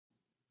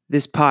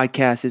This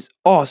podcast is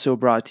also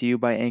brought to you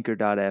by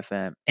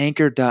Anchor.fm.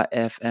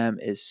 Anchor.fm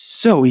is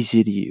so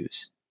easy to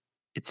use.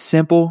 It's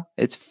simple,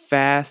 it's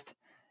fast,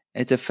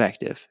 it's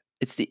effective.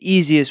 It's the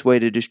easiest way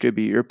to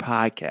distribute your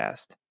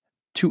podcast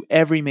to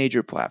every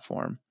major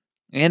platform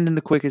and in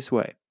the quickest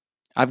way.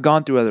 I've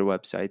gone through other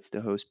websites to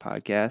host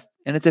podcasts,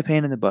 and it's a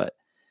pain in the butt.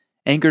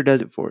 Anchor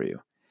does it for you.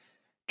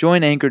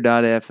 Join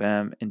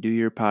Anchor.fm and do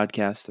your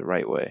podcast the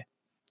right way.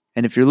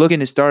 And if you're looking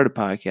to start a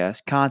podcast,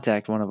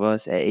 contact one of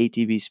us at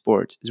ATB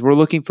Sports, as we're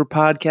looking for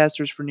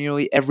podcasters for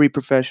nearly every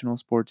professional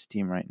sports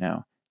team right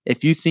now.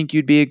 If you think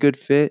you'd be a good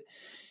fit,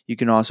 you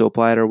can also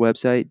apply at our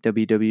website,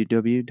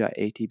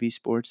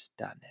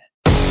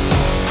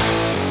 www.atbsports.net.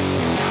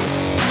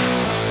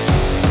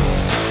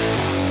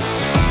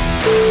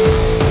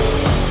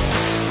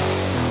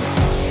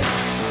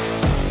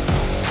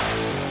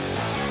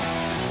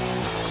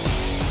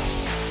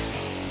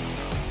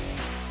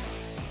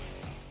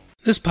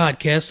 This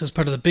podcast is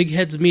part of the Big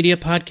Heads Media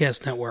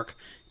Podcast Network.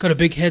 Go to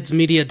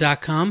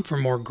bigheadsmedia.com for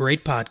more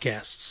great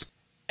podcasts.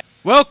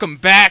 Welcome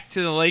back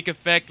to the Lake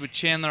Effect with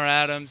Chandler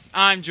Adams.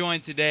 I'm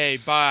joined today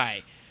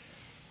by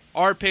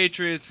our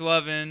Patriots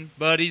loving,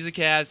 but he's a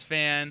Cavs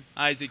fan,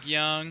 Isaac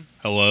Young.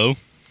 Hello.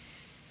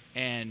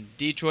 And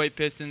Detroit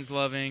Pistons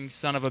loving,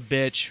 son of a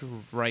bitch,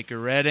 Riker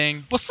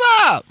Redding. What's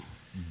up?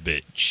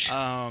 Bitch.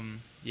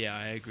 Yeah,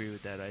 I agree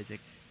with that, Isaac.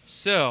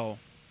 So,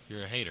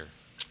 You're a hater.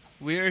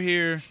 we're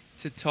here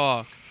to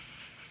talk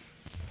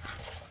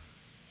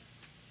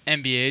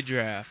NBA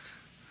draft.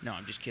 No,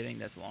 I'm just kidding.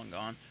 That's long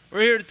gone.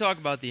 We're here to talk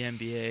about the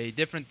NBA.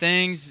 Different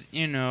things,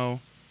 you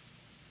know,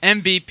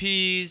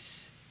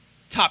 MVPs,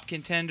 top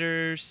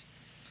contenders,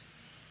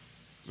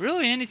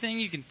 really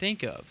anything you can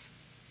think of.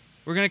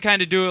 We're going to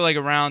kind of do it like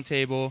a round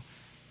table.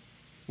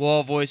 We'll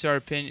all voice our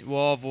opinion. We'll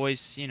all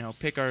voice,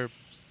 pick our...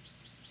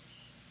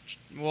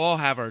 We'll all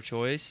have our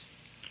choice.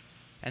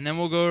 And then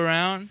we'll go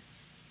around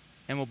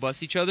and we'll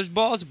bust each other's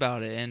balls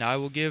about it. And I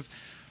will give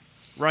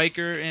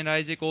Riker and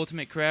Isaac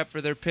ultimate crap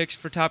for their picks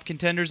for top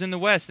contenders in the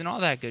West and all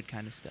that good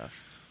kind of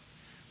stuff.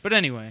 But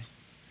anyway,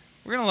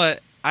 we're going to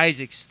let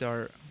Isaac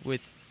start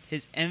with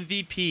his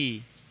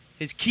MVP,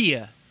 his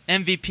Kia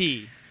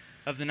MVP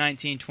of the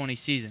 1920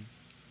 season.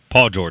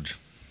 Paul George.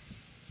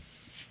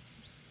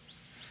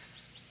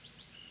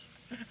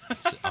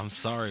 I'm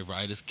sorry, but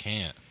I just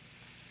can't.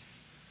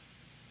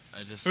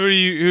 Who are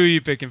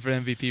you picking for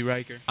MVP,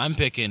 Riker? I'm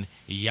picking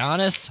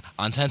Giannis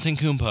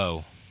Antetokounmpo.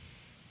 All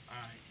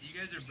right, so you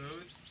guys are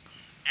both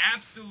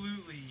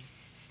absolutely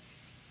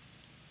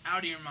out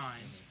of your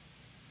minds.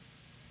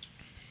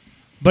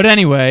 But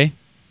anyway,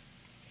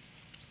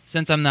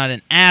 since I'm not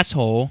an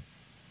asshole,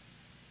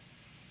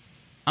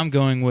 I'm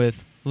going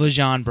with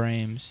LeJon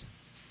Brames,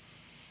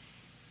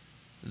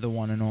 the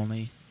one and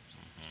only.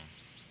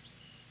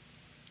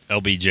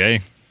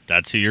 LBJ.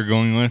 That's who you're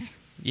going with?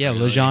 Yeah,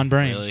 Really? LeJon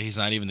Brames. Really? He's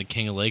not even the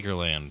king of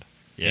Lakerland.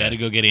 Yeah. You had to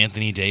go get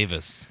Anthony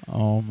Davis.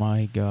 Oh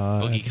my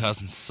God. Boogie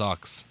Cousins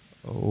sucks.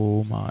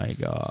 Oh my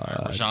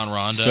God. Rajon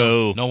Rondo.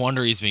 So- no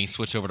wonder he's being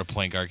switched over to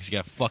point guard because you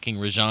got fucking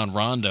Rajon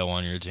Rondo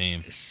on your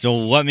team. So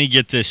let me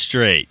get this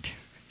straight.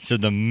 So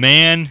the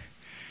man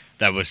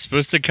that was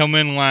supposed to come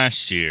in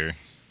last year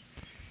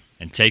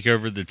and take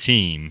over the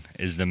team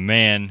is the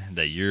man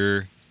that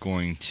you're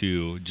going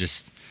to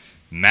just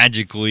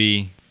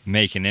magically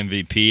make an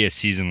MVP a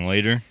season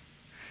later?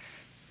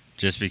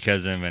 Just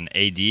because of an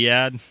AD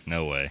ad?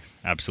 No way.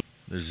 Absolutely.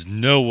 There's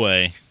no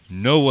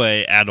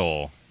way at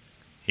all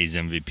he's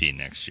MVP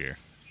next year.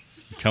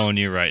 I'm telling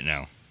you right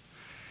now.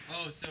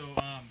 Oh, so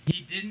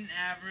he didn't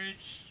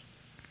average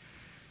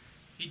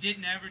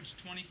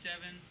 27,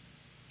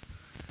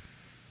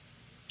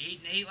 8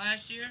 and 8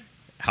 last year?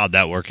 How'd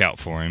that work out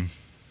for him?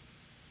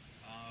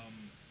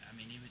 I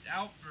mean, he was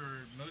out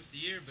for most of the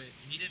year, but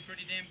he did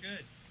pretty damn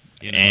good.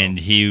 You know, And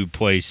he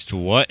placed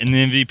what in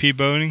the MVP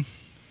voting?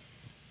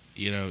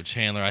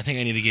 Chandler, I think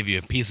I need to give you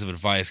a piece of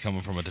advice coming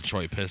from a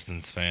Detroit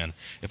Pistons fan.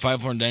 If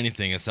I've learned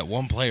anything, it's that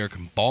one player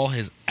can ball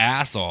his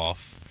ass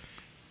off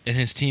and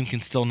his team can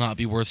still not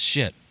be worth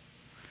shit.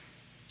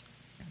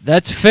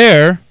 That's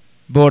fair,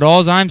 but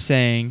all I'm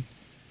saying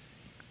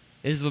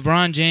is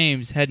LeBron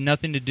James had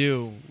nothing to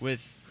do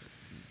with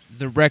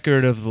the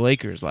record of the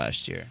Lakers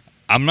last year.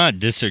 I'm not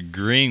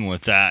disagreeing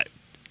with that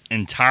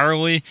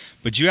entirely,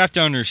 but you have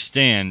to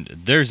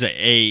understand there's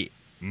a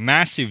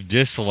massive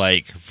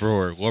dislike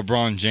for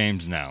LeBron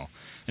James now,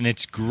 and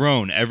it's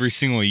grown every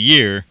single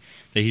year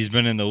that he's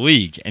been in the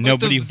league, and But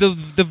nobody.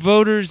 the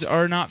voters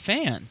are not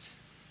fans.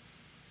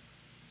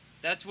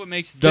 That's what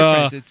makes the The-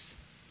 difference. It's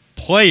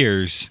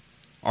players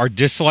are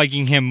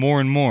disliking him more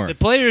and more, the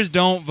players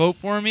don't vote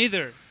for him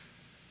either.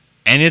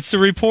 and it's the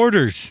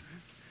reporters.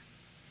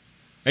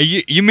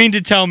 You mean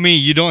to tell me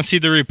you don't see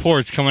the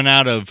reports coming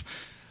out of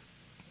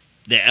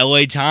the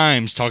LA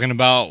Times talking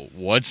about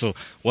what's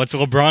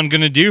LeBron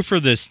going to do for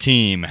this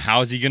team?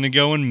 How's he going to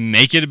go and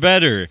make it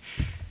better?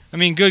 I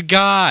mean, good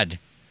God.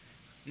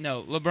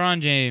 No,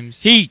 LeBron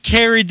James. He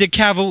carried the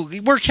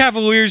Cavaliers. We're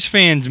Cavaliers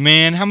fans,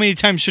 man. How many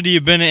times should he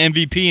have been an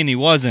MVP and he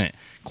wasn't?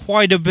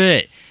 Quite a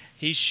bit.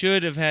 He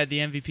should have had the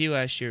MVP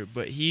last year,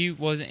 but he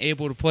wasn't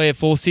able to play a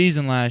full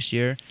season last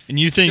year. And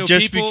you think So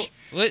just people,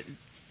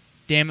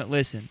 damn it,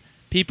 listen.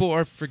 People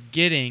are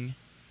forgetting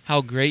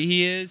how great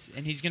he is,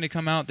 and he's going to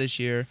come out this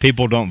year.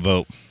 people don't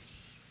vote.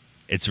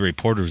 It's the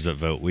reporters that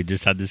vote. We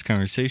just had this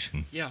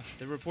conversation. Yeah,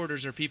 the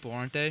reporters are people,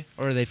 aren't they?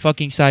 Or are they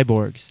fucking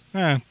cyborgs?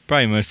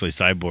 Probably mostly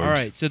cyborgs. All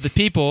right, so the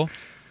people,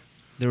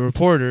 the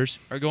reporters,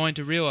 are going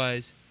to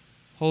realize,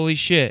 holy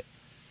shit,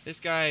 this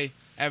guy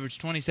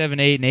averaged 27,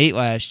 8, and 8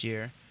 last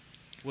year.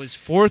 Was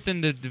fourth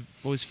in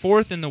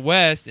the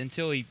West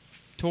until he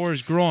tore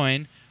his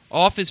groin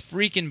off his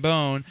freaking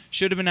bone.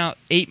 Should have been out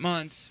 8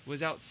 months.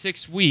 Was out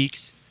 6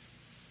 weeks,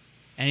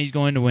 and he's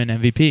going to win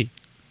MVP.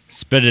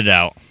 Spit it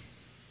out.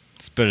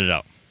 Spit it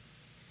out.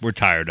 We're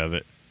tired of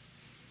it.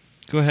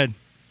 Go ahead.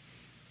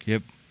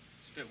 Yep.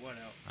 Spit what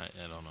out?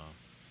 I don't know.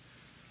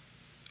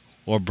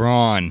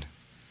 LeBron,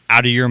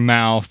 out of your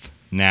mouth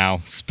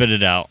now. Spit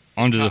it out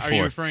onto the Are you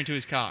floor. referring to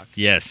his cock?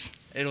 Yes.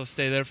 It'll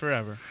stay there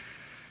forever.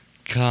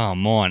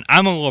 Come on.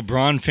 I'm a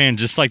LeBron fan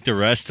just like the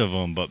rest of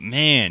them, but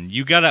man,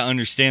 you got to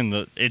understand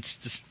that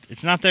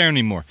it's not there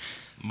anymore.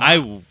 I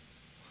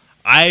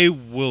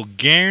will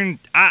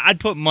guarantee I'd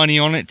put money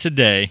on it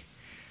today.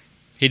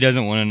 He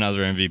doesn't win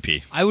another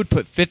MVP. I would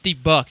put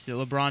 $50 that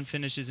LeBron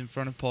finishes in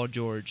front of Paul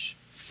George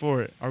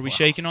for it. Are we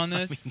shaking on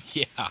this?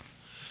 Yeah.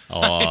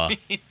 Oh,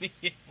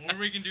 Or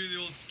we can do the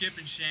old Skip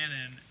and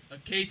Shannon, a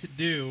case of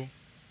dew.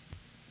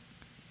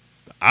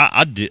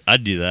 I'd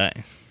do that.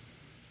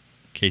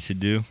 Case of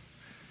do.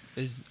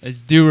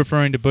 Is Dew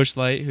referring to Busch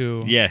Light,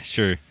 who Yeah,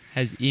 sure.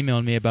 has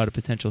emailed me about a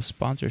potential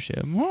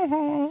sponsorship?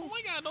 Oh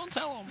my God! Don't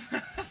tell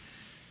him.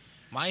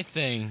 My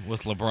thing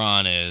with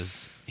LeBron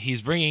is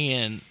he's bringing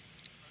in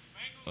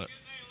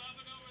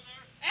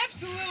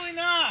Absolutely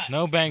not.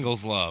 no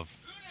Bengals love.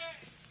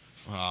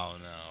 Oh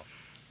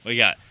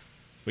no.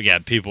 We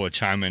got people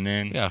chiming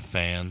in Yeah,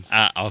 fans.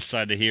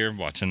 outside of here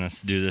watching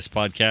us do this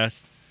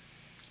podcast.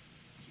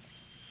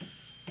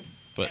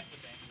 But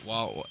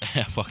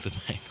fuck the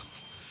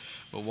Bengals.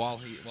 But while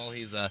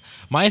he's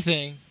my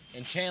thing,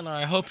 and Chandler,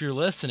 I hope you're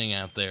listening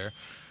out there.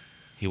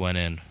 He went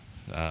in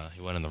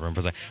the room for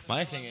a second.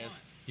 My thing is,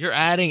 you're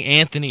adding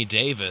Anthony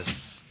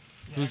Davis,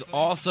 who's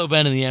also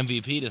been in the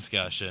MVP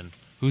discussion,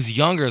 who's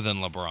younger than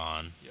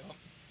LeBron,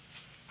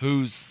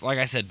 who's, like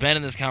I said, been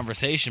in this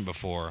conversation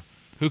before,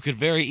 who could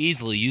very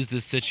easily use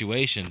this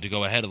situation to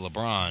go ahead of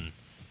LeBron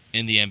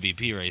in the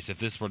MVP race if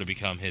this were to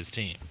become his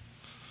team.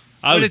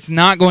 But it's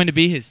not going to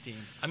be his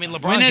team. I mean,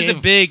 LeBron When has a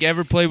gave- big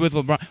ever played with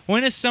LeBron?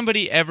 When has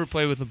somebody ever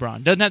played with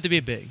LeBron? Doesn't have to be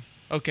a big.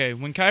 Okay,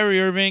 when Kyrie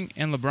Irving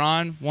and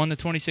LeBron won the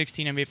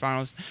 2016 NBA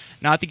Finals,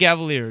 not the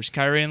Cavaliers,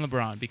 Kyrie and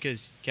LeBron,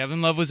 because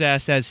Kevin Love was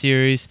asked that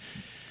series.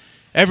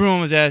 Everyone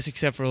was asked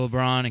except for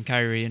LeBron and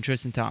Kyrie and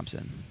Tristan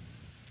Thompson.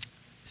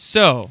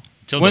 So,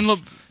 till when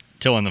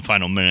in the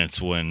final minutes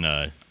when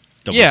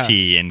Double Yeah.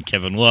 T and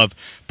Kevin Love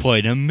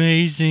played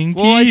amazing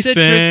Well, I defense.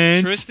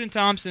 said Tristan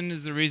Thompson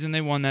is the reason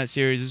they won that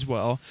series as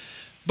well.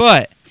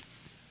 But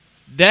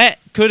that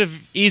could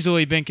have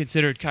easily been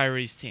considered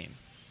Kyrie's team.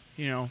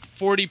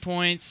 40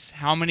 points,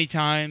 how many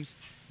times?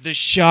 The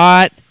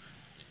shot.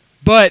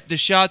 But the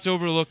shot's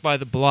overlooked by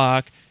the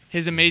block.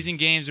 His amazing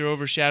games are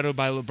overshadowed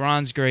by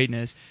LeBron's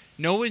greatness.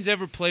 No one's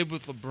ever played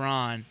with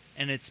LeBron,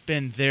 and it's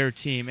been their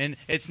team. And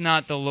it's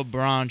not the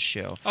LeBron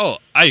show. Oh,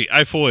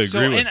 I fully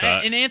agree with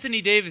that. And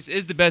Anthony Davis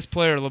is the best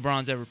player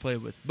LeBron's ever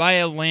played with by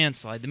a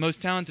landslide. The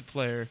most talented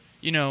player.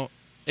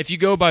 If you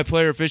go by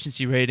player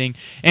efficiency rating,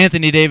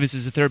 Anthony Davis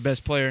is the third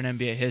best player in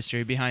NBA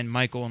history behind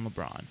Michael and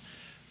LeBron.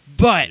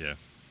 But Yeah.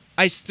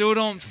 I still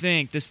don't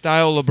think the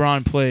style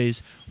LeBron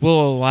plays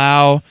will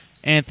allow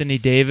Anthony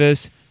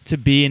Davis to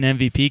be an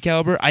MVP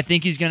caliber. I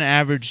think he's going to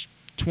average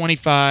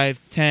 25,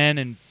 10,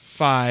 and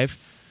 5,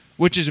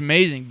 which is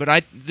amazing.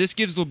 But this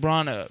gives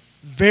LeBron a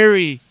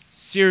very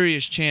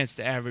serious chance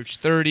to average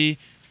 30,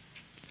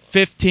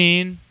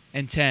 15,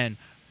 and 10.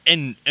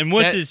 And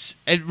what is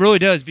It really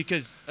does,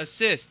 because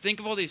assists. Think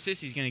of all the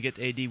assists he's going to get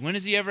to AD. When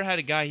has he ever had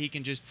a guy he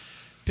can just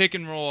pick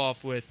and roll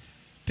off with,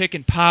 pick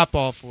and pop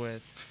off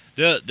with?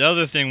 the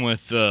other thing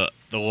with the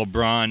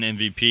LeBron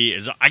MVP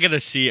is I got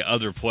to see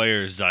other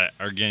players that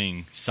are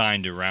getting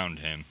signed around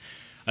him.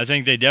 I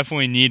think they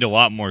definitely need a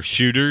lot more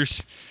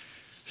shooters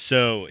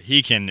so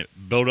he can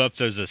build up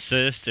those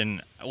assists.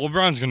 And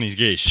LeBron's going to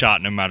get a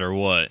shot no matter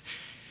what.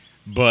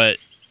 But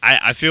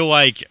I feel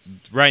like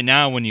right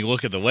now when you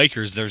look at the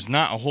Lakers, there's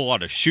not a whole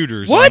lot of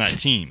shooters What? on that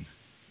team.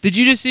 Did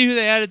you just see who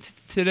they added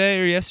today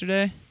or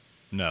yesterday?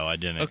 No, I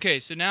didn't. Okay,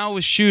 so now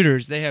with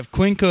shooters, they have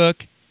Quinn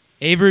Cook,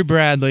 Avery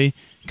Bradley,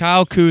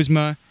 Kyle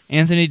Kuzma,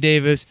 Anthony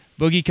Davis,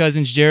 Boogie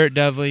Cousins, Jarrett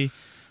Dudley,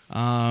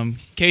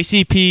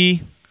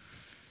 KCP.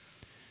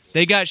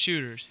 They got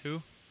shooters. Who?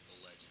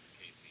 The legend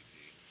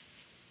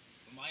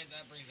KCP.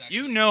 That brings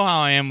You know how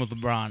I am with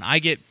LeBron.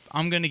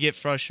 I'm going to get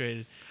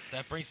frustrated.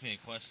 That brings me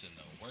a question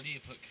though. Where do you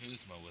put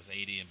Kuzma with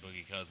AD and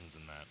Boogie Cousins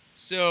in that?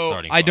 So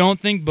Starting I five. don't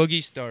think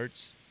Boogie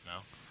starts.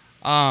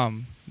 No.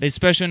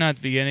 Especially not at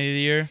the beginning of the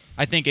year.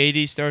 I think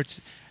AD starts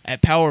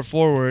at power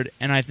forward,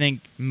 and I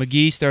think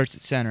McGee starts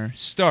at center.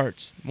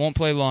 Starts. Won't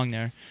play long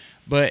there.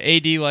 but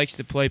AD likes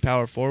to play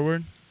power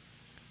forward.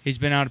 He's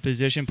been out of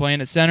position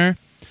playing at center.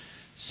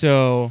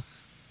 So,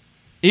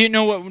 you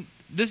know what?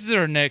 This is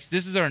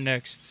our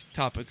next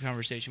topic of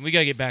conversation. We got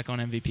to get back on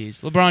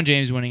MVPs. LeBron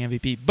James winning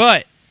MVP.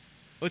 But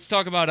let's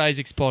talk about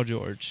Isaac's Paul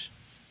George.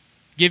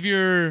 Give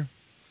your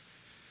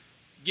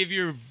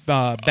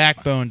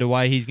backbone to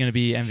why he's going to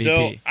be MVP.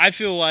 So I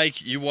feel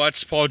like you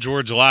watched Paul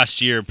George last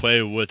year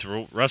play with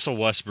Russell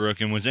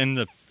Westbrook and was in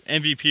the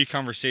MVP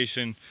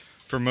conversation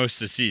for most of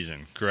the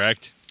season,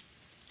 correct?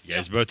 You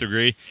guys both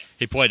agree?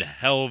 He played a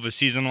hell of a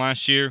season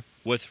last year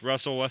with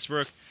Russell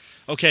Westbrook.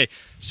 Okay,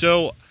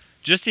 so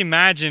just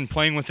imagine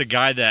playing with a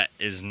guy that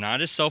is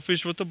not as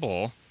selfish with the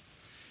ball,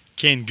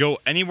 can go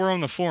anywhere on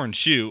the floor and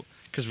shoot,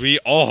 because we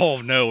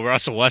all know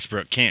Russell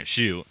Westbrook can't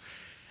shoot,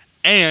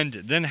 and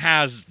then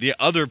has the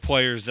other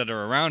players that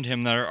are around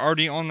him that are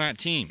already on that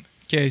team.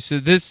 Okay, so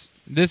this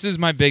is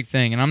my big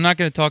thing, and I'm not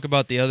going to talk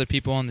about the other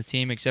people on the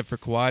team except for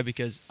Kawhi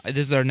because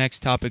this is our next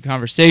topic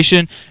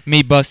conversation,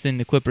 me busting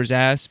the Clippers'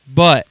 ass.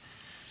 But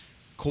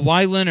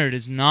Kawhi Leonard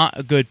is not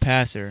a good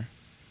passer.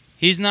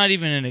 He's not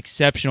even an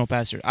exceptional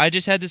passer. I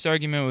just had this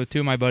argument with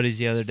two of my buddies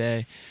the other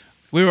day.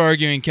 We were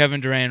arguing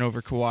Kevin Durant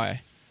over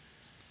Kawhi.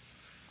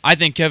 I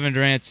think Kevin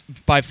Durant's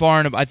by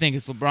far, I think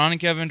it's LeBron and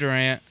Kevin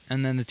Durant,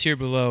 and then the tier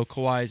below,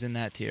 Kawhi's in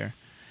that tier.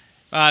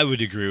 I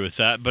would agree with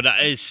that, but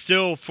it's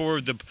still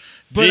for the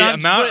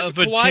amount of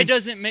Kawhi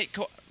doesn't make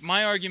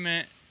my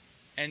argument.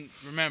 And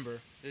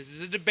remember, this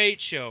is a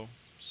debate show,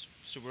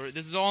 so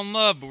this is all in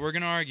love, but we're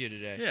gonna argue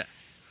today. Yeah,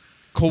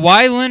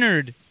 Kawhi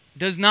Leonard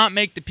does not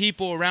make the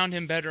people around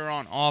him better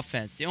on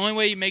offense. The only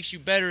way he makes you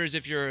better is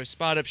if you're a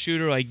spot-up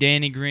shooter like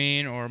Danny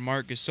Green or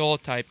Marc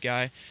Gasol type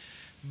guy.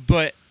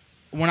 But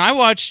when I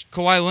watch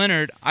Kawhi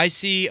Leonard, I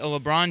see a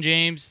LeBron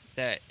James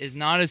that is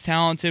not as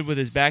talented with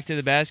his back to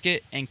the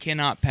basket and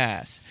cannot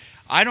pass.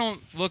 I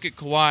don't look at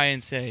Kawhi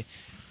and say,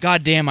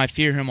 God damn, I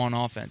fear him on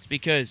offense,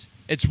 because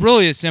it's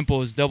really as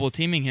simple as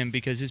double-teaming him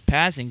because his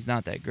passing's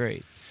not that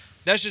great.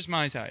 That's just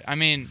my side. I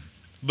mean,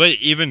 but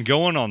even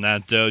going on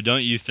that, though,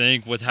 don't you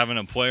think with having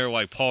a player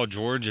like Paul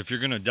George, if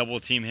you're going to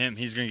double-team him,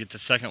 he's going to get the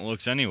second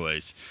looks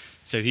anyways.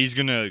 So he's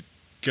going to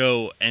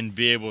go and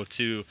be able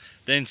to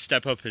then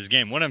step up his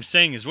game. What I'm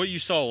saying is what you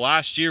saw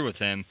last year with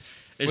him.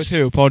 With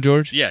who, Paul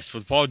George? Yes,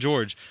 with Paul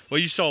George.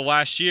 What you saw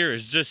last year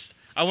is just,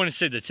 I want to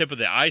say the tip of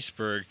the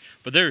iceberg,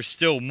 but there's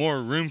still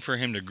more room for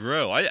him to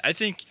grow. I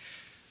think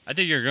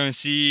you're going to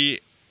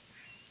see,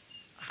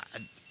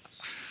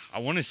 I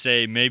want to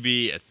say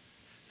maybe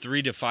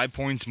 3 to 5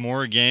 points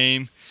more a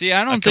game. See,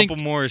 I don't think a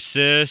couple more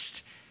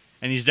assists,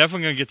 and he's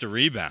definitely going to get the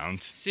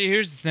rebounds. See,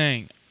 here's the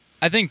thing.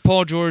 I think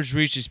Paul George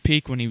reached his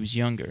peak when he was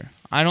younger.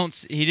 I don't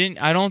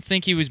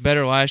think he was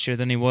better last year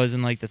than he was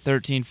in like the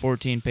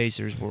 13-14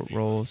 Pacers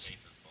roles.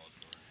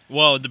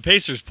 Well, the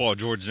Pacers, Paul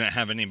George didn't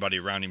have anybody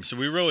around him, so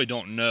we really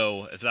don't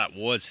know if that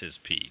was his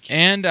peak.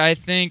 And I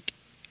think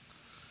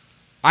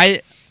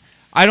I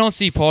don't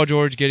see Paul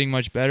George getting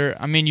much better.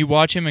 I mean, you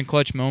watch him in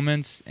clutch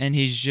moments, and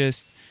he's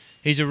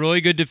a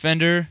really good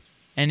defender,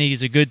 and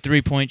he's a good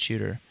three-point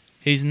shooter.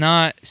 He's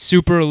not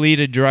super elite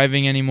at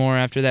driving anymore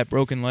after that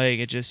broken leg.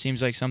 It just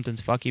seems like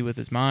something's fucky with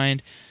his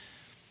mind.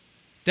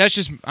 That's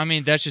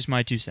just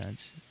my 2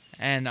 cents.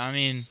 And, I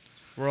mean,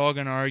 we're all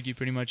going to argue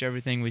pretty much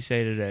everything we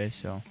say today.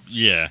 So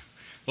yeah.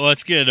 Well,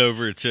 let's get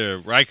over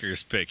to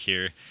Riker's pick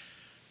here.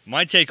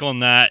 My take on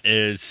that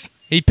is...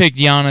 He picked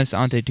Giannis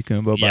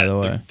Antetokounmpo, by the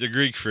way. The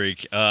Greek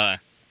Freak. I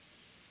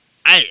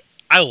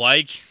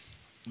like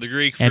the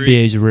Greek Freak.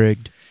 NBA's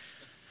rigged.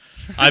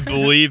 I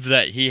believe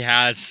that he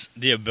has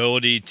the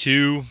ability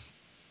to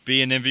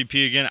be an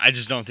MVP again. I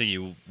just don't think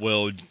he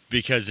will,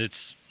 because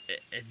it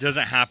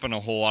doesn't happen a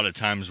whole lot of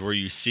times where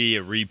you see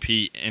a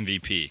repeat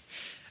MVP.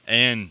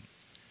 And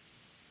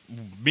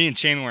me and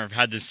Chandler have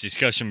had this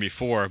discussion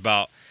before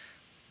about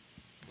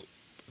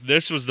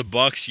this was the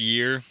Bucks'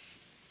 year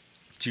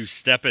to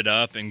step it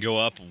up and go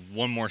up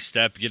one more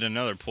step, get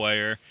another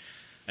player,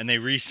 and they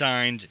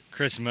re-signed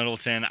Chris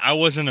Middleton. I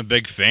wasn't a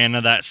big fan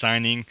of that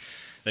signing.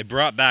 They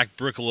brought back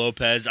Brook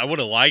Lopez. I would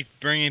have liked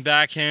bringing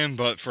back him,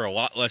 but for a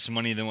lot less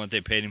money than what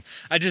they paid him.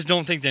 I just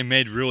don't think they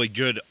made really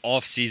good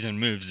off-season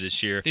moves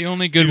this year. The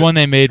only good one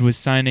they made was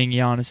signing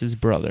Giannis's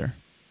brother.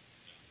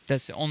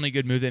 That's the only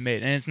good move they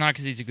made. And it's not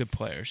because he's a good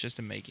player. It's just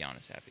to make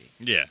Giannis happy.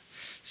 Yeah.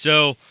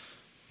 So,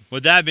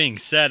 with that being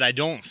said, I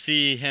don't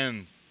see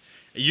him...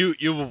 You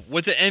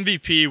with the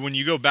MVP, when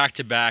you go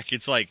back-to-back,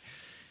 it's like...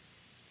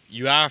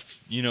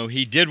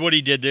 he did what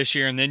he did this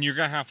year, and then you're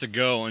going to have to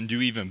go and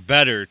do even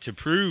better to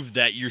prove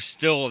that you're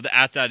still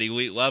at that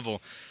elite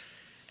level.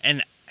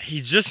 And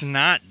he's just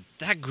not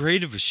that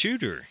great of a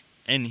shooter.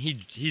 And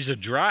he's a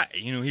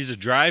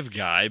drive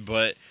guy,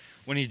 but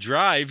when he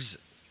drives,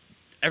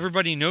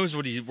 everybody knows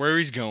where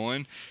he's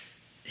going.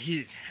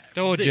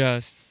 They'll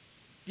adjust.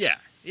 Yeah.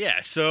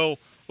 So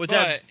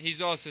but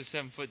he's also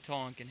 7 foot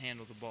tall and can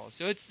handle the ball.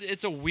 So it's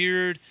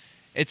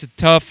a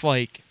tough,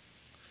 like,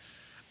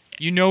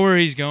 you know where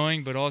he's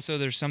going, but also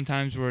there's some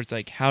times where it's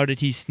like, how did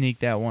he sneak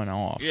that one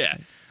off? Yeah.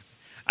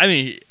 I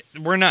mean,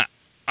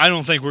 I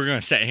don't think we're going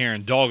to sit here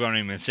and dog on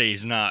him and say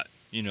he's not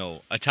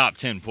a top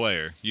 10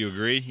 player. You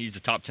agree? He's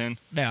a top 10?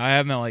 Yeah, I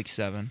have him at like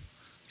 7.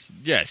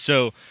 Yeah,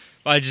 so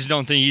I just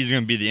don't think he's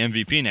going to be the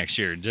MVP next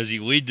year. Does he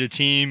lead the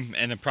team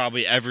in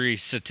probably every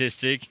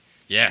statistic?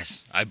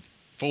 Yes, I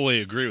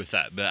fully agree with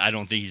that, but I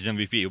don't think he's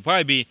MVP. He'll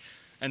probably be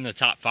in the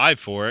top 5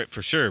 for it,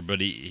 for sure,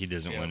 but he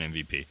doesn't win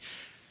MVP.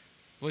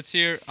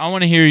 I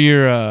want to hear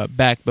your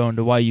backbone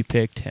to why you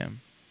picked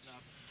him.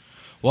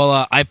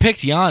 Well, I picked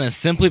Giannis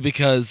simply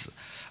because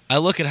I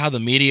look at how the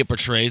media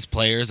portrays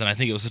players, and I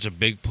think it was such a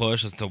big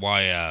push as to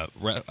why,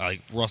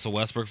 like Russell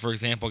Westbrook, for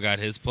example, got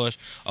his push.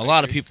 A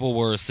lot of people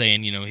were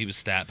saying, he was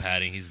stat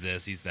padding, he's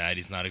this, he's that,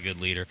 he's not a good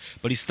leader,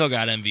 but he still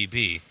got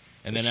MVP.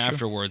 And then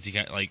afterwards, he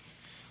got, like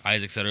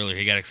Isaac said earlier,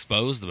 he got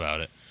exposed about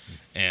it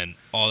and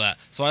all that.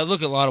 So I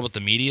look at a lot of what the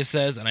media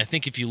says, and I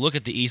think if you look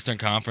at the Eastern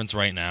Conference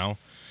right now,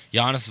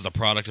 Giannis is a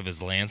product of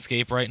his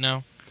landscape right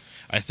now.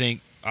 I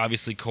think,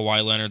 obviously,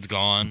 Kawhi Leonard's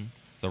gone.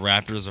 The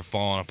Raptors are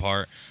falling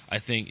apart. I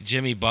think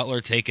Jimmy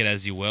Butler, take it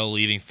as you will,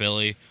 leaving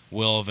Philly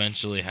will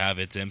eventually have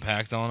its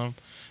impact on him.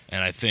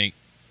 And I think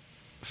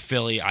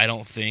Philly, I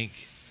don't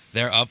think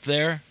they're up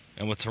there.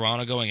 And with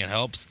Toronto going, it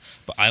helps.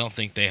 But I don't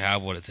think they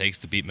have what it takes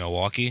to beat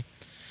Milwaukee.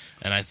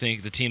 And I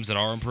think the teams that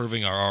are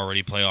improving are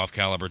already playoff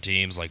caliber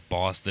teams like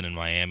Boston and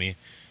Miami.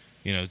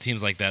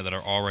 Teams like that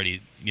are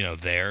already,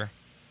 there.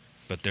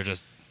 But they're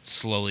just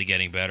slowly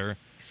getting better.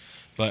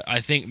 But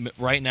I think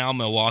right now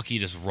Milwaukee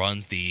just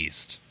runs the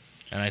East.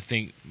 And I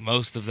think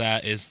most of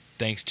that is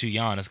thanks to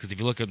Giannis, because if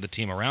you look at the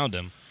team around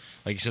him,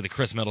 like you said, the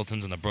Chris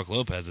Middletons and the Brook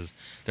Lopez's,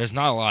 there's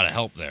not a lot of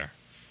help there.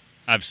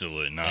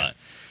 Absolutely not.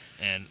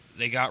 And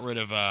they got rid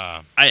of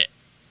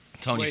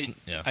Tony. Wait,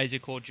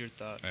 Isaac, hold your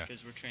thought,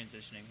 because we're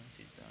transitioning once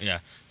he's done. Yeah,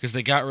 because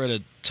they got rid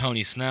of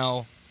Tony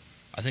Snell.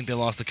 I think they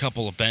lost a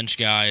couple of bench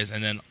guys,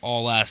 and then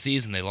all last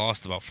season they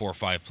lost about 4 or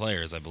 5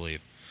 players, I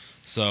believe.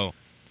 So,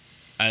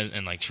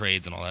 and like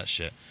trades and all that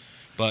shit.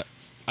 But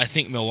I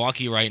think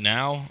Milwaukee right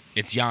now,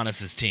 it's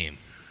Giannis' team.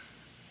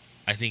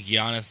 I think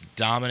Giannis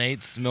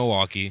dominates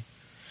Milwaukee.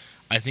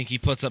 I think he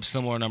puts up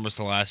similar numbers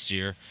to last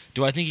year.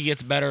 Do I think he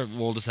gets better?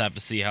 We'll just have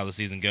to see how the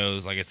season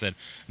goes. Like I said,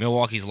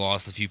 Milwaukee's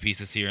lost a few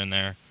pieces here and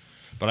there.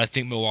 But I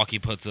think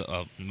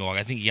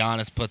I think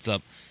Giannis puts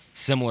up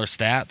similar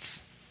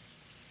stats.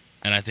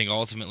 And I think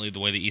ultimately the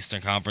way the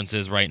Eastern Conference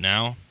is right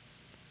now,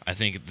 I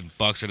think the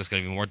Bucks are just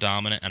going to be more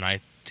dominant. And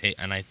I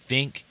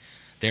think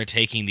they're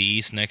taking the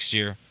East next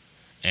year.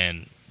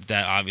 And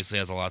that obviously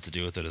has a lot to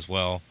do with it as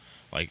well.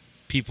 Like,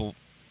 people,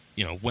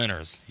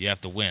 winners, you have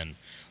to win.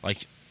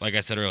 Like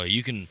I said earlier,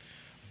 you can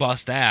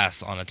bust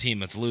ass on a team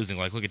that's losing.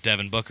 Like, look at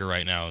Devin Booker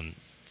right now in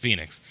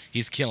Phoenix.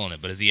 He's killing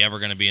it, but is he ever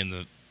going to be in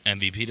the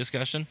MVP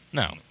discussion?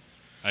 No.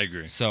 I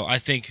agree. So I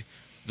think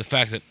the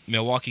fact that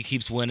Milwaukee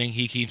keeps winning,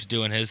 he keeps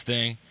doing his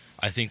thing,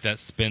 I think that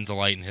spins a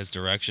light in his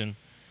direction,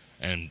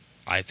 and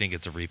I think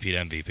it's a repeat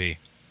MVP.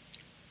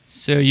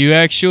 So you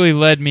actually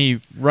led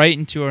me right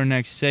into our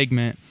next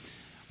segment,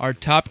 our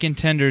top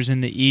contenders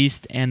in the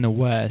East and the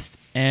West.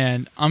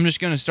 And I'm just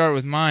going to start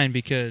with mine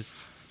because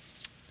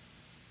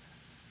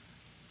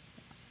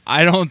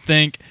I don't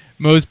think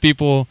most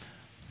people,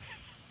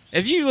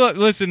 if you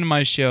listen to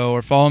my show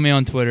or follow me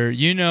on Twitter,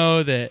 you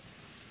know that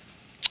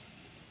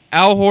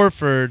Al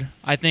Horford,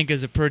 I think,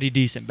 is a pretty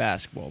decent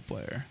basketball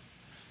player.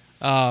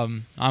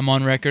 I'm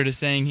on record as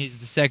saying he's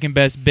the second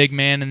best big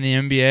man in the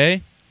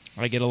NBA.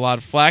 I get a lot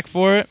of flack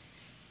for it.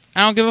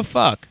 I don't give a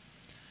fuck.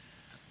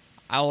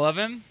 I love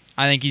him.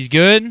 I think he's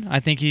good. I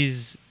think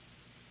he's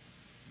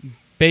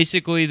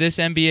basically this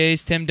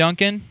NBA's Tim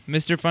Duncan,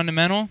 Mr.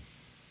 Fundamental.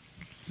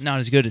 Not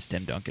as good as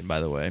Tim Duncan, by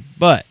the way.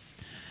 But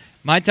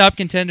my top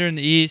contender in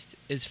the East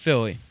is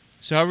Philly.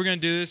 So how we're going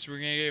to do this, we're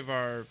going to give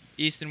our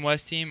East and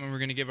West team, and we're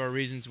going to give our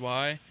reasons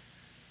why.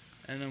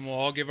 And then we'll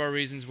all give our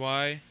reasons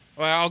why.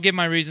 Well, I'll give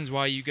my reasons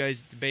why, you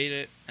guys debate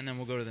it, and then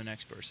we'll go to the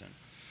next person.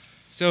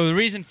 So the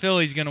reason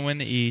Philly's going to win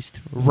the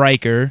East,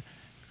 Riker,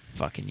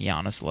 fucking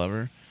Giannis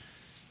lover.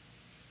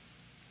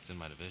 It's in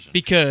my division.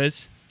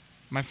 Because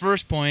my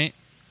first point,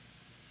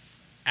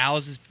 Al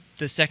is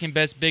the second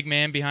best big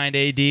man behind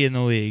AD in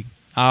the league.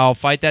 I'll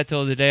fight that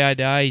till the day I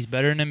die. He's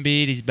better than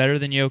Embiid. He's better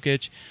than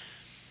Jokic.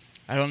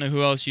 I don't know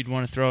who else you'd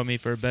want to throw at me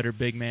for a better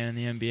big man in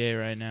the NBA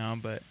right now,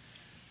 but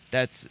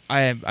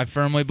I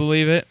firmly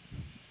believe it.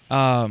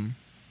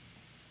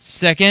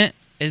 Second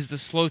is the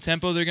slow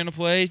tempo they're going to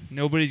play.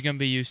 Nobody's going to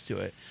be used to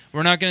it.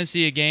 We're not going to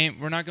see a game.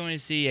 We're not going to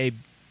see a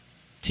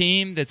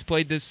team that's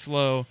played this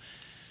slow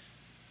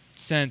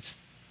since,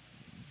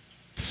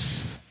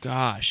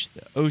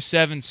 the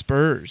 07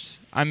 Spurs.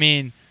 I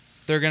mean,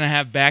 they're going to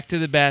have back to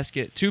the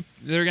basket.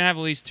 They're going to have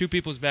at least two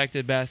people's back to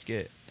the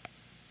basket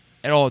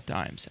at all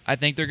times. I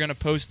think they're going to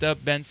post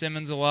up Ben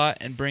Simmons a lot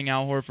and bring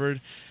Al Horford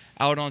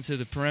out onto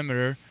the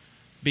perimeter,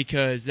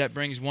 because that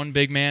brings one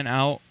big man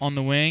out on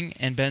the wing,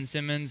 and Ben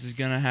Simmons is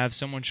going to have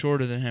someone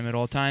shorter than him at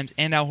all times,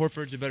 and Al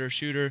Horford's a better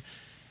shooter,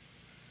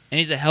 and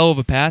he's a hell of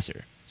a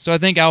passer. So I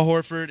think Al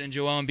Horford and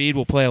Joel Embiid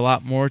will play a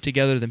lot more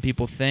together than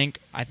people think.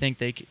 I think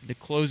the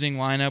closing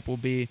lineup will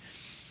be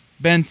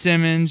Ben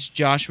Simmons,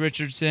 Josh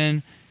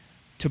Richardson,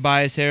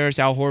 Tobias Harris,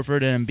 Al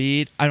Horford, and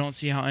Embiid. I don't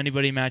see how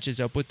anybody matches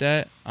up with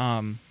that.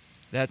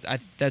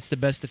 That's the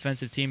best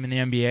defensive team in the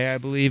NBA, I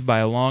believe, by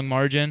a long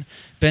margin.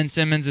 Ben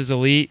Simmons is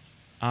elite.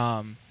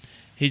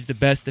 He's the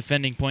best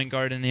defending point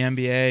guard in the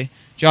NBA.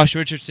 Josh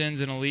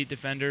Richardson's an elite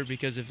defender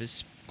because of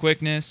his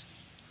quickness.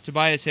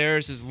 Tobias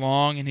Harris is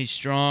long and he's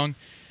strong.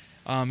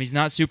 He's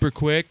not super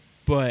quick,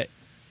 but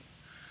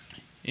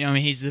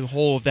he's the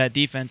whole of that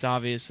defense,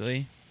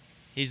 obviously.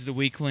 He's the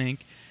weak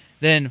link.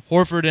 Then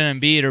Horford and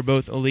Embiid are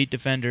both elite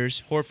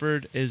defenders.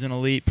 Horford is an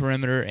elite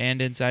perimeter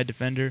and inside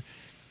defender.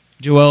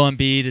 Joel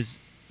Embiid is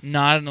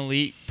not an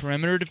elite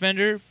perimeter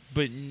defender,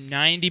 but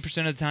 90%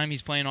 of the time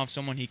he's playing off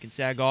someone he can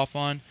sag off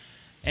on.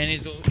 And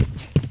he's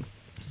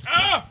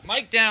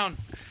mic down.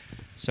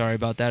 Sorry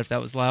about that if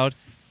that was loud.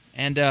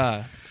 And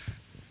Joel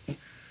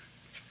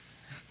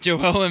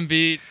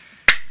Embiid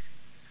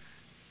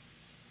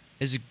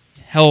is a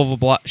hell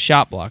of a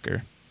shot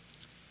blocker.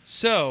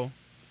 So,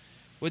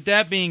 with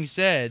that being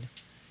said,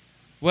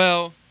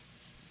 well,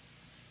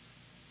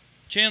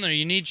 Chandler,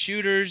 you need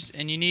shooters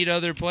and you need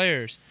other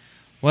players.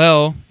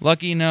 Well,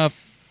 lucky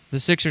enough, the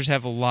Sixers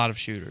have a lot of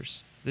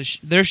shooters.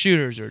 Their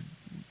shooters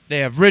they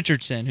have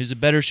Richardson, who's a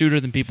better shooter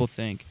than people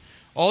think.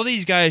 All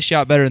these guys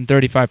shot better than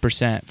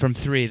 35% from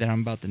three that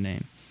I'm about to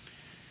name.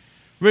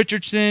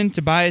 Richardson,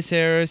 Tobias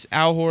Harris,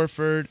 Al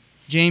Horford,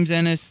 James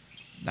Ennis,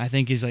 I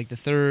think he's like the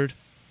third.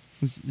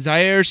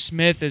 Zaire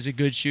Smith is a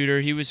good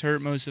shooter. He was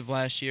hurt most of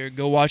last year.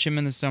 Go watch him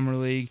in the Summer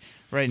League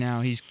right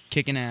now. He's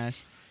kicking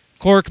ass.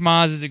 Kork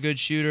Maz is a good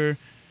shooter.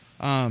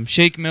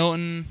 Shake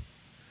Milton,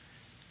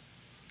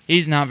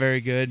 he's not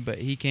very good, but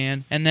he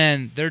can. And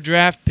then their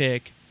draft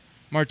pick,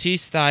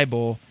 Matisse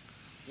Thybulle,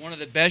 one of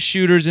the best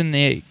shooters in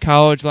the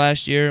college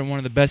last year and one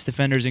of the best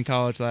defenders in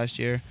college last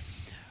year.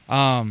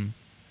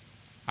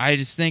 I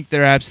just think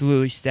they're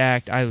absolutely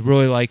stacked. I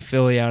really like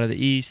Philly out of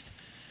the East.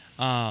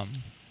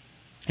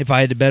 If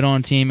I had to bet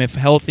on a team, if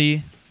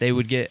healthy, they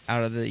would get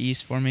out of the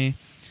East for me.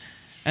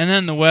 And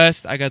then the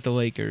West, I got the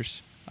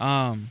Lakers.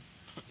 Enough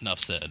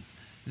said.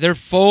 They're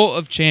full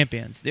of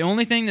champions. The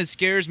only thing that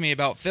scares me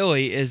about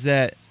Philly is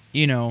that,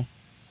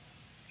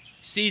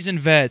 seasoned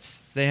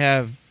vets. They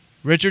have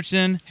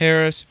Richardson,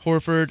 Harris,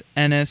 Horford,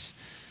 Ennis.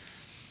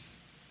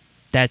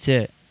 That's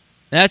it.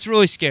 That's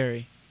really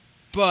scary.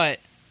 But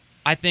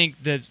I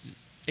think the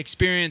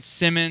experience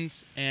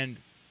Simmons and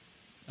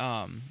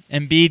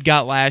Embiid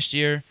got last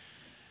year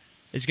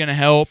is going to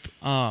help.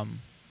 And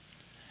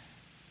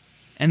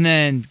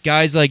then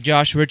guys like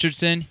Josh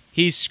Richardson,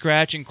 he's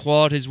scratch and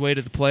clawed his way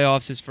to the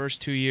playoffs his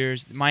first 2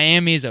 years.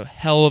 Miami is a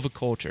hell of a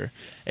culture.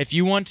 If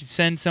you want to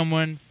send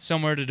someone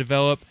somewhere to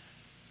develop,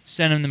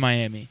 send him to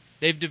Miami.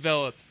 They've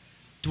developed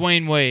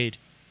Dwayne Wade.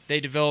 They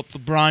developed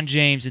LeBron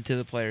James into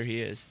the player he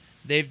is.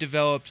 They've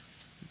developed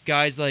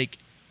guys like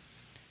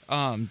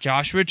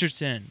Josh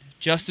Richardson,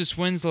 Justice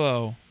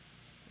Winslow.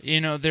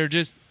 They're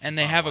just, and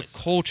they have a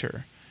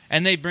culture.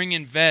 And they bring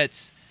in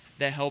vets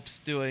that helps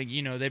doing,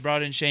 they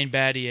brought in Shane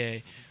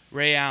Battier,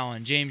 Ray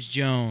Allen, James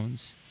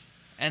Jones.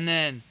 And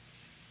then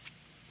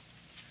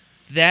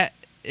that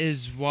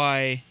is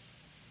why,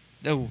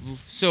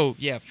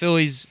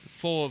 Philly's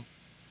full of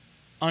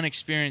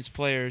inexperienced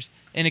players,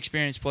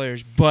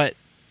 but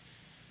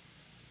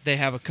they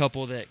have a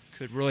couple that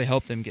could really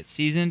help them get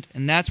seasoned.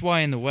 And that's why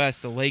in the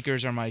West, the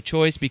Lakers are my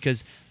choice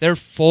because they're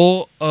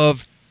full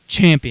of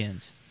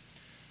champions.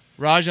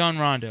 Rajon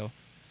Rondo,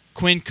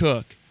 Quinn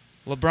Cook,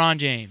 LeBron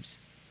James,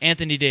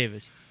 Anthony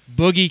Davis,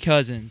 Boogie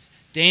Cousins,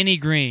 Danny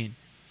Green.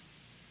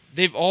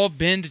 They've all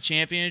been to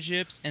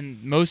championships,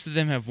 and most of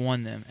them have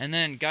won them. And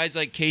then guys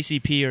like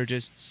KCP are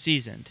just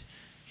seasoned.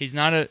 He's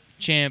not a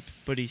champ,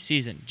 but he's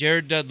seasoned.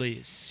 Jared Dudley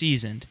is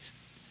seasoned.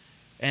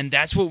 And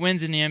that's what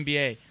wins in the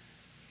NBA.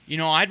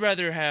 I'd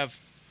rather have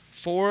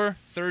 4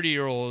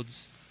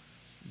 30-year-olds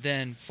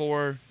than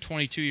 4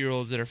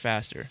 22-year-olds that are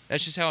faster.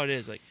 That's just how it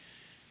is. Like,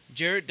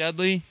 Jared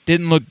Dudley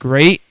didn't look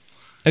great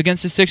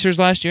against the Sixers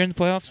last year in the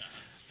playoffs,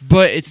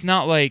 but it's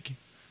not like,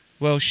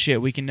 well,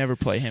 shit, we can never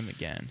play him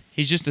again.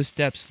 He's just a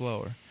step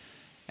slower.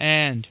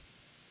 And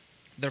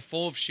they're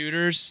full of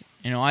shooters.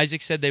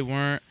 Isaac said they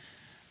weren't.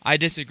 I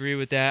disagree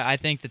with that. I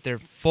think that they're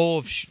full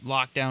of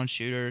lockdown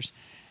shooters,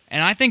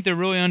 and I think they're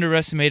really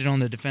underestimated on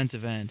the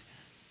defensive end.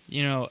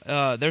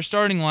 Their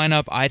starting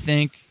lineup, I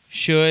think,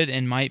 should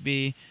and might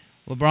be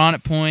LeBron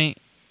at point,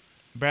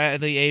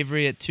 Bradley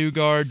Avery at 2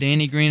 guard,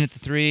 Danny Green at the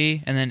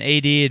 3, and then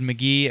AD and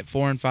McGee at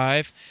 4 and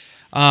 5.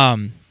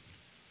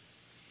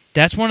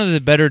 That's one of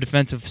the better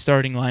defensive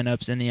starting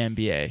lineups in the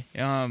NBA.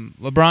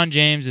 LeBron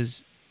James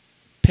is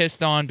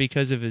pissed on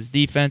because of his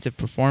defensive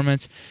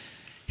performance.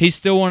 He's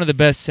still one of the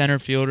best center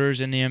fielders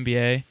in the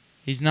NBA.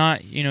 He's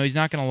not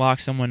going to lock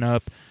someone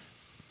up,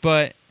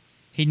 but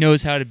he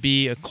knows how to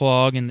be a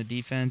clog in the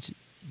defense.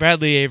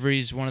 Bradley Avery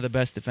is one of the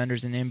best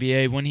defenders in the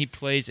NBA when he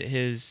plays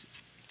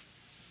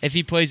if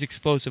he plays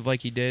explosive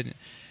like he did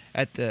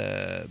at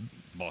the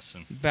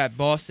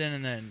Boston,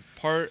 and then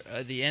part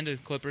at the end of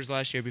the Clippers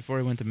last year before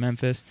he went to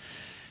Memphis.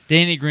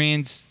 Danny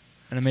Green's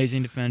an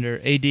amazing defender.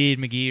 AD and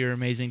McGee are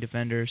amazing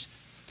defenders.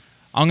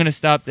 I'm going to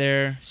stop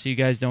there so you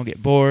guys don't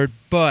get bored,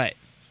 but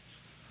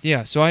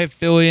Yeah, so I have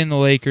Philly and the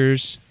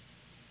Lakers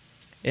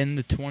in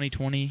the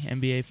 2020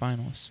 NBA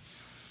Finals.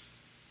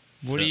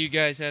 What do you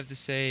guys have to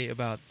say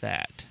about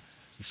that?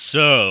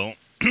 So,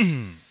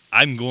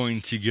 I'm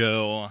going to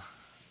go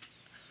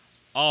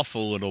off a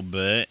little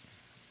bit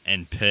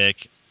and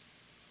pick.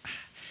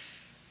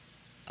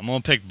 I'm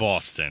going to pick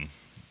Boston.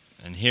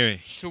 And here.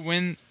 To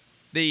win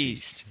the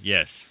East.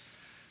 Yes.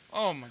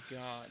 Oh, my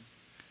God.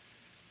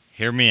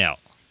 Hear me out.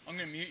 I'm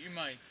going to mute your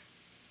mic.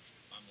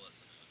 I'm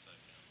listening.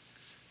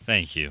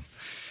 Thank you.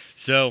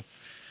 So,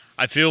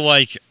 I feel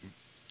like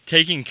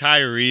taking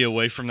Kyrie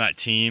away from that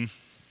team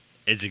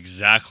is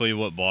exactly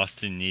what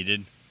Boston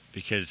needed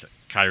because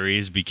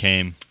Kyrie's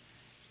became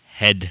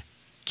head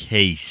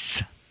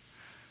case.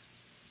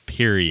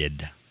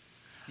 Period.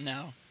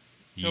 No.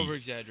 It's Ye-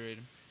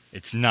 over-exaggerated.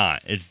 It's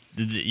not.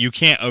 You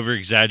can't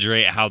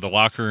over-exaggerate how the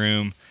locker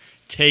room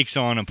takes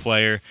on a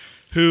player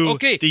who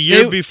the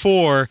year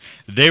before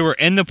they were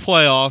in the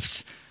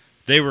playoffs.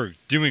 They were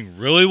doing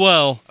really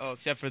well. Oh,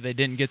 except for they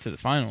didn't get to the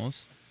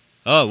finals.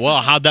 Oh,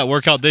 well, how'd that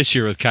work out this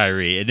year with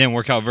Kyrie? It didn't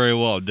work out very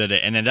well, did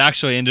it? And it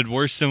actually ended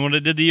worse than what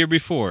it did the year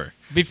before.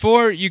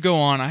 Before you go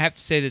on, I have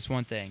to say this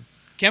one thing.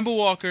 Kemba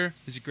Walker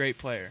is a great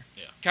player.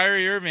 Yeah.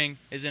 Kyrie Irving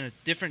is in a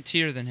different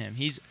tier than him.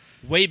 He's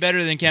way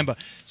better than Kemba.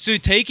 So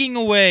taking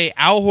away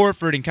Al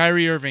Horford and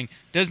Kyrie Irving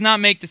does not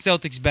make the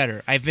Celtics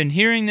better. I've been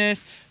hearing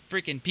this.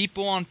 Freaking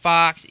people on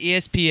Fox,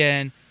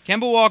 ESPN.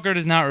 Kemba Walker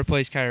does not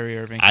replace Kyrie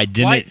Irving. I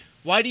didn't.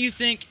 Why do you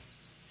think,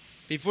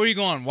 before you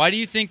go on, why do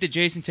you think that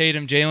Jason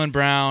Tatum, Jaylen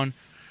Brown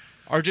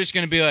are just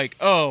going to be like,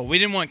 oh, we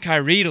didn't want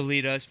Kyrie to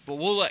lead us, but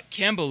we'll let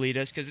Kemba lead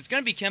us because it's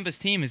going to be Kemba's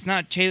team. It's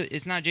not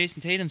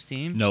Jason Tatum's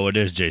team. No, it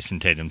is Jason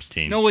Tatum's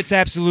team. No, it's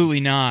absolutely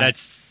not.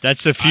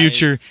 That's the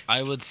future.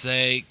 I would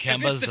say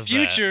Kemba's if it's the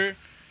future.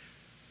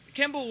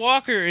 Kemba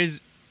Walker is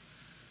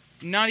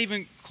not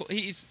even.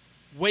 He's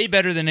way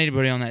better than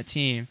anybody on that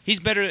team. He's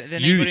better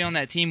than anybody on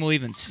that team will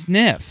even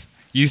sniff.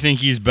 You think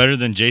he's better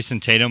than Jason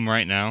Tatum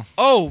right now?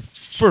 Oh,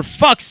 for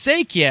fuck's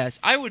sake, yes.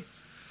 I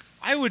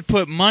would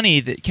put money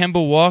that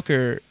Kemba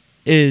Walker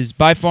is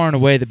by far and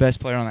away the best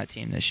player on that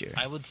team this year.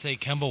 I would say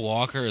Kemba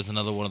Walker is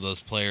another one of those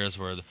players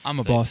where I'm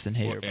a Boston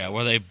hater.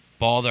 Where they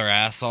ball their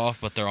ass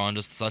off, but they're on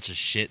just such a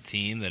shit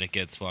team that it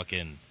gets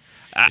it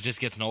just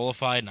gets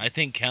nullified. And I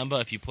think Kemba,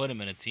 if you put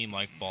him in a team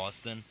like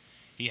Boston,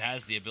 he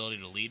has the ability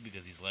to lead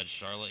because he's led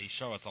Charlotte. He's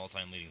Charlotte's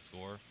all-time leading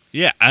scorer.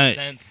 Yeah,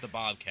 since the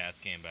Bobcats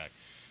came back.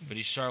 But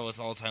he's Charlotte's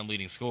all-time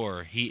leading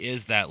scorer. He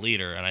is that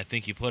leader, and I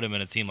think you put him in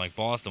a team like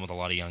Boston with a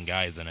lot of young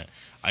guys in it.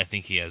 I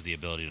think he has the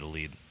ability to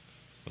lead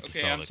with the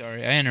Celtics. I'm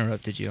sorry. I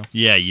interrupted you.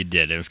 Yeah, you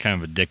did. It was kind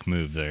of a dick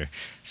move there.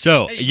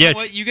 So, hey, you know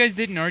what? You guys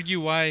didn't argue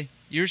why.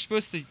 You're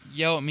supposed to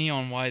yell at me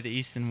on why the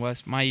East and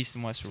West, my East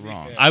and West were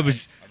wrong. Fair, I'm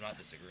not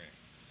disagreeing.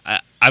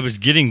 I was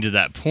getting to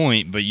that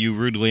point, but you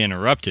rudely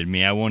interrupted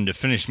me. I wanted to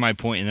finish my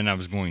point, and then I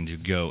was going to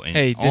go.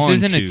 Hey, this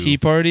isn't a tea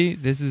party.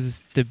 This is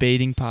a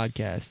debating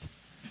podcast.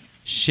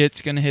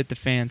 Shit's gonna hit the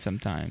fan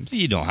sometimes.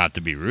 You don't have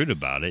to be rude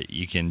about it.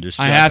 You can just.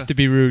 I have to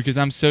be rude because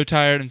I'm so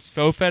tired. I'm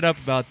so fed up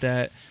about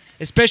that.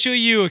 Especially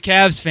you, a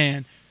Cavs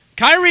fan.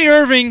 Kyrie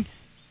Irving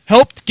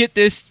helped get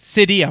this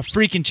city a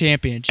freaking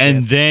championship.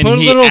 And then put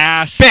a he little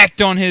asked,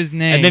 respect on his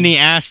name. And then he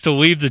asked to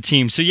leave the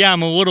team. So yeah,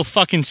 I'm a little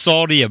fucking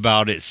salty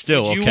about it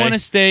still. Do you want to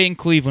stay in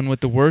Cleveland with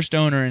the worst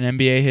owner in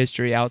NBA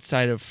history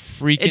outside of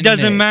freaking? It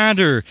doesn't Knicks?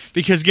 matter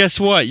because guess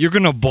what? You're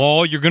gonna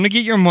ball. You're gonna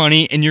get your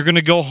money, and you're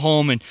gonna go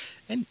home and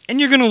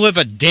you're gonna live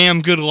a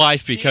damn good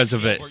life because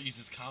of it.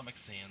 Uses Comic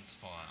Sans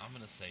font. I'm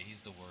gonna say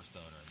he's the worst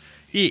owner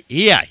in the NBA.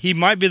 Yeah, he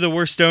might be the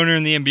worst owner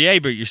in the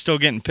NBA, but you're still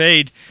getting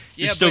paid.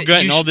 You're still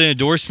getting all the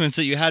endorsements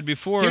that you had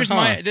before.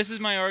 This is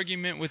my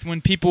argument with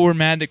when people were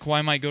mad that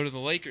Kawhi might go to the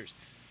Lakers.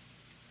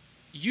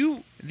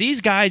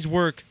 These guys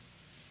work.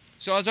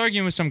 So I was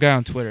arguing with some guy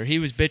on Twitter. He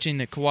was bitching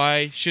that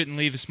Kawhi shouldn't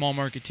leave a small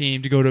market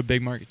team to go to a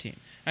big market team.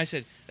 I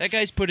said, that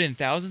guy's put in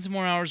thousands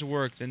more hours of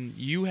work than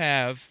you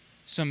have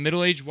some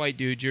middle-aged white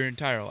dude your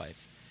entire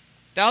life.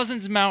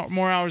 Thousands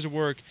more hours of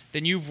work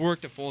than you've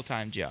worked a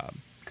full-time job.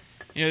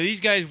 You know,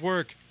 these guys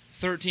work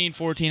 13,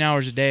 14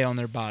 hours a day on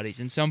their bodies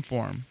in some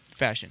form,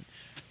 fashion.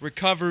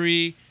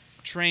 Recovery,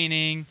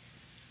 training,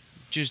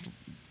 just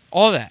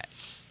all that.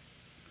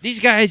 These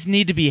guys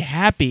need to be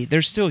happy.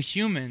 They're still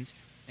humans.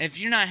 And if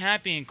you're not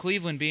happy in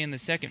Cleveland being the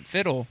second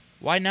fiddle,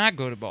 why not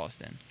go to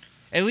Boston?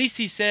 At least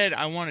he said,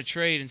 I want to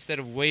trade instead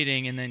of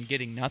waiting and then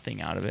getting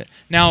nothing out of it.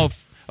 Now,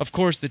 of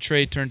course, the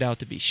trade turned out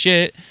to be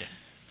shit.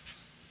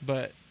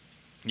 But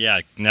yeah,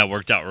 that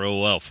worked out real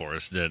well for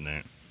us, didn't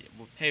it?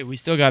 Hey, we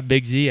still got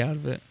Big Z out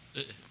of it.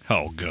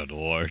 Oh, good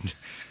Lord.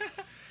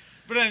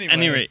 But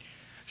anyway,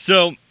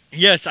 so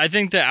yes, I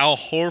think that Al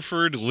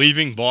Horford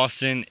leaving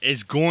Boston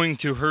is going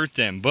to hurt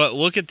them. But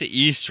look at the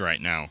East right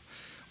now.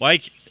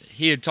 Like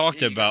he had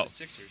talked about,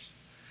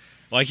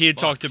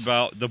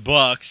 the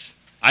Bucks.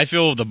 I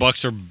feel the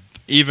Bucks are,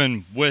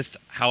 even with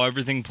how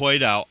everything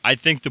played out, I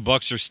think the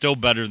Bucks are still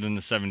better than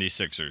the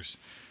 76ers.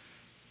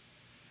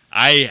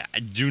 I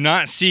do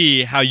not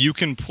see how you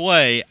can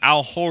play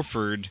Al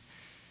Horford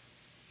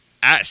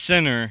at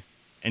center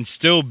and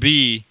still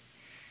be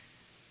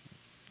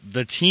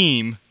the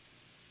team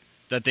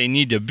that they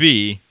need to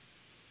be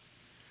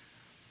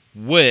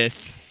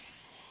with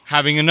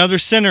having another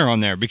center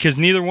on there, because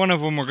neither one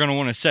of them are going to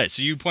want to set.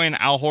 So you playing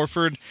Al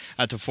Horford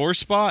at the 4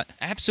 spot?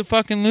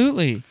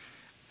 Absolutely.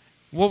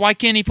 Well, why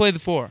can't he play the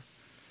 4?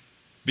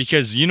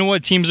 Because you know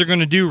what teams are going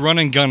to do? Run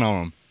and gun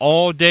on him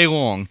all day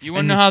long. You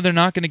want to know how they're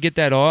not going to get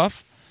that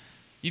off?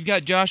 You've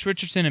got Josh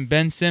Richardson and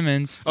Ben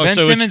Simmons. Oh, Ben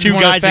so Simmons it's 2 is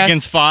one of the guys fast-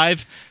 against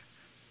 5?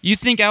 You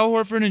think Al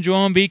Horford and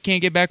Joel Embiid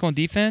can't get back on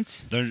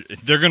defense?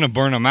 They're going to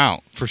burn them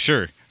out, for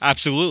sure.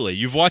 Absolutely.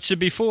 You've watched it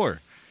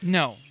before.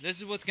 No. This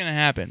is what's going to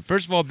happen.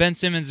 First of all, Ben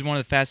Simmons is one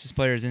of the fastest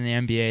players in the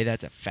NBA.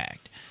 That's a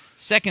fact.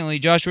 Secondly,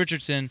 Josh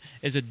Richardson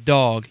is a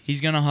dog. He's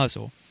going to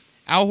hustle.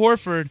 Al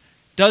Horford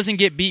doesn't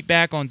get beat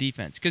back on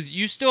defense because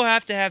you still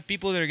have to have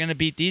people that are going to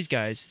beat these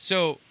guys.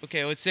 So,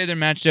 okay, let's say they're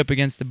matched up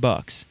against the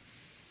Bucks.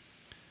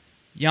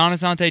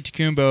 Giannis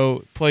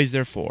Antetokounmpo plays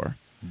their 4.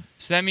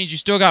 So that means you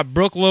still got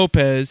Brook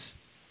Lopez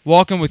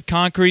walking with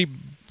concrete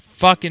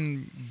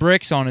fucking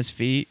bricks on his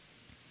feet,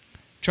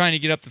 trying to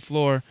get up the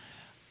floor.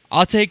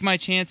 I'll take my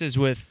chances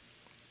with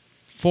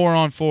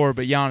 4-on-4,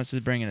 but Giannis is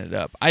bringing it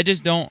up. I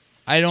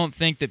don't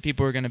think that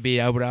people are going to be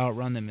able to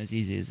outrun them as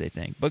easy as they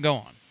think. But go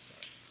on.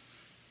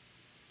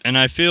 And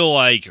I feel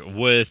like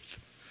with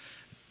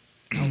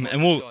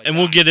and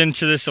we'll get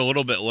into this a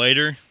little bit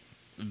later.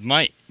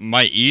 My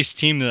East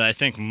team that I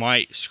think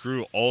might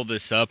screw all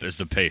this up is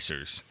the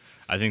Pacers.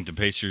 I think the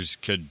Pacers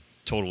could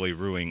totally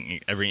ruin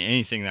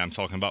anything that I'm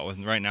talking about with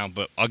right now,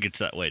 but I'll get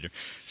to that later.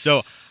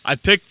 So I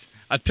picked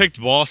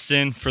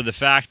Boston for the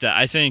fact that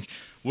I think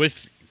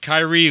with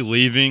Kyrie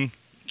leaving,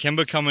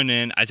 Kemba coming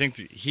in, I think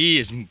that he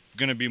is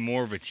going to be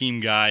more of a team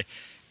guy.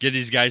 Get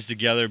these guys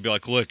together, be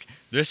like, look,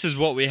 this is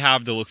what we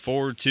have to look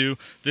forward to.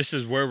 This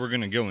is where we're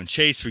going to go and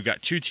chase. We've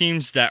got 2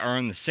 teams that are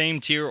on the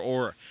same tier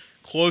or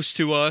close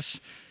to us,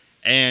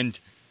 and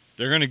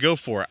they're going to go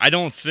for it. I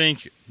don't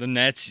think the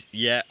Nets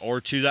yet are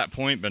to that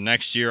point, but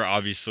next year,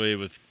 obviously,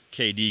 with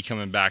KD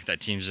coming back, that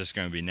team's just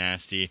going to be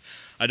nasty.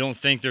 I don't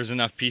think there's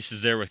enough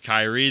pieces there with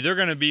Kyrie. They're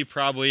going to be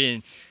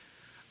probably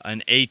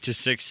an 8 to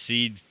 6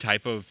 seed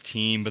type of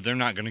team, but they're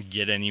not going to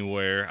get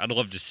anywhere. I'd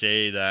love to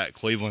say that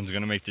Cleveland's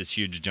going to make this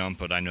huge jump,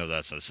 but I know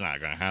that's not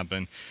going to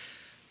happen.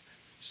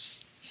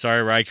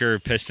 Sorry, Riker.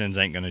 Pistons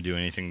ain't going to do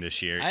anything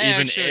this year,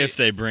 if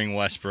they bring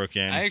Westbrook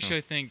in. I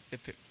actually think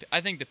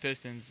the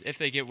Pistons, if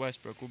they get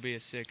Westbrook, will be a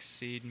 6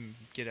 seed and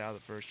get out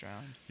of the first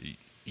round.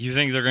 You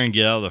think they're going to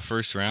get out of the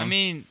first round? I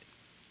mean,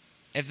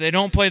 if they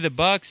don't play the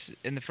Bucks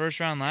in the first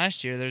round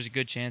last year, there's a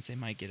good chance they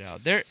might get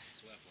out. Swept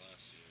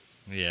last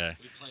year. Yeah.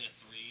 We play a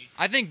 3.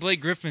 I think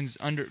Blake Griffin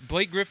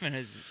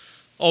has.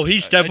 Oh,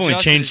 he's definitely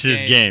adjusted changed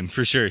his his game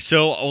for sure.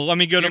 So let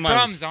me go to Your my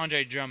problem is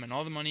Andre Drummond.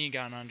 All the money you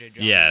got on Andre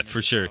Drummond. Yeah, is for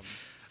the sure.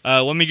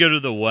 problem. Let me go to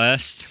the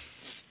West.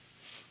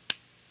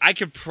 I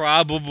could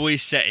probably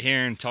sit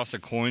here and toss a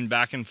coin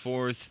back and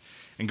forth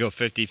and go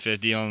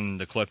 50-50 on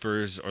the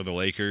Clippers or the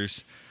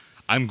Lakers.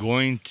 I'm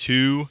going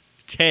to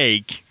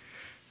take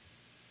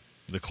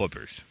the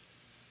Clippers.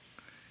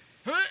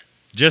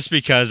 Just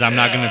because I'm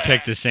not going to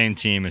pick the same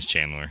team as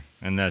Chandler.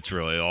 And that's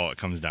really all it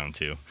comes down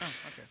to.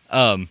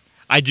 Oh, okay.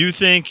 I do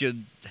think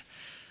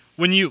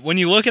when you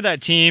look at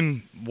that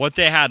team, what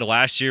they had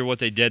last year, what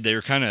they did, they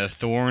were kind of a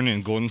thorn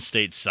in Golden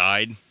State's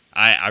side.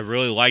 I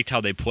really liked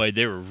how they played.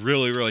 They were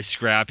really, really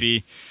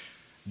scrappy.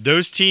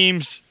 Those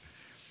teams,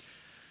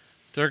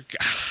 they're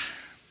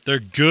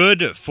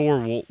good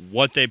for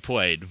what they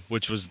played,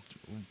 which was,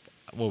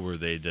 what were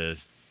they,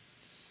 the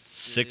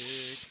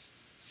 6th?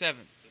 7th.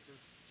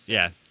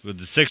 Yeah, with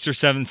the 6th or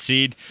 7th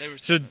seed. They were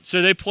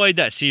So they played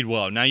that seed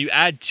well. Now you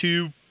add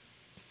 2,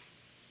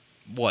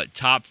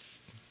 top,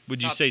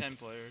 would you top say? 10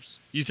 players.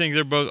 You think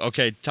they're both,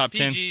 okay, top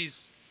 10?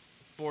 PG's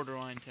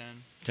borderline 10.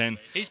 10.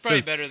 He's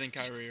probably better than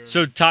Kyrie Irving.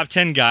 So top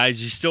 10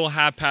 guys, you still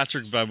have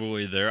Patrick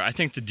Beverley there. I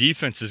think the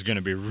defense is going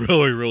to be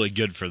really, really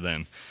good for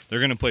them. They're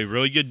going to play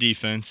really good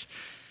defense.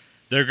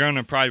 They're going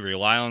to probably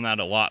rely on that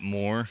a lot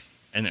more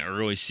in the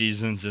early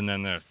seasons. And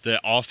then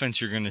the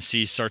offense you're going to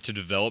see start to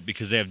develop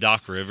because they have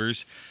Doc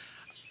Rivers.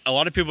 A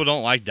lot of people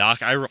don't like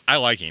Doc. I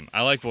like him.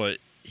 I like what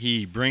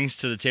he brings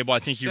to the table. I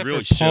think Except he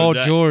really for Paul showed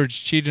that.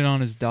 George cheated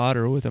on his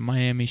daughter with a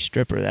Miami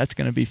stripper. That's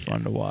going to be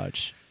fun to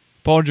watch.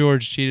 Paul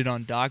George cheated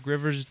on Doc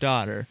Rivers'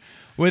 daughter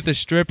with a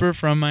stripper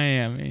from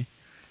Miami.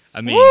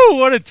 I mean, Woo!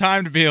 What a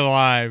time to be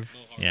alive.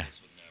 Yeah.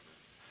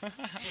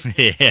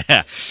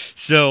 Yeah.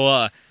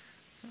 So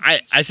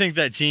I think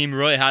that team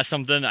really has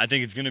something. I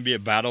think it's going to be a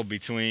battle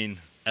between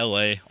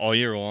LA all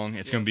year long.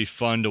 It's going to be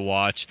fun to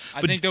watch.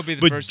 I think they'll be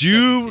the but first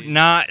do second seed.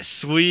 not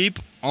sleep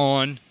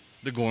on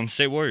the Golden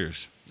State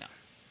Warriors. No.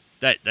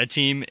 That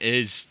team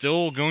is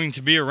still going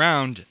to be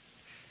around.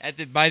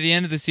 By the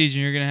end of the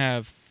season, you're going to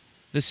have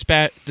the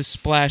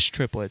splash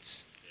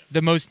triplets.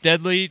 The most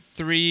deadly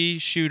 3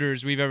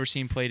 shooters we've ever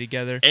seen play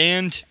together.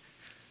 And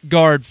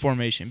Guard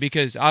formation,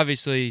 because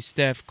obviously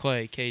Steph,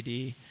 Clay,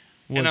 KD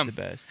was the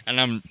best. And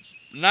I'm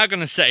not going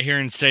to sit here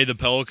and say the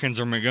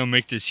Pelicans are going to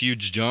make this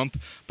huge jump,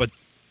 but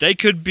they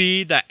could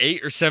be that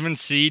 8 or 7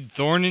 seed,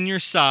 thorn in your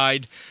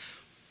side,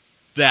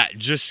 that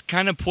just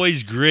kind of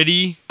plays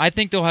gritty. I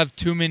think they'll have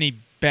too many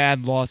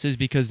bad losses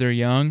because they're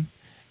young,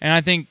 and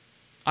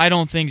I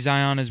don't think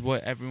Zion is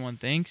what everyone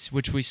thinks,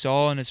 which we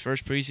saw in his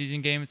first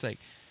preseason game. It's like,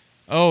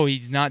 oh,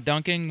 he's not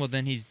dunking. Well,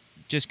 then he's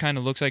just kind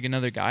of looks like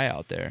another guy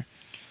out there.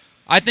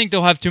 I think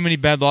they'll have too many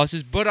bad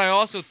losses, but I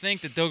also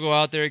think that they'll go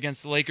out there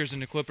against the Lakers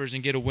and the Clippers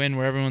and get a win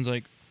where everyone's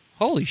like,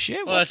 holy shit,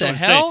 Well, what that's the what I'm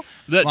hell?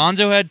 saying.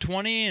 Lonzo had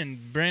 20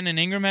 and Brandon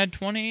Ingram had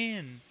 20.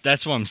 And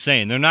That's what I'm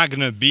saying. They're not going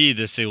to be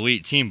this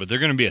elite team, but they're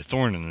going to be a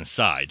thorn in the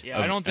side. yeah,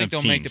 of, I don't think of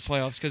they'll teams. make the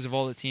playoffs because of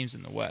all the teams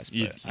in the West,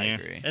 but I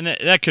agree. And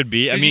that could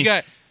be. I 'Cause mean, you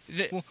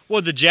got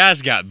well, the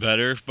Jazz got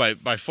better by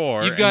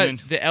far. you've got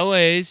the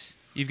LAs,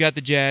 you've got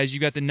the Jazz,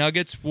 you've got the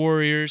Nuggets,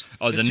 Warriors,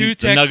 the two the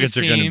Texas Nuggets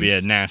are teams. going to be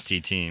a nasty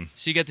team.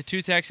 So you got the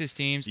two Texas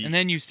teams, Ye- and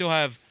then you still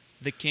have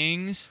the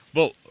Kings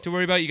Well, to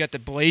worry about. You got the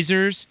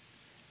Blazers.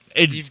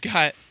 it, You've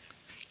got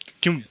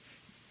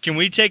can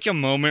we take a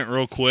moment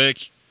real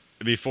quick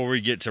before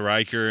we get to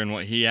Riker and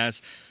what he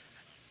has,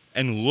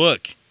 and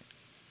look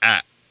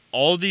at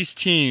all these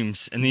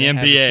teams in the they have a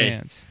NBA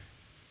chance.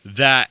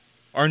 that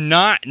are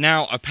not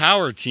now a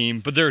power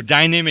team, but they're a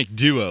dynamic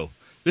duo.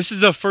 This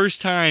is the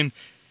first time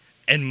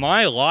in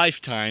my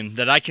lifetime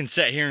that I can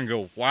sit here and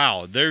go,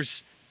 wow,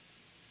 there's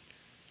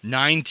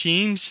 9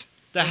 teams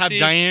that Well, have see,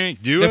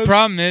 dynamic duos. The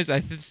problem is,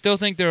 I still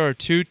think there are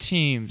 2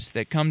 teams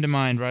that come to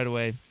mind right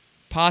away,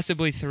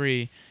 possibly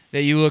 3,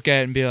 that you look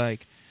at and be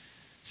like,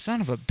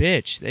 son of a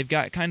bitch, they've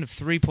got kind of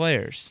 3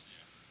 players.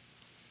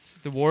 It's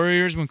the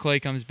Warriors, when Clay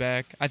comes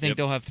back, I think Yep.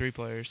 they'll have 3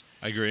 players.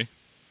 I agree.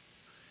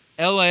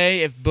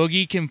 LA, if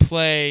Boogie can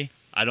play,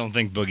 I don't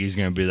think Boogie's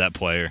going to be that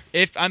player.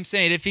 if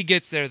he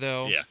gets there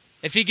though, Yeah.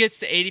 if he gets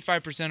to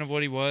 85% of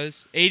what he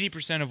was,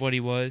 80% of what he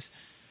was,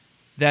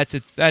 that's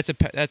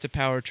a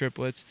power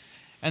triplets.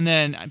 And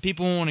then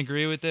people won't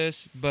agree with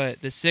this,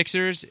 but the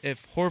Sixers,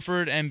 if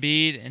Horford,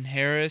 Embiid, and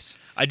Harris,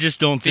 I just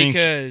don't think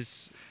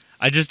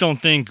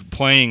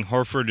playing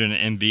Horford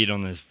and Embiid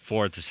on the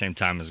floor at the same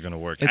time is going to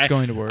work. it's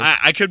going to work.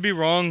 I could be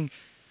wrong.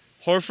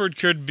 Horford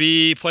could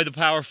play the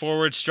power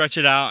forward, stretch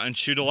it out, and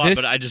shoot a lot,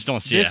 but I just don't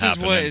see it This is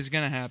happening. what is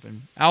going to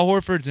happen. Al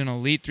Horford's an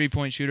elite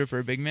three-point shooter for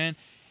a big man,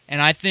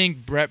 and I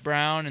think Brett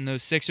Brown and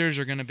those Sixers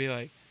are going to be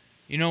like,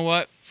 you know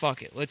what?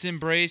 Fuck it. Let's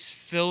embrace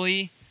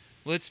Philly.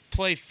 Let's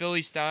play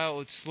Philly style.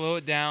 Let's slow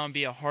it down,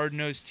 be a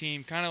hard-nosed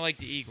team, kind of like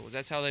the Eagles.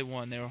 That's how they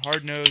won. They were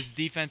hard-nosed,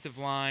 defensive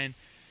line.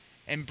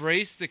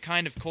 Embrace the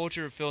kind of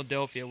culture of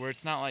Philadelphia where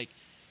it's not like,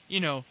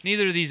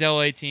 neither of these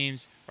LA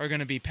teams are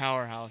going to be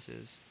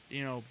powerhouses.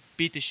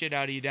 Beat the shit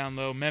out of you down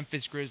low,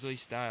 Memphis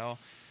Grizzlies style.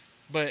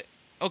 But,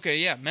 okay,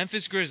 yeah,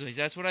 Memphis Grizzlies.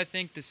 That's what I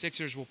think the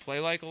Sixers will play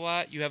like a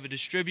lot. You have a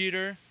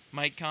distributor,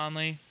 Mike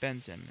Conley,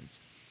 Ben Simmons.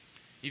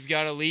 You've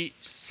got elite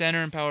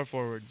center and power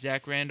forward,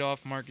 Zach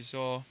Randolph, Marc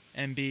Gasol,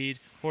 Embiid,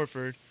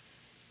 Horford.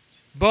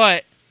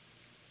 But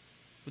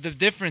the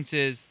difference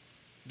is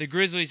the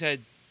Grizzlies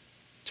had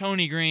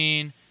Tony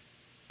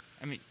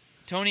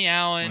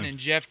Allen and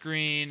Jeff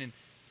Green and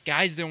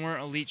guys that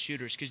weren't elite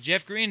shooters. Because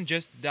Jeff Green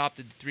just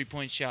adopted the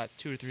three-point shot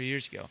 2 or 3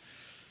 years ago.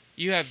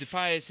 You have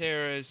Tobias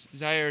Harris,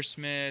 Zaire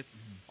Smith,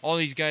 all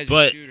these guys are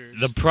But shooters.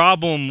 the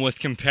problem with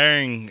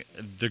comparing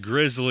the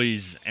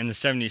Grizzlies and the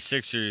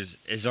 76ers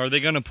is, are they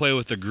going to play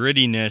with the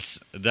grittiness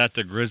that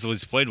the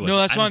Grizzlies played with? No,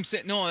 that's what I'm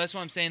saying. No, that's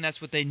what I'm saying.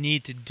 That's what they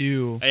need to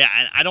do.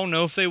 I don't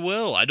know if they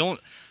will.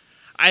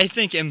 I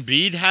think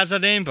Embiid has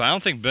that aim, but I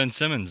don't think Ben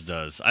Simmons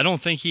does. I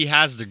don't think he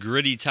has the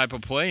gritty type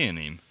of play in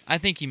him. I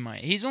think he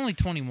might. He's only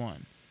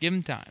 21. Give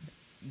him time.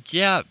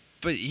 Yeah,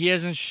 but he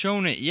hasn't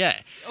shown it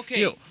yet.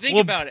 Okay, think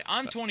about it.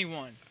 I'm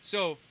 21.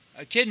 So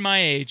a kid my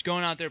age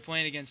going out there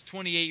playing against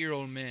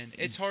 28-year-old men,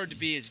 it's hard to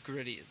be as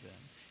gritty as them.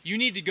 You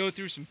need to go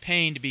through some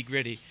pain to be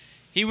gritty.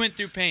 He went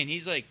through pain.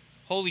 He's like,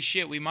 holy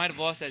shit, we might have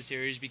lost that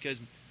series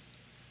because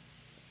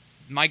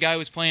my guy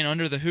was playing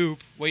under the hoop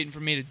waiting for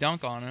me to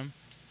dunk on him.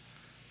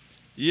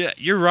 Yeah,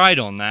 you're right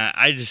on that.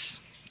 I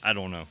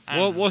don't know. I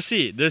don't know. We'll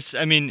see. It's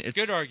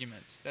Good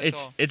arguments.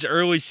 That's all. It's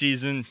early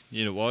season.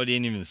 It ain't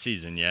even the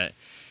season yet.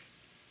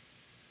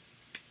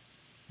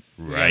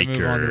 We gotta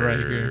move on to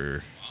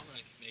Riker. I'm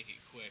gonna make it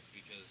quick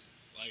because,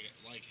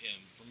 like him,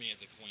 for me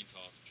it's a coin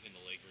toss between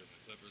the Lakers and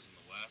the Clippers in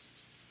the West.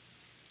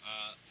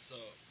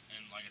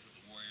 And like I said,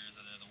 the Warriors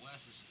are there. The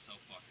West is just so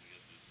fucking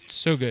good this season.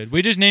 So good.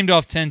 We just named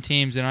off 10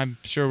 teams, and I'm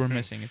sure we're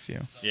missing a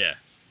few. Yeah.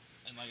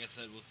 And like I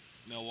said, with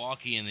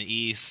Milwaukee in the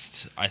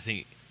East, I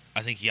think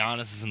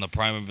Giannis is in the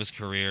prime of his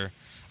career.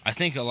 I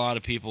think a lot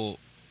of people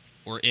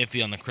were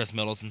iffy on the Chris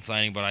Middleton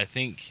signing, but I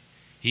think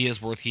he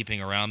is worth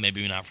keeping around.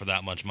 Maybe not for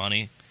that much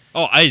money.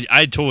 Oh, I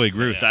totally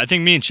agree with Yeah. that. I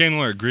think me and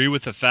Chandler agree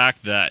with the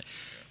fact that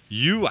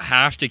you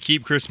have to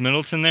keep Chris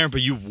Middleton there,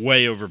 but you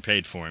way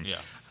overpaid for him. Yeah.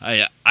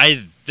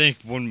 I think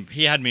when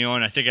he had me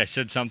on, I think I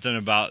said something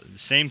about the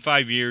same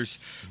 5 years,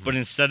 but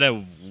instead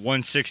of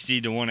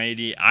 160 to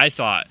 180, I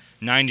thought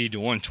 90 to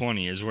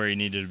 120 is where he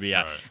needed to be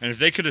at. Right. And if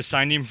they could have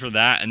signed him for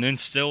that and then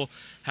still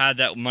had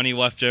that money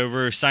left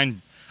over,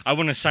 I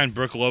wouldn't have signed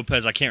Brooke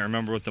Lopez. I can't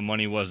remember what the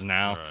money was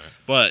now, Right.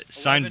 but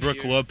signed 11 a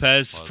Brooke year.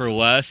 Lopez for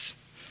less.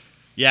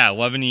 Yeah,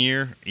 11 a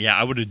year. Yeah,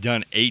 I would have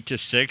done 8 to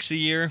 6 a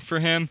year for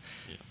him,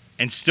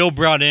 and still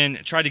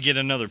tried to get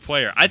another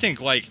player. I think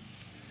like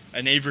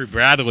an Avery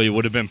Bradley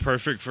would have been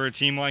perfect for a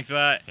team like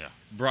that. Yeah.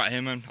 Brought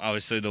him in.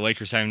 Obviously, the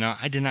Lakers have him now.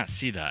 I did not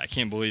see that. I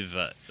can't believe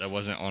that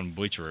wasn't on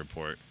Bleacher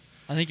Report.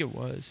 I think it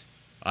was.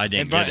 I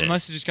didn't get it. It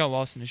must have just got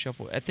lost in the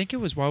shuffle. I think it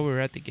was while we were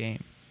at the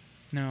game.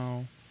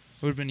 No,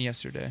 it would have been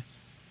yesterday.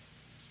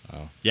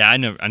 Oh. Yeah, I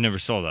never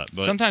saw that.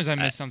 But Sometimes I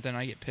miss something.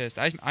 I get pissed.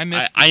 I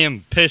miss. I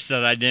am pissed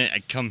that I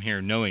didn't come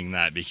here knowing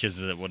that,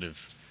 because it would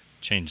have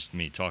changed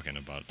me talking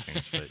about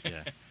things. But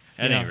yeah,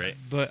 at any rate,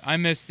 But I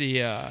missed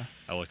the. I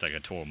looked like a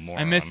total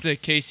moron. I missed the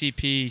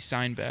KCP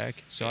sign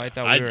back, so I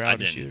thought we were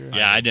out of shooter.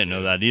 Yeah, I didn't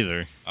know that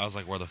either. I was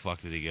like, where the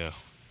fuck did he go?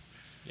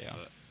 Yeah.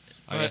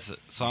 I guess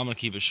so. I'm gonna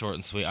keep it short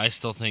and sweet. I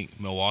still think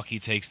Milwaukee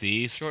takes the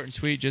East. Short and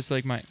sweet, just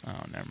like my. Oh,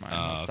 never mind.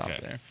 I'll Oh, stop okay.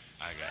 there.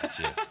 I got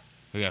you.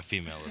 We got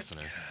female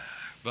listeners,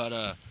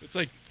 but It's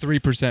like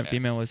 3%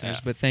 female listeners,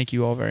 Yeah. but thank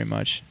you all very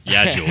much.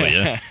 Yeah,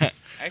 Julia.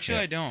 Actually,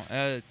 I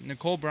don't.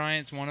 Nicole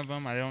Bryant's one of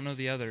them. I don't know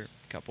the other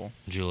couple.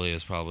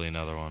 Julia's probably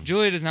another one.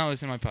 Julia does not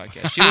listen to my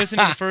podcast. She listened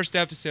to the first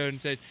episode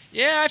and said,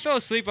 "Yeah, I fell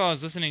asleep while I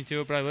was listening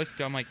to it, but I listened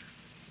to it." I'm like,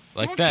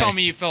 don't tell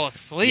me you fell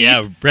asleep.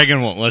 Yeah,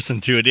 Reagan won't listen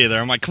to it either.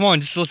 I'm like, come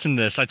on, just listen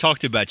to this. I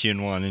talked about you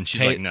in one, and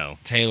she's like, no.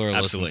 Taylor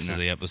Absolutely listens not.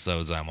 to the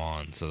episodes I'm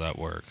on, so that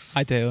works.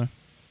 Hi, Taylor.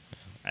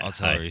 I'll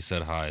tell her you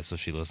said hi, so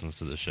she listens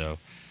to the show.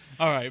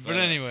 All right, but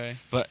anyway.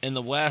 But in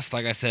the West,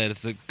 like I said,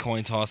 it's the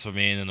coin toss for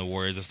me, and then the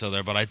Warriors are still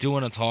there. But I do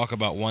want to talk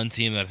about one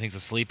team that I think is a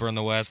sleeper in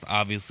the West.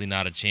 Obviously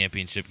not a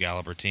championship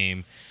caliber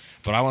team,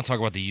 but I want to talk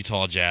about the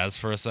Utah Jazz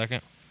for a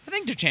second. I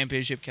think they're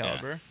championship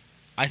caliber.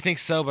 I think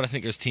so, but I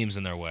think there's teams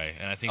in their way,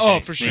 and I think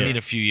for sure. they need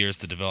a few years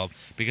to develop.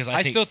 Because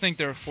I think, still think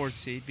they're a fourth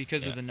seed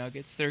because of Yeah. the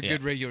Nuggets. They're a Yeah.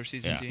 good regular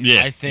season yeah. team.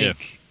 Yeah. I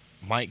think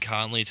Mike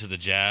Conley to the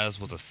Jazz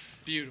was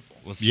Beautiful.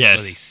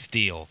 Yes. a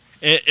steal.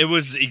 It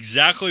was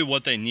exactly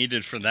what they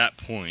needed for that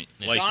point.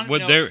 Yeah. Like,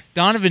 what they're...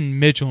 Donovan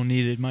Mitchell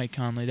needed Mike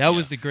Conley. That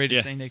was the greatest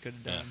Yeah. thing they could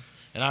have done.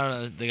 And I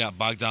don't know, they got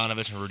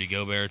Bogdanovich and Rudy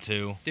Gobert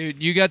too.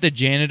 Dude, you got the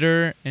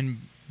janitor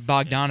and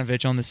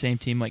Bogdanovich on the same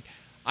team. Like,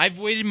 I've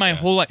waited my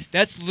whole life.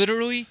 That's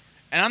literally,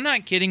 and I'm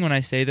not kidding when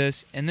I say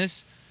this, and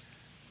this,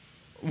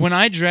 when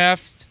I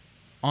draft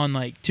on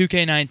like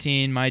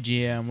 2K19, my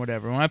GM,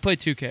 whatever, when I play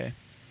 2K,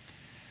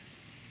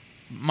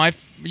 my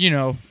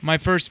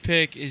first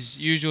pick is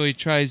usually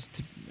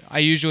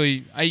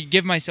I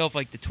give myself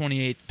like the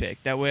 28th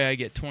pick. That way I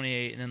get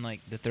 28 and then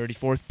like the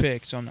 34th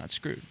pick, so I'm not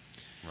screwed.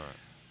 Right.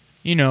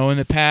 You know, in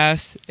the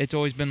past, it's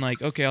always been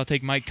like, okay, I'll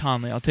take Mike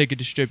Conley. I'll take a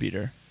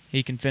distributor.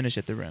 He can finish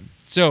at the rim.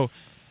 So,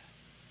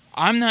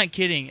 I'm not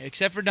kidding.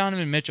 Except for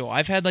Donovan Mitchell,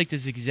 I've had like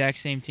this exact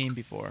same team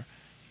before.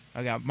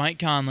 I got Mike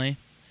Conley.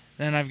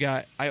 Then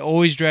I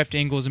always draft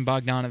Ingles and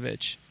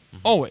Bogdanovich.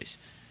 Always.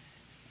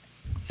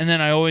 And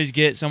then I always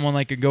get someone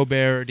like a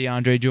Gobert or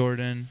DeAndre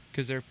Jordan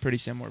because they're a pretty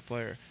similar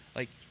player.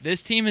 Like,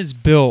 this team is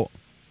built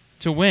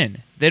to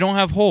win. They don't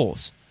have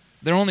holes.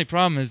 Their only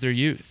problem is their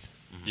youth.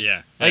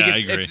 Yeah, Like I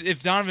agree.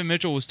 if Donovan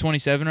Mitchell was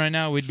 27 right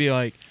now, we'd be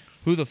like,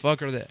 who the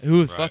fuck are they?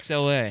 Who the Right. fuck's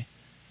LA?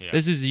 Yeah.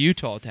 This is a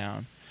Utah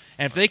town.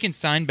 And if they can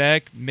sign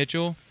back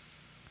Mitchell,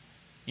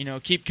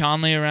 keep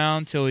Conley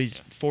around till he's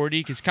 40,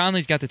 because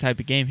Conley's got the type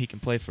of game he can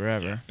play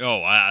forever.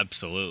 Oh,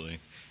 absolutely.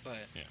 But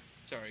Yeah.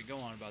 sorry, go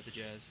on about the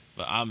Jazz.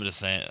 But I'm just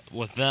saying,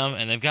 with them,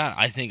 and they've got,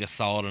 I think, a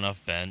solid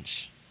enough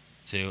bench,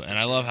 too. And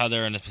I love how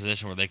they're in a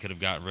position where they could have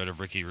gotten rid of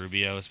Ricky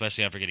Rubio,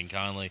 especially after getting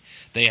Conley.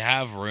 They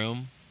have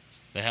room.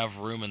 They have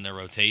room in their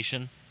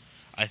rotation.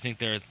 I think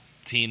they're a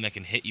team that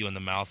can hit you in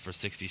the mouth for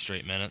 60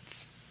 straight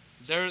minutes.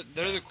 They're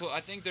I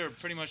think they're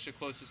pretty much the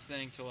closest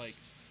thing to like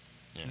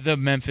Yeah. the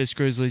Memphis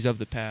Grizzlies of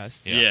the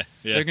past. Yeah.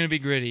 They're going to be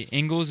gritty.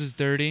 Ingles is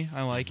dirty.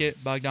 I like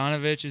it.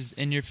 Bogdanovich is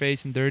in your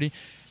face and dirty.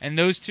 And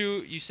those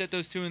two, you set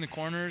those two in the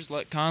corners,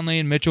 let Conley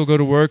and Mitchell go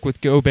to work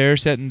with Gobert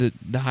setting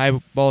the high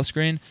ball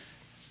screen.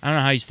 I don't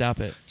know how you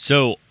stop it.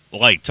 So,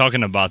 like,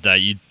 talking about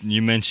that,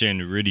 you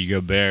mentioned Rudy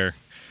Gobert,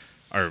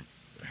 or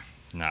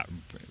not,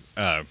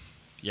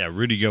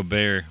 Rudy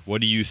Gobert. What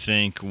do you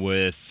think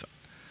with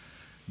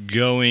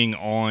going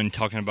on,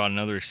 talking about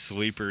another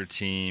sleeper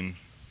team,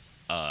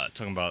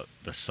 talking about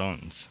the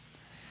Suns,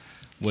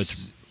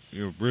 with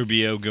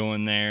Rubio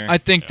going there? I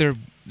think they're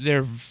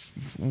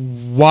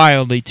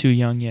wildly too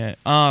young yet.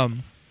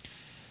 When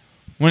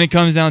it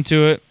comes down to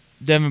it,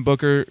 Devin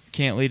Booker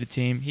can't lead a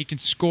team. He can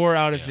score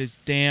out of his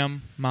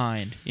damn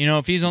mind.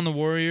 If he's on the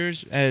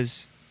Warriors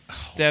as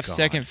Steph's God.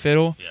 second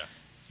fiddle, Yeah.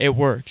 it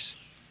works.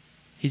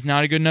 He's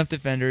not a good enough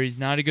defender. He's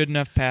not a good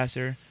enough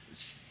passer.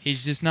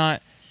 He's just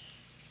not.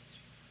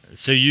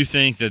 So you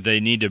think that they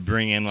need to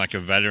bring in like a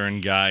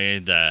veteran guy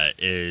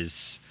that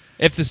is...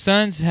 If the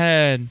Suns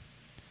sign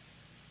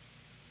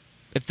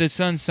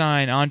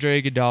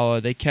Andre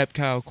Iguodala, they kept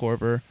Kyle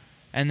Korver,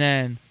 and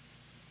then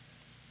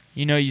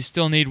you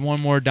still need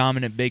one more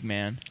dominant big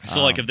man.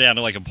 So like if they had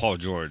like a Paul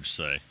George,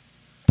 say.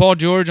 Paul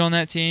George on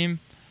that team,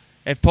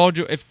 if Paul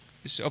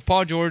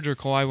George or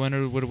Kawhi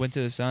Leonard would have went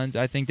to the Suns,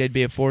 I think they'd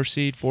be a 4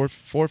 or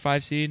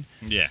 5 seed.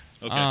 Yeah.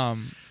 Okay.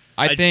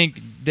 I think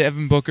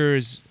Devin Booker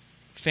is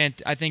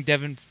I think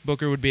Devin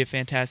Booker would be a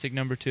fantastic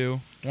number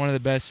 2. One of the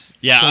best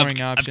Yeah,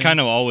 scoring I've options. kind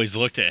of always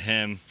looked at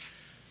him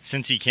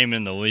since he came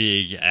in the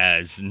league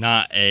as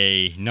not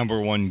a number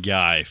 1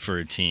 guy for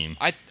a team.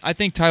 I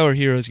think Tyler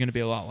Hero is going to be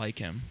a lot like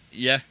him.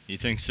 Yeah, you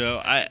think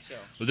so? I think so.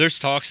 Well, there's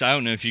talks. I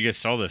don't know if you guys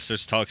saw this.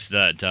 There's talks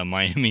that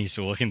Miami's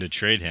looking to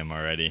trade him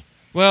already.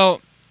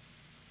 Well,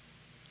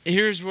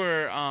 here's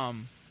where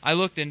I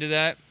looked into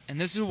that, and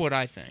this is what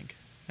I think.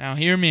 Now,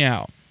 hear me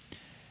out.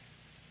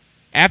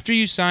 After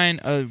you sign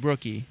a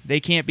rookie, they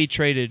can't be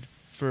traded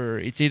for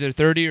it's either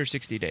 30 or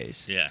 60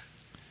 days. Yeah.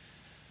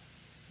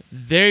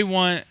 They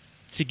want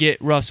to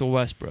get Russell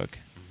Westbrook.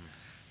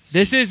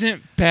 This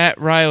isn't Pat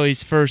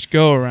Riley's first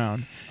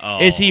go-around.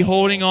 Oh. Is he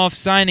holding off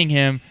signing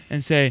him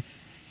and say,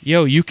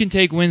 yo, you can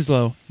take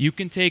Winslow, you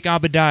can take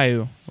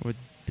Abadiah, or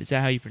is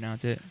that how you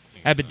pronounce it?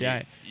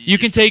 Abadiah. You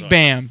can take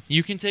Bam,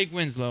 you can take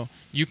Winslow,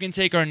 you can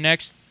take our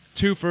next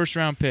 2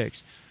 first-round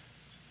picks.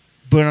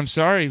 But I'm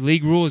sorry,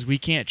 league rule is we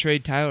can't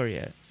trade Tyler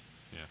yet.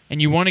 Yeah.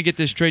 And you want to get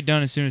this trade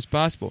done as soon as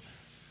possible.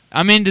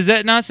 I mean, does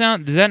that not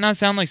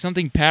sound like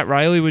something Pat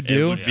Riley would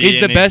do? would be He's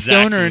the an best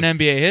exact owner in move.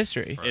 NBA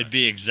history. It'd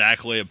be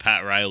exactly a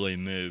Pat Riley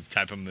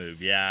type of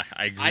move. Yeah,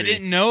 I agree. I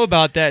didn't know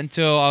about that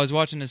until I was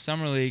watching the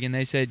Summer League, and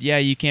they said, yeah,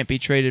 you can't be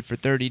traded for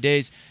 30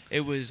 days. I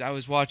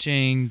was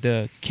watching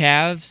the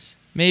Cavs,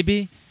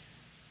 maybe?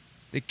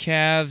 The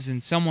Cavs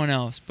and someone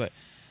else. But,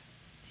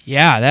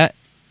 yeah,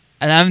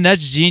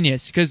 that's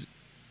genius. Because,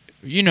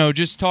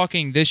 just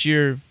talking this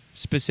year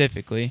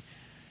specifically,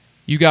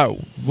 you got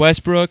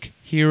Westbrook,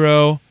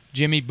 Hero,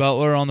 Jimmy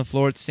Butler on the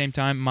floor at the same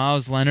time,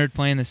 Miles Leonard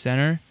playing the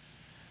center.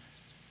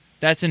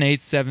 That's an 8th,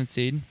 7th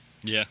seed.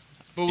 Yeah.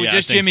 But with Yeah, I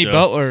just think Jimmy so.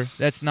 Butler,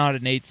 that's not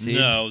an 8th seed.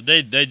 No,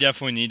 they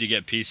definitely need to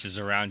get pieces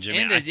around Jimmy.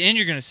 And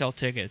you're going to sell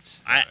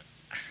tickets. I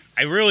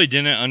really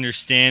didn't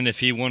understand if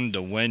he wanted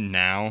to win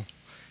now.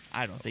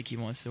 I don't think he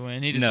wants to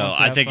win. He just No, wants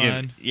to I have think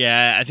fun.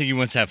 I think he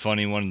wants to have fun.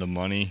 He wanted the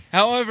money.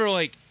 However,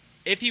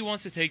 if he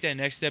wants to take that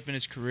next step in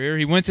his career,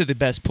 he went to the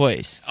best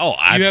place. Oh,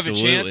 absolutely. You have a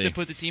chance to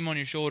put the team on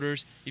your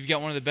shoulders. You've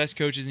got one of the best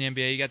coaches in the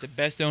NBA. You got the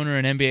best owner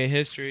in NBA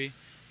history.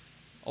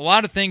 A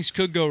lot of things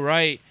could go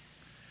right,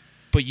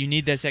 but you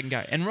need that second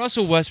guy. And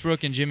Russell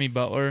Westbrook and Jimmy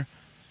Butler,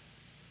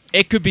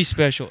 it could be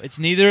special. It's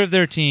neither of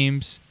their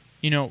teams.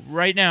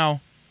 Right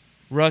now,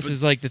 Russ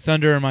is like the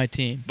Thunder of my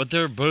team. But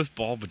they're both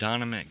ball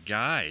dominant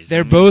guys.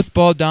 They're both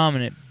ball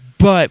dominant,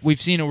 but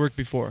we've seen it work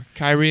before.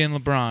 Kyrie and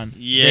LeBron.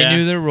 Yeah. They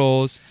knew their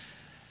roles.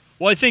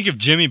 Well, I think if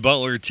Jimmy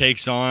Butler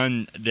takes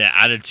on the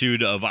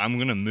attitude of I'm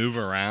going to move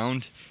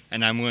around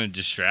and I'm going to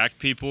distract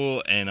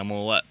people and I'm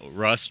going to let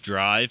Russ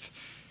drive.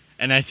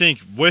 And I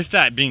think with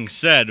that being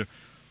said,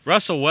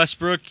 Russell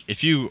Westbrook,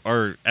 if you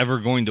are ever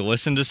going to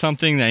listen to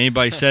something that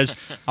anybody says,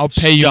 I'll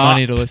pay you stop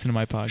money to listen to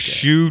my podcast.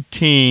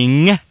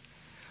 shooting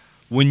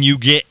when you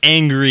get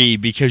angry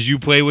because you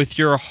play with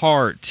your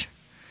heart.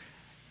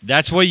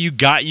 That's why you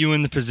got you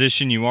in the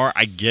position you are.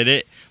 I get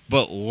it.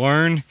 But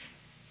learn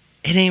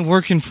it ain't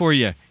working for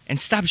you. And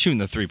stop shooting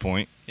the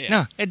 3-point. Yeah.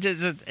 No,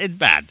 it's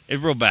bad.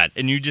 It's real bad.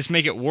 And you just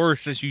make it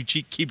worse as you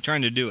keep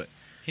trying to do it.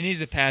 He needs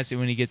to pass it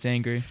when he gets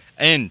angry.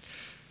 And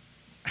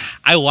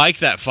I like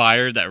that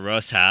fire that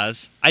Russ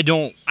has. I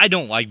don't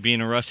like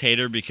being a Russ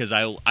hater because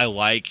I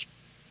like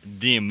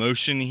the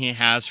emotion he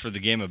has for the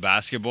game of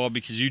basketball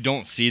because you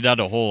don't see that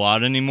a whole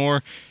lot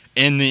anymore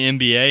in the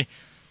NBA.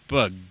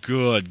 But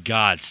good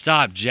God,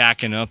 stop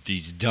jacking up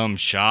these dumb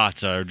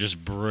shots that are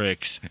just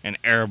bricks and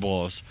air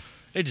balls.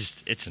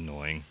 It's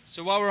annoying.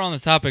 So while we're on the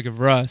topic of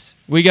Russ,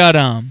 we got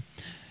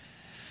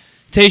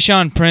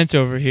Tayshaun Prince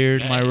over here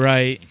to my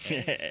right.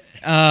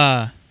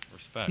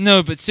 Respect.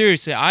 No, but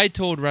seriously, I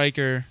told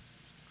Riker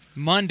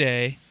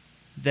Monday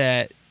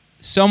that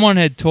someone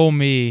had told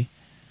me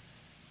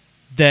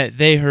that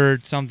they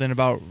heard something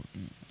about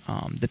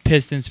the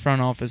Pistons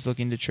front office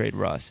looking to trade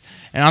Russ.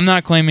 And I'm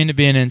not claiming to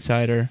be an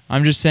insider.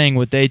 I'm just saying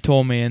what they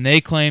told me, and they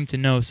claim to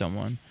know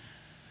someone.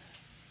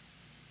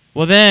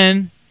 Well,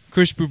 then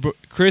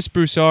Chris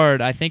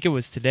Broussard, I think it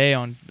was today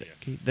on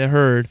the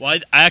Herd. Well,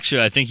 I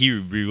think he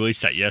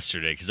released that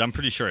yesterday because I'm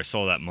pretty sure I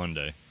saw that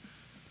Monday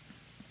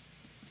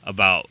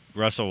about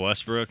Russell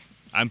Westbrook.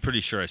 I'm pretty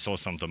sure I saw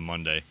something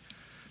Monday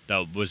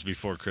that was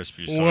before Chris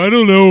Broussard. Well, I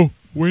don't know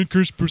when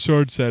Chris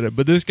Broussard said it,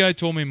 but this guy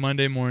told me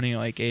Monday morning at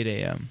like 8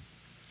 a.m.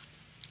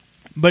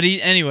 But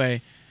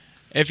anyway,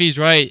 if he's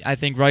right, I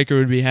think Riker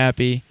would be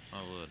happy.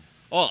 I would.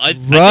 Well, I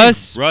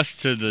Russ- think Russ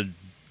to the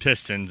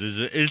Pistons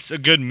it's a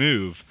good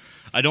move.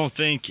 I don't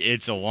think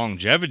it's a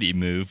longevity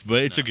move,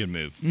 but it's a good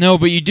move. No,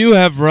 but you do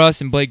have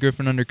Russ and Blake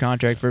Griffin under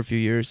contract for a few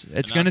years.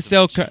 It's And going to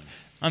not to sell.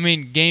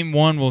 mention- Game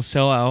one will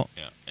sell out.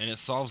 Yeah, and it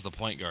solves the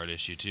point guard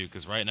issue too,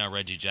 because right now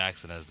Reggie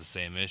Jackson has the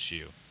same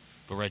issue,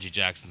 but Reggie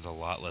Jackson's a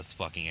lot less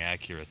fucking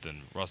accurate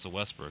than Russell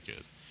Westbrook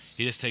is.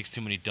 He just takes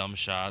too many dumb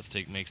shots,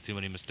 makes too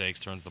many mistakes,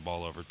 turns the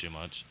ball over too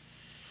much.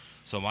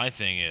 So my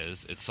thing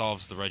is, it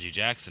solves the Reggie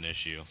Jackson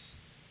issue.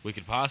 We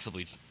could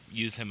possibly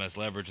use him as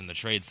leverage in the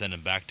trade, send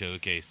him back to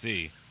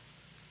OKC.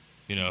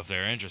 If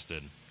they're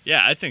interested.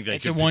 Yeah, I think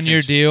It's a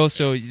one-year deal,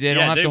 so they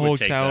don't have they to would hold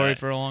take salary that.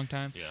 for a long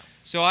time. Yeah.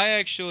 So I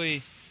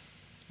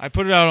I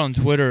put it out on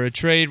Twitter, a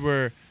trade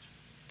where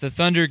the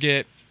Thunder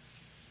get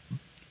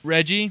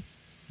Reggie,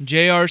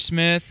 J.R.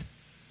 Smith,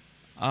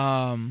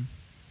 Langston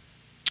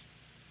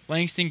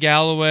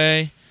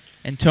Galloway,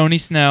 and Tony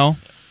Snell.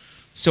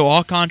 So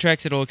all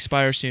contracts that'll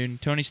expire soon.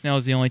 Tony Snell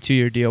is the only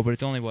 2-year deal, but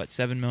it's only, what,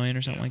 $7 million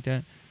or something like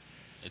that?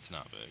 It's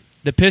not big.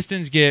 The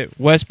Pistons get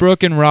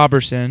Westbrook and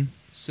Robertson,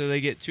 so they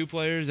get 2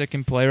 players that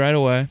can play right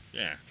away.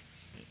 Yeah.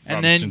 And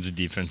Robinson's a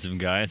defensive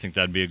guy. I think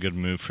that'd be a good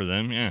move for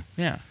them, yeah.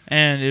 Yeah,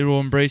 and it will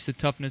embrace the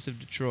toughness of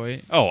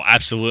Detroit. Oh,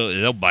 absolutely.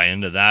 They'll buy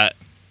into that.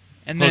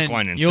 And Hook, then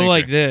line, and you'll sinker.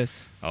 like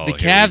this. Oh, The here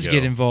we Cavs go.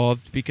 get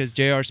involved because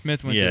J.R.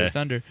 Smith went to Yeah. the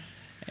Thunder.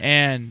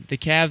 And the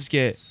Cavs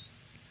get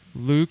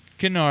Luke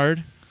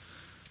Kennard,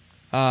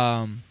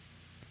 who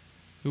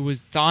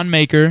was Thon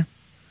Maker,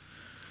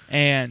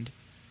 and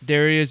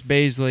Darius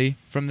Baisley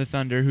from the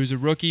Thunder, who's a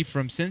rookie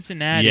from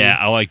Cincinnati. Yeah,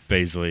 I like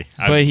Baisley.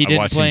 But he didn't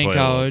watched him play in a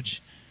little.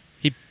 college.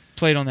 He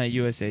played on that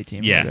USA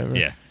team. Or Yeah, whatever.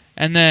 yeah.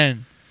 And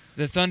then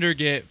the Thunder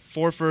get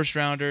 4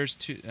 first-rounders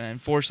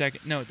and 4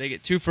 second. No, they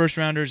get 2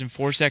 first-rounders and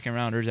 4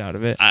 second-rounders out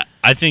of it.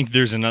 I think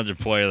there's another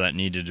player that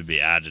needed to be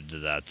added to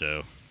that,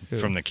 though, Who?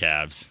 from the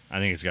Cavs. I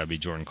think it's got to be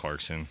Jordan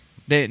Clarkson.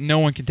 No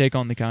one can take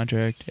on the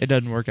contract. It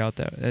doesn't work out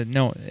that.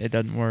 No, it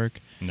doesn't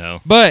work.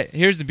 No. But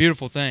here's the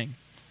beautiful thing: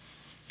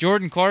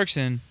 Jordan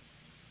Clarkson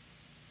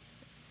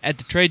at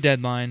the trade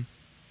deadline.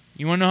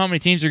 You want to know how many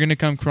teams are going to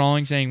come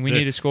crawling saying we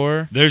need a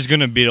scorer? There's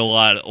going to be a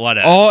lot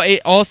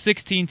of All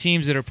 16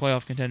 teams that are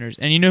playoff contenders.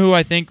 And you know who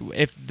I think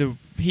if the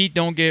Heat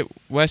don't get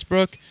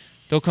Westbrook,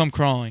 they'll come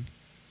crawling.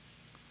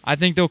 I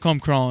think they'll come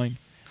crawling.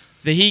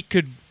 The Heat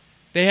could.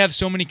 They have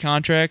so many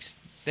contracts.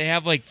 They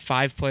have like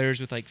 5 players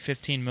with like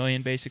 $15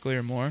 million basically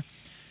or more.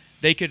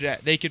 They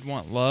could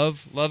want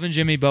Love and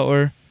Jimmy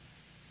Butler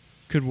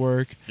could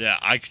work. Yeah,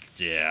 I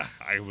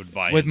would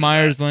buy With into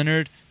Myers that.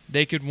 Leonard,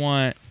 they could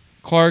want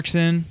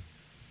Clarkson.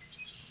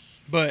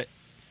 But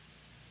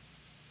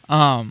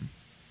I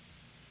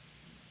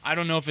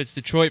don't know if it's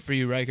Detroit for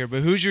you, Riker,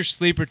 but who's your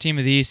sleeper team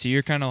of the East? So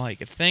you're kind of like,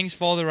 if things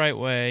fall the right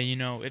way,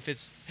 if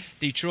it's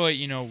Detroit,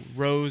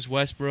 Rose,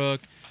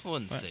 Westbrook. I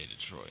wouldn't What? say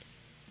Detroit.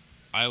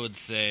 I would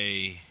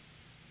say,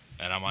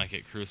 and I might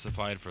get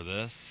crucified for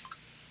this.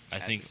 I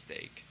think the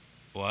stake.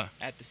 what?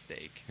 At the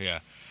stake. Yeah.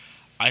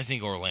 I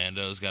think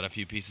Orlando's got a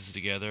few pieces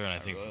together, and I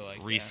think really like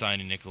that.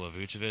 re-signing Nikola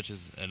Vucevic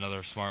is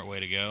another smart way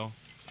to go.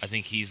 I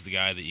think he's the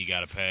guy that you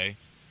got to pay.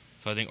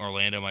 So I think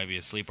Orlando might be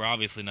a sleeper.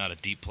 Obviously not a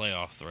deep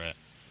playoff threat,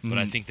 but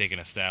I think they can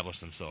establish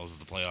themselves as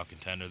the playoff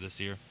contender this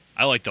year.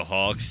 I like the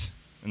Hawks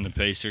and the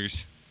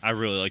Pacers. I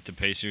really like the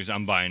Pacers.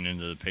 I'm buying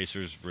into the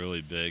Pacers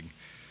really big.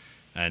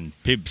 And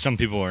some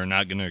people are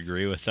not going to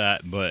agree with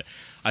that, but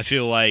I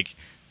feel like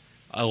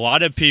a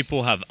lot of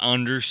people have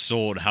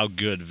undersold how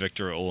good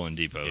Victor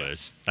Oladipo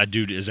is. That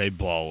dude is a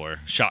baller.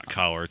 Shot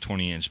collar,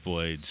 20-inch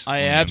blades. I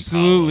only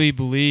absolutely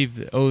believe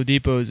that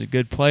Oladipo is a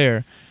good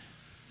player,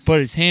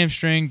 but his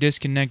hamstring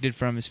disconnected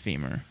from his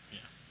femur. Yeah.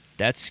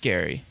 That's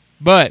scary.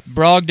 But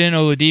Brogdon,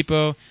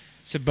 Oladipo,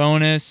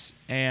 Sabonis,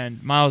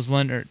 and Miles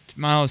Turner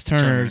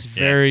Turner, is yeah.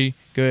 very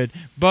good.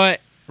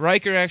 But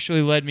Riker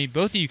actually led me.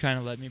 Both of you kind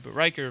of led me, but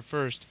Riker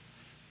first.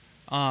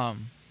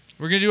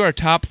 We're going to do our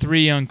top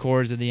 3 young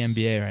cores of the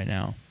NBA right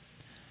now.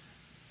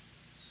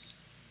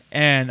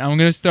 And I'm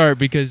going to start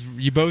because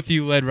both of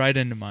you led right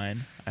into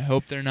mine. I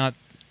hope they're not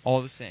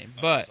all the same.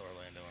 But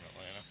Orlando and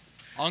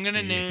Atlanta. I'm going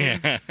to name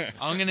Yeah.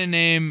 I'm going to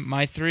name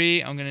my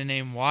 3. I'm going to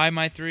name why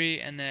my 3,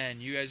 and then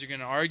you guys are going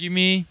to argue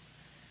me.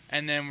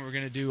 And then we're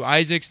going to do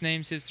Isaac's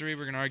names his 3.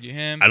 We're going to argue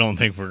him. I don't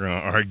think we're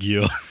going to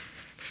argue.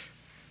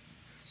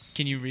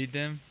 Can you read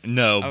them?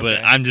 No, Okay.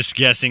 but I'm just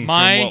guessing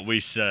My- from what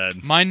we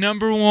said. My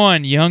number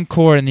 1 young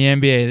core in the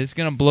NBA. This is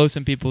going to blow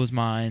some people's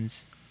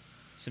minds.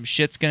 Some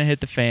shit's going to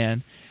hit the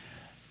fan.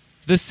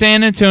 The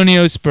San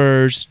Antonio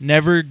Spurs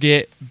never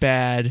get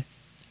bad.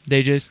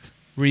 They just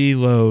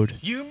reload.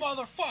 You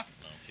motherfucker!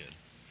 No, I'm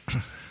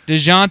kidding.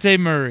 DeJounte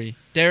Murray,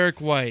 Derek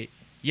White,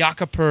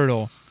 Yaka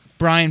Pirtle,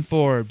 Brian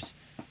Forbes,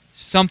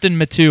 something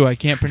Matu, I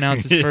can't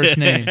pronounce his first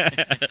name.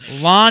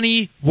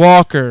 Lonnie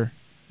Walker,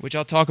 which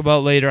I'll talk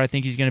about later. I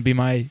think he's going to be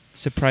my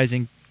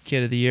surprising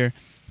kid of the year.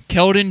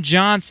 Keldon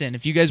Johnson.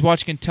 If you guys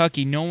watch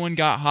Kentucky, no one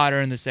got hotter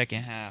in the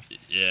second half.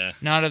 Yeah.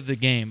 Not of the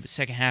game, but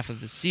second half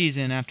of the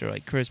season after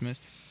like Christmas.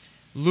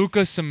 Luka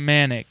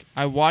Samanik.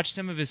 I watched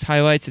some of his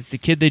highlights. It's the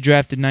kid they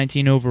drafted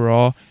 19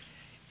 overall.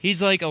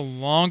 He's like a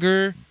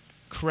longer,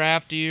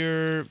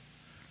 craftier,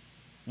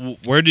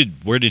 Where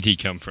did he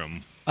come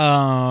from?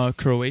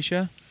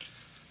 Croatia.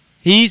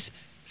 He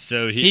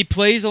So he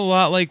plays a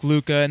lot like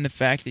Luka in the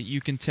fact that you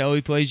can tell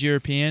he plays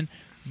European,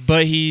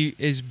 but he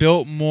is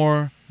built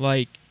more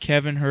like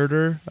Kevin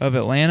Huerter of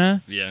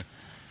Atlanta. yeah.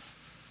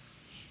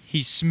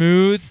 He's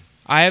smooth.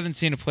 I haven't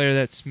seen a player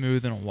that's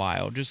smooth in a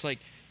while. Just like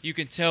you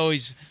can tell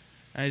he's.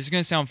 It's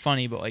gonna sound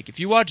funny, but like if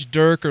you watch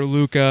Dirk or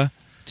Luka,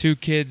 2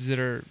 kids that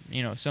are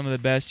some of the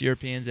best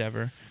Europeans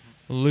ever,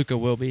 Luka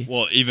will be.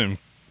 Well, even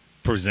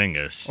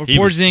Porzingis. Or He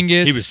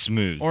Porzingis. he was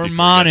smooth. Or before he got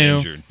Manu.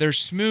 injured. They're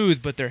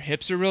smooth, but their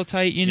hips are real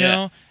tight, you Yeah.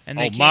 know? And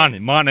they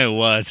can't- Manu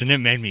was, and it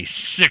made me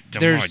sick to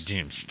my There's-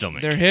 damn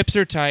stomach. Their hips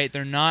are tight.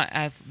 They're not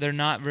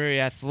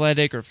very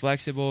athletic or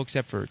flexible,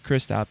 except for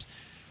Kristaps.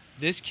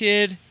 This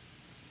kid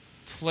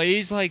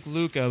plays like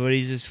Luka, but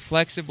he's as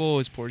flexible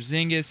as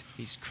Porzingis.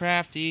 He's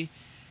crafty.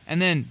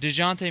 And then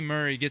DeJounte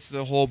Murray gets to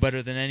the hole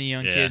better than any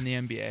young Yeah. kid in the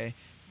NBA.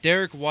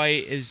 Derek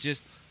White is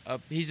just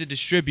he's a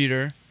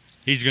distributor.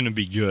 He's going to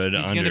be good.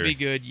 He's going to be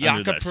good.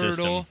 under Jakob that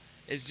system. Poeltl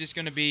is just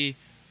going to be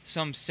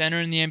some center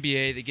in the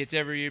NBA that gets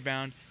every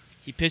rebound.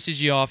 He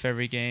pisses you off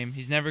every game.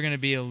 He's never going to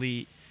be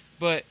elite.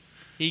 But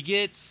he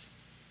gets...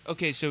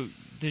 Okay, so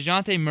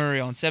DeJounte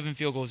Murray on 7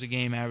 field goals a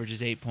game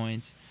averages 8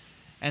 points.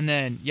 And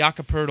then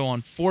Jakob Poeltl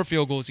on 4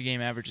 field goals a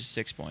game averages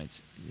 6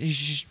 points.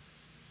 His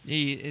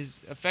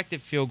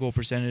effective field goal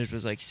percentage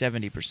was like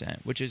 70%,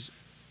 which is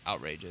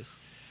outrageous.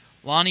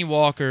 Lonnie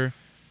Walker...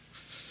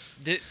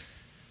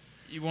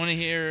 You want to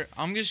hear?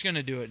 I'm just going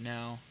to do it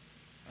now,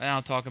 and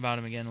I'll talk about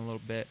him again in a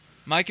little bit.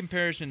 My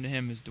comparison to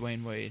him is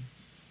Dwayne Wade.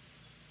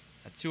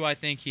 That's who I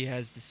think he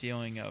has the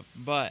ceiling of.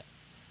 But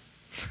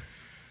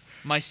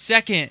my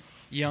second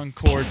young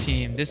core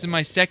team, this is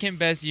my second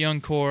best young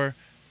core,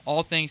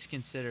 all things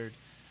considered,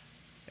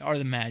 are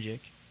the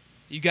Magic.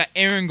 You got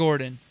Aaron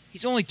Gordon.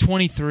 He's only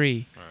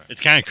 23.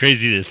 It's kind of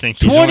crazy to think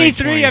he's only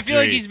 23. I feel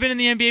like he's been in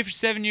the NBA for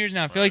 7 years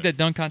now. I feel like that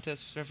dunk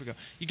contest was forever ago.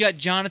 You got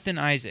Jonathan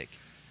Isaac.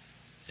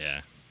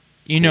 Yeah.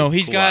 You know, Cool-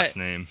 he's cool got last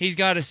name. he's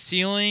got a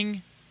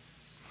ceiling.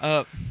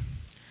 I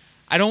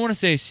don't want to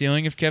say a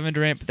ceiling of Kevin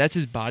Durant, but that's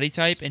his body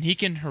type, and he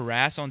can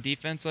harass on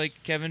defense like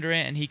Kevin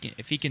Durant, and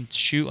if he can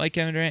shoot like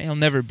Kevin Durant, he'll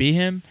never be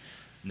him.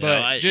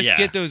 But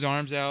get those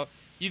arms out.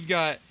 You've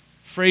got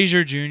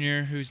Frazier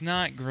Jr., who's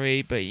not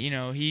great, but you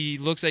know he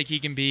looks like he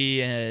can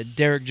be a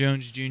Derrick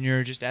Jones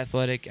Jr., just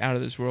athletic, out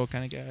of this world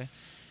kind of guy.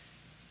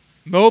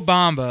 Mo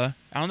Bamba,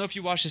 I don't know if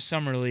you watched the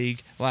Summer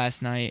League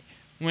last night,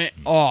 went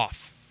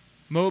off.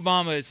 Mo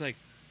Bamba is like,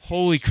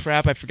 holy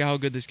crap, I forgot how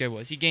good this guy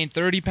was. He gained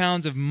 30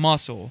 pounds of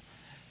muscle.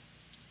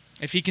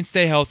 If he can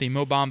stay healthy,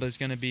 Mo Bamba is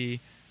going to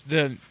be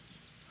he's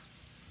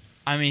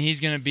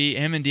going to be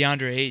him and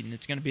DeAndre Ayton.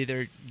 It's going to be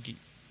their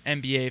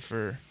NBA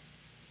for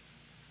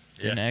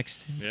the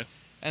next. Yeah.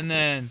 And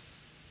then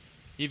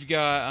you've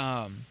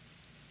got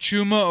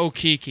Chuma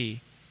Okeke.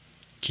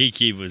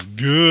 Kiki was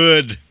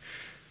good.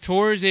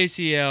 Tore his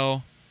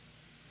ACL.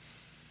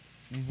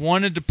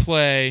 Wanted to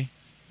play.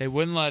 They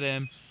wouldn't let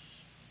him.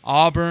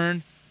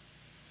 Auburn,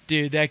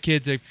 dude, that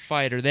kid's a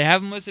fighter. They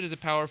have him listed as a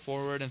power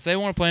forward. If they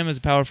want to play him as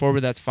a power forward,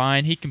 that's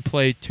fine. He can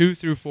play 2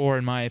 through 4,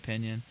 in my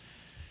opinion.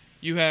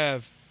 You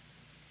have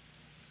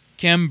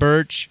Khem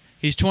Birch.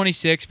 He's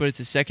 26, but it's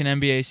his second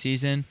NBA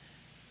season.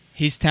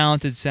 He's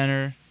talented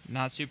center,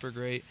 not super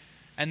great.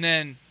 And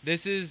then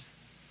this is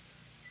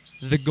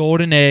the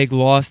golden egg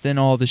lost in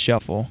all the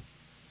shuffle.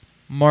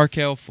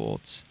 Markelle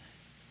Fultz.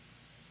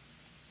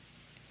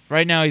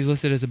 Right now he's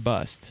listed as a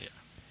bust. Yeah.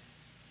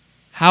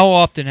 How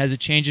often has a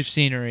change of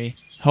scenery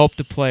helped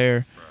a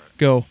player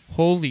go,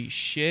 holy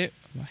shit,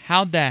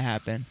 how'd that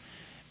happen?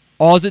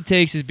 All it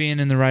takes is being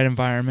in the right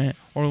environment.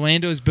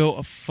 Orlando's built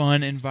a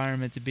fun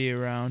environment to be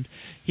around.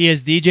 He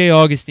has DJ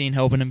Augustine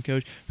helping him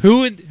coach.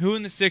 Who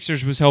in the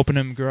Sixers was helping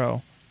him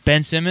grow?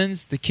 Ben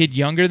Simmons, the kid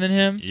younger than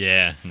him?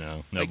 Yeah,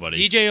 no, nobody.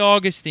 Like DJ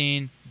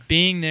Augustine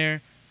being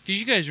there.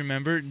 Because you guys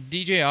remember,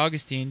 DJ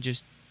Augustine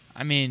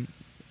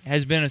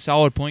has been a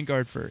solid point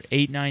guard for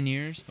 8-9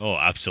 years. Oh,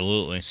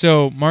 absolutely.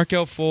 So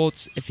Markelle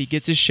Fultz, if he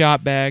gets his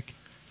shot back,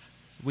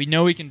 we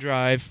know he can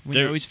drive. We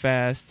There- know he's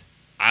fast.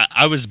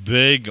 I was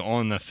big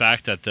on the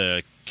fact that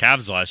the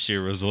Cavs last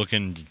year was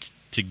looking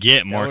to get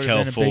That would've Markelle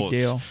been a Fultz. big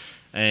deal.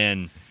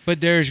 And But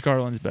Darius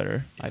Garland's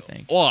better, I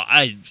think. well,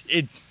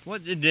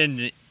 it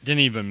didn't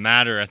even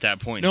matter at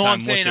that point. No, in time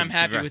I'm saying what I'm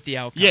happy with the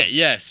outcome. Yeah,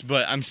 yes,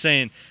 but I'm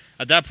saying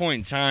at that point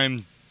in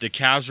time, the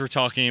Cavs were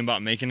talking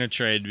about making a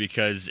trade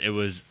because it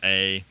was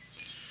a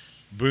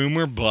boom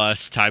or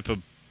bust type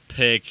of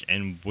pick,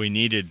 and we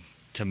needed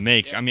to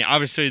make. Yep. I mean,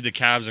 obviously the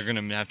Cavs are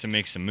going to have to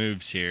make some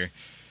moves here.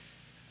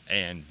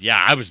 And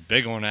yeah, I was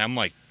big on it. I'm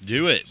like,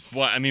 do it.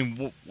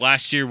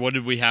 Last year, what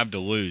did we have to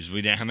lose?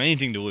 We didn't have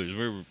anything to lose.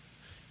 We were,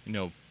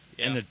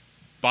 in the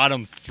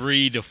bottom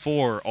 3 to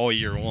 4 all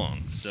year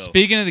long. So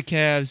Speaking of the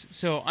Cavs,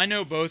 so I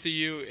know both of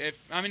you,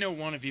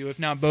 one of you, if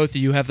not both of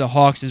you, have the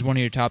Hawks as one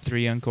of your top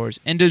 3 young cores,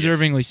 and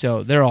deservingly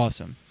so. They're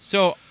awesome.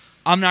 So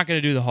I'm not going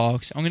to do the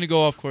Hawks. I'm going to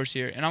go off course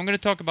here, and I'm going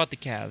to talk about the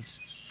Cavs.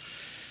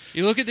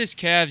 You look at this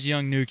Cavs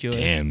young nucleus.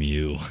 damn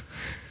you.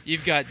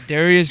 You've got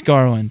Darius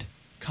Garland,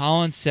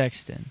 Colin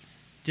Sexton,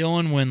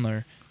 Dylan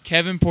Windler,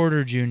 Kevin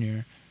Porter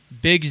Jr.,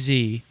 Big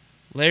Z,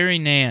 Larry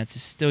Nance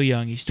is still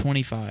young. He's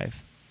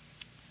 25.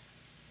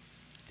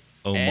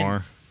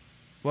 Omar.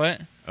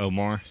 What?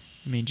 Omar.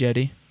 You mean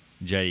Jetty?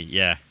 Jetty,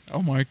 yeah.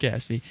 Omar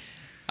Caspi.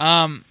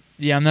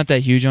 Yeah, I'm not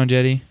that huge on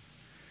Jetty.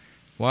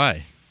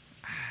 Why?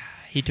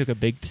 He took a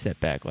big step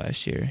back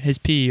last year. His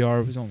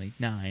PER was only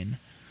 9.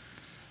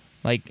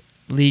 Like,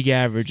 league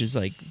average is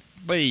like...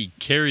 But he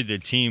carried the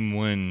team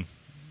when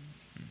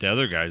the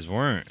other guys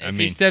weren't. If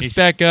he steps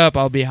back up,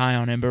 I'll be high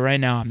on him. But right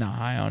now, I'm not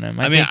high on him.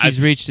 I think he's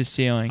reached his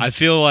ceiling. I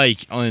feel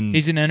like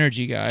he's an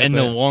energy guy. And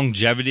the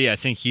longevity, I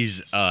think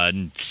he's a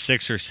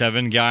 6 or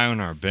 7 guy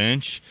on our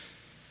bench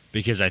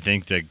because I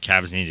think the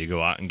Cavs need to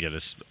go out and get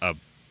a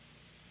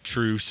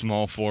true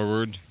small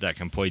forward that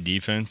can play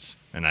defense.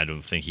 And I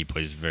don't think he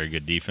plays very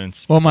good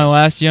defense. Well,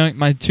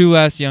 my two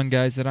last young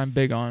guys that I'm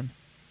big on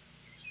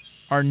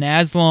are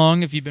Naz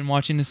Long, if you've been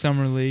watching the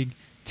Summer League,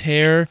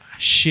 tear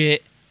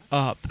shit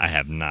up. I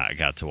have not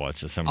got to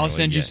watch the Summer League I'll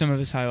send you yet. some of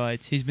his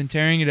highlights. He's been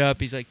tearing it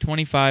up. He's like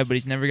 25, but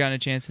he's never gotten a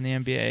chance in the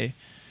NBA.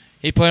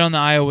 He played on the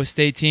Iowa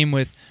State team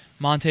with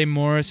Monte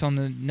Morris on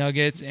the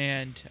Nuggets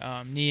and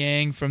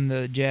Niang from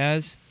the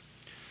Jazz.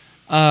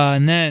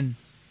 And then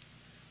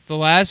the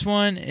last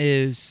one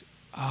is,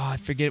 I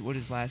forget what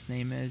his last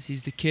name is.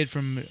 He's the kid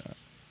from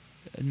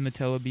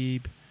Tel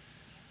Aviv.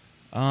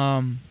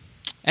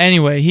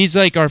 Anyway, he's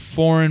like our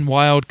foreign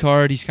wild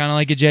card. He's kind of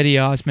like a Jetty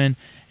Osman.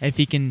 If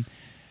he can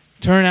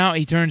turn out,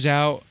 he turns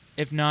out.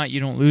 If not, you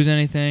don't lose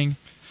anything.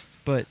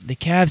 But the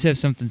Cavs have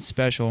something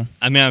special.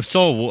 I mean, I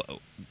saw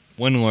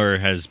Windler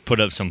has put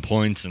up some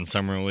points in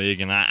Summer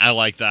League, and I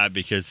like that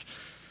because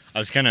I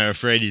was kind of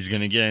afraid he's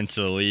going to get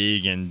into the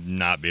league and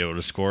not be able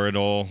to score at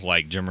all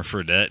like Jimmer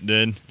Fredette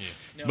did. Yeah.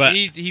 No, but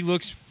he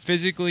looks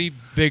physically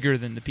bigger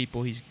than the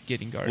people he's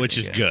getting guarded which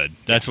is against. good.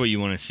 That's what you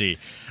want to see.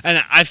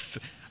 And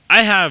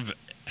I have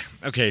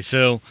 – okay,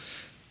 so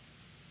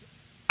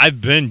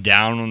I've been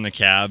down on the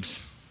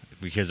Cavs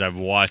because I've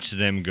watched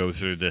them go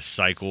through this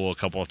cycle a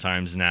couple of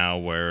times now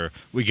where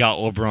we got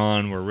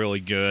LeBron, we're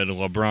really good.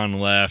 LeBron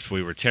left,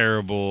 we were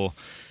terrible.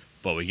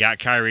 But we got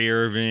Kyrie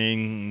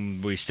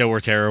Irving, we still were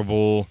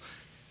terrible.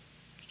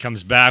 He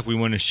comes back, we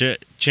win a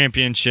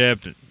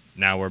championship.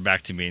 Now we're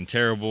back to being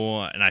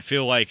terrible. And I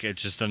feel like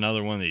it's just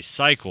another one of these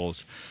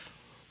cycles.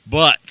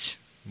 But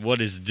what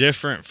is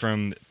different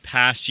from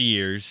past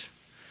years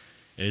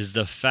is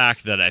the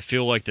fact that I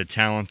feel like the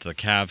talent the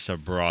Cavs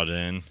have brought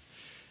in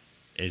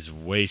is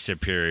way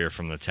superior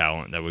from the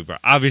talent that we brought.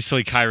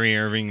 Obviously, Kyrie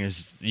Irving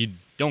you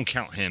don't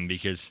count him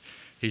because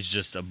he's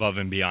just above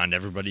and beyond.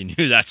 Everybody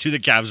knew that's who the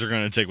Cavs are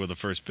going to take with the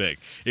first pick,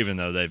 even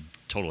though they've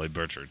totally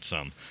butchered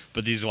some.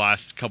 But these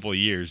last couple of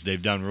years,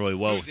 they've done really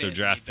well with their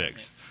draft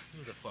picks.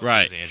 Who the fuck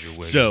Right. is Andrew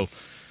Wiggins? So,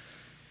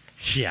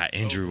 yeah,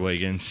 Andrew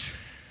Wiggins.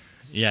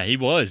 Yeah, he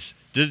was.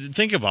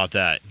 Think about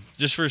that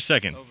just for a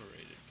second.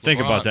 Think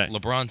about that.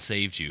 LeBron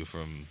saved you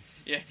from.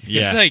 Yeah.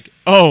 Yeah. It's like,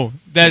 oh,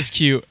 that's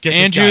cute. Get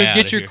this Andrew, guy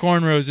outta get your here.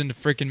 cornrows into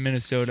freaking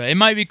Minnesota. It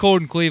might be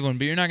cold in Cleveland,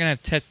 but you're not going to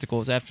have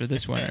testicles after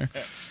this winter.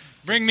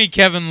 Bring me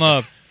Kevin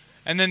Love.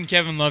 And then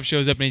Kevin Love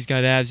shows up and he's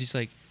got abs. He's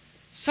like,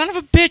 son of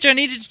a bitch, I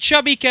needed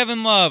chubby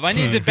Kevin Love. I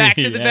need the back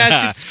to the Yeah.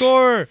 basket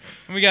scorer.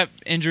 And we got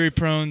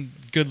injury-prone,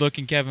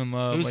 good-looking Kevin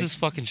Love. Who's Like, this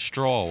fucking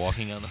straw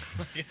walking on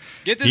the?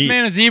 get this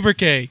man a zebra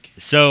cake.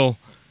 So,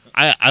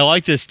 I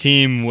like this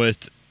team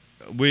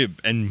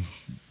and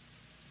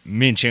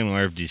me and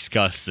Chandler have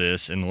discussed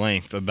this in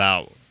length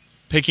about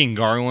picking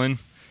Garland.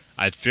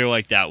 I feel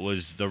like that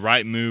was the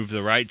right move,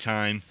 the right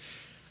time.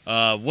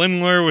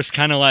 Windler was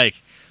kind of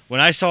like, when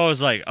I saw it, I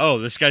was like, oh,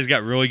 this guy's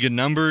got really good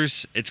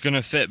numbers. It's going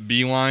to fit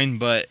Beeline,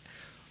 but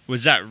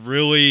was that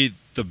really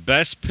the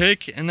best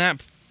pick in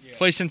that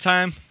place and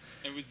time?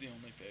 It was the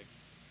only pick.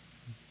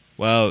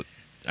 Well,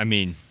 I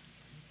mean,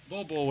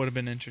 Bull would have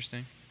been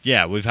interesting.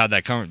 yeah, we've had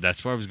that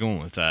that's where I was going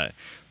with that.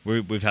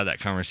 We've had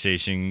that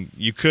conversation.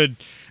 You could,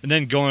 and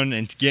then going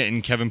and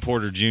getting Kevin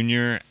Porter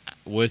Jr.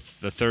 with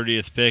the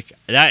 30th pick.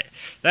 That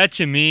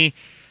to me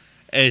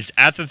is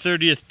at the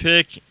 30th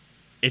pick.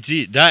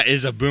 That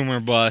is a boomer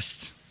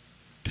bust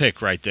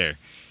pick right there,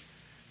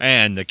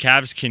 and the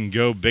Cavs can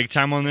go big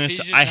time on this.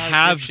 He's just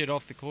not shit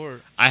off the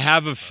court. I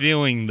have a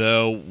feeling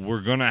though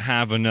we're gonna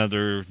have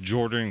another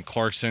Jordan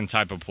Clarkson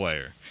type of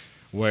player,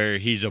 where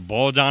he's a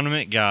ball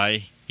dominant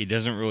guy. He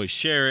doesn't really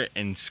share it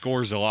and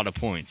scores a lot of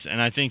points.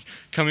 And I think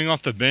coming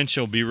off the bench,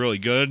 he'll be really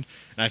good.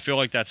 And I feel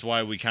like that's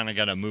why we kind of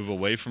got to move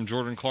away from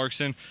Jordan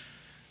Clarkson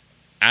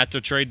at the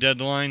trade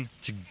deadline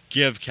to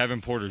give Kevin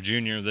Porter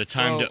Jr. the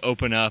time to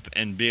open up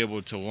and be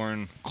able to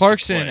learn.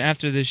 Clarkson, play.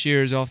 after this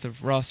year, is off the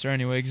roster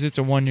anyway because it's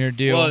a one-year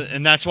deal. Well,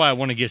 and that's why I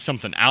want to get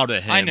something out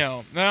of him. I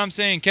know. But I'm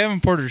saying Kevin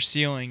Porter's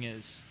ceiling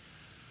is...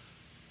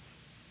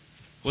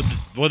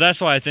 Well,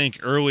 that's why I think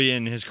early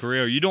in his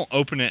career, you don't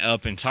open it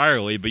up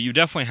entirely, but you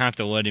definitely have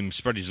to let him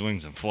spread his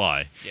wings and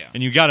fly. Yeah.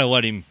 And you got to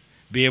let him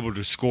be able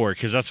to score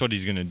because that's what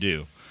he's going to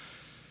do.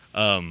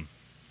 All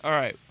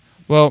right.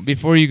 Well,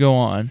 before you go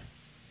on,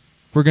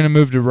 we're going to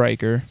move to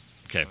Riker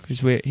Okay.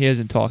 because he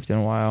hasn't talked in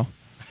a while.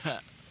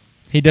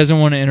 He doesn't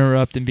want to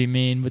interrupt and be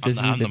mean, but this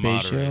is a I'm the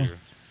debate show. moderator.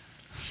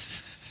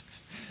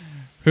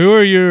 Who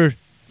are your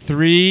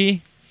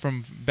 3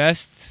 from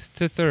best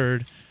to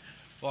third?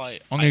 Well,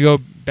 I'm going to go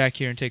back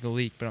here and take a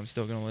leak, but I'm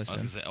still going to I was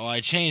listen. gonna say, I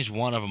changed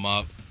one of them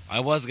up. I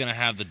was gonna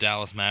have the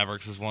Dallas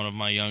Mavericks as one of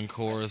my young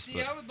cores, See,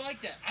 but I would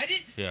like that. I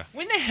didn't. Yeah.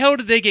 When the hell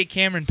did they get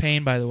Cameron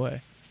Payne, by the way?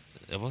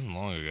 it wasn't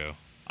long ago.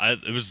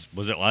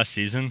 Was it last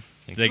season?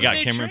 think They so. got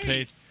Who'd they Cameron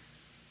trade?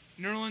 paid.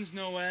 Nerlens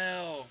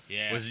Noel.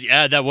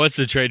 Yeah. That was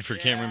the trade for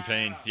Cameron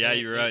Payne. Yeah,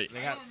 you're right. I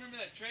don't remember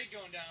that trade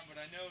going down, but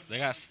I know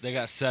They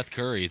got Seth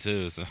Curry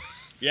too. So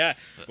Yeah,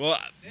 well,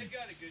 they've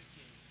got a good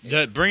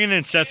team. bringing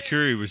in Seth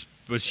Curry was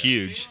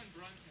huge, Jalen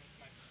Brunson's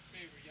my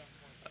favorite young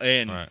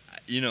point guard.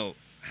 and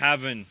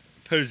having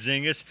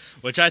Porzingis,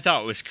 which I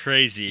thought was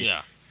crazy.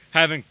 yeah.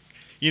 Having,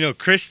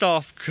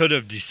 Kristoff could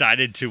have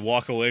decided to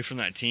walk away from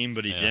that team,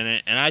 but he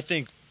didn't. And I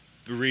think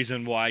the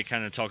reason why,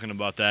 kind of talking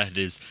about that,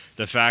 is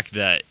the fact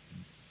that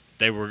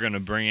they were going to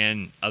bring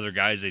in other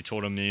guys. They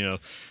told him,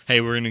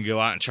 hey, we're going to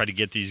go out and try to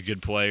get these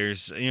good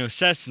players.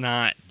 Seth's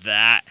not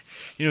that.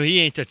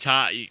 He ain't a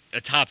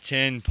top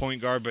 10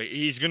 point guard, but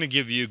he's going to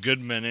give you good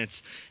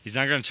minutes. He's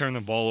not going to turn the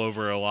ball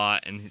over a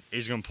lot, and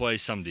he's going to play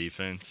some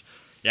defense.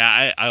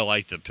 Yeah, I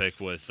like the pick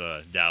with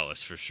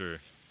Dallas for sure.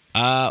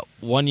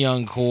 One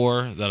young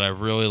core that I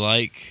really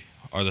like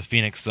are the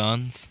Phoenix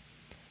Suns.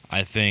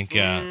 I think.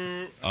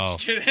 Just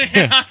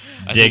kidding.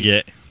 Dig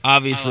it.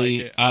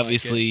 Obviously, I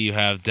like it. you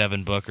have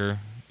Devin Booker.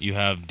 You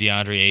have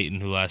DeAndre Ayton,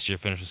 who last year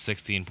finished with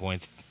 16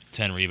 points,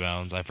 10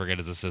 rebounds. I forget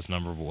his assist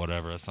number, but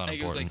whatever. That's not I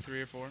think it was important. like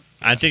 3 or 4.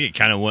 I think it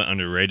kind of went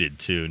underrated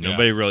too.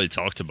 Nobody really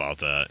talked about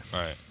that.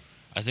 Right.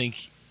 I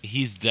think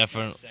he's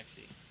definitely.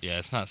 Sexy. Yeah,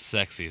 it's not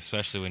sexy,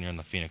 especially when you're in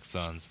the Phoenix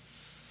Suns.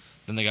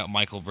 Then they got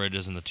Michael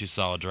Bridges and the 2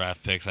 solid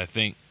draft picks.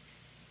 Cameron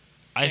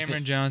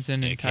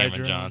Johnson and Ty Cameron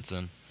Jerome.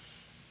 Johnson.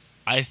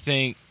 I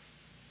think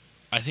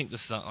the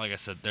Suns, like I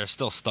said, they're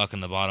still stuck in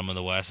the bottom of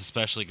the West,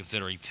 especially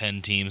considering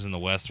 10 teams in the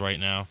West right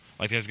now.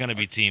 Like, there's going to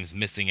be teams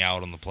missing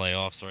out on the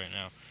playoffs right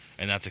now,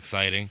 and that's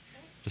exciting.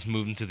 Just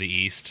moving to the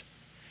East.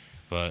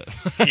 But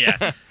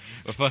Yeah.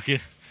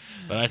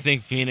 but I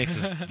think Phoenix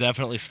is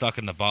definitely stuck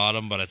in the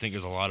bottom, but I think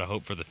there's a lot of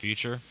hope for the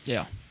future.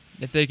 Yeah.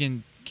 If they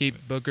can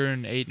keep Booker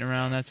and Ayton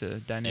around, that's a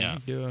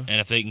dynamic duo.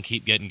 And if they can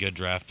keep getting good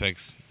draft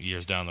picks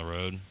years down the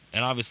road.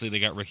 And obviously they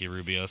got Ricky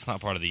Rubio. It's not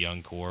part of the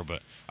young core,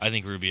 but I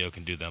think Rubio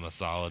can do them a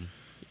solid.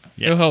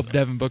 It'll help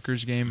Devin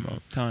Booker's game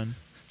a ton.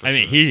 I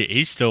mean,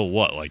 he's still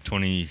what, like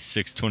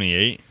 26,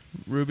 28?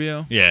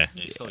 Rubio? Yeah.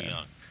 He's still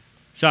young.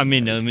 So I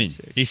mean,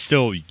 he's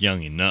still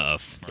young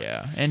enough.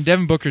 Yeah. And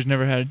Devin Booker's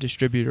never had a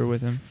distributor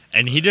with him.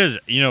 And he does,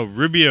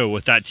 Rubio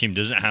with that team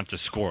doesn't have to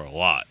score a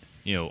lot.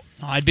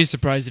 I'd be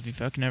surprised if he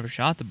fucking ever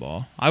shot the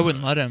ball. I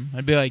wouldn't let him.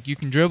 I'd be like, you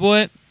can dribble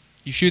it,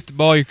 you shoot the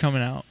ball, you're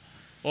coming out.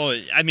 Well,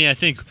 I mean, I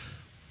think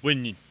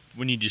when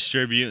you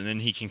distribute, and then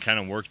he can kind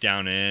of work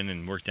down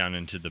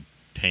into the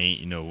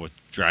paint, with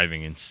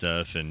driving and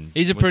stuff. And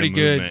He's a with pretty the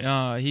good.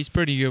 movement. He's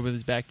pretty good with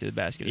his back to the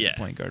basket as a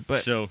point guard.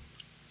 But so,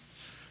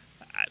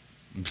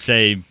 I'd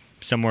say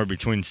somewhere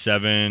between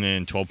 7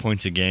 and 12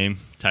 points a game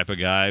type of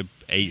guy,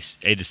 8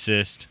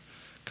 assists,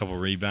 a couple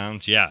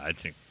rebounds. Yeah, I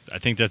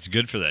think that's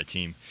good for that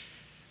team.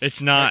 It's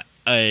not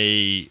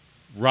a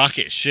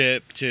rocket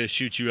ship to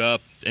shoot you up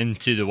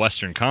into the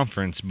Western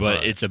Conference,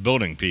 but it's a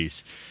building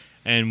piece.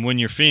 And when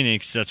you're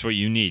Phoenix, that's what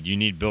you need. You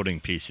need building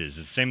pieces.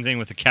 It's the same thing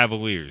with the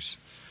Cavaliers.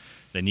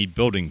 They need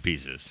building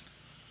pieces.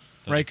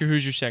 Riker,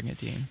 who's your second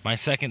team? My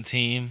second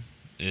team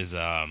is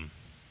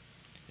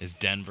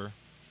Denver.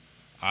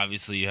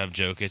 Obviously, you have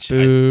Jokic.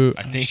 Boo.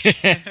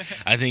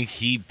 I think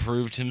he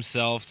proved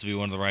himself to be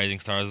one of the rising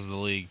stars of the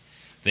league.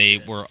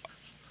 They were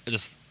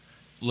just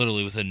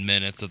literally within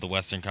minutes of the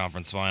Western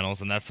Conference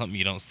Finals, and that's something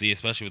you don't see,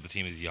 especially with a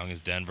team as young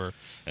as Denver,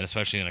 and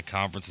especially in a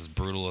conference as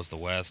brutal as the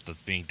West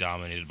that's being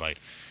dominated by,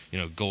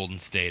 Golden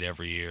State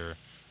every year.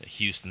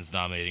 Houston's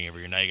dominating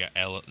every year.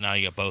 Now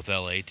you got both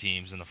LA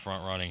teams in the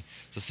front running.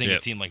 So seeing a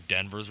team like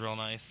Denver's real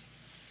nice,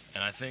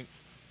 and I think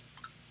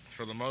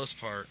for the most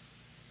part,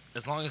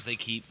 as long as they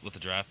keep with the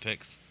draft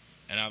picks,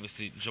 and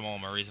obviously Jamal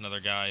Murray's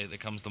another guy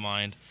that comes to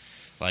mind,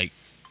 like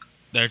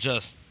they're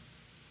just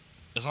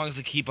as long as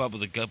they keep up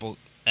with a couple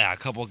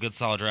of good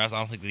solid drafts, I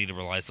don't think they need to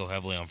rely so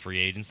heavily on free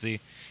agency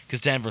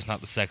because Denver's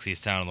not the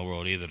sexiest town in the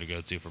world either to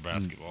go to for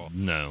basketball.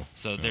 No.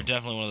 So they're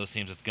definitely one of those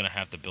teams that's going to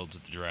have to build to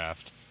the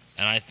draft.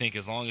 And I think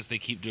as long as they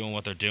keep doing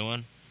what they're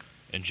doing,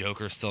 and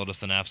Joker's still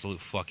just an absolute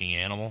fucking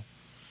animal,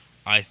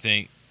 I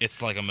think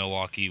it's like a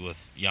Milwaukee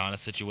with Giannis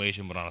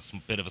situation, but on a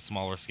bit of a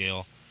smaller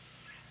scale.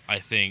 I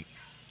think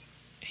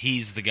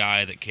he's the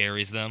guy that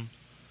carries them.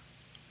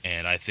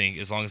 And I think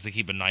as long as they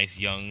keep a nice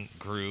young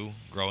crew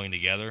growing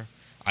together,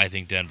 I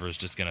think Denver is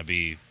just going to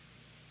be,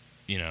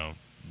 the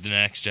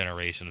next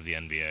generation of the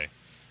NBA.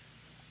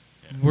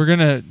 Yeah. We're going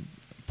to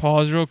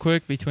pause real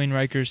quick between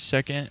Riker's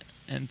second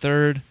and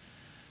third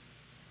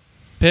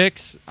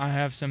picks. I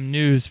have some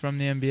news from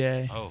the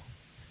NBA. Oh.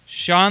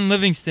 Sean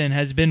Livingston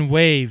has been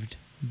waived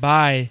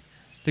by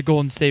the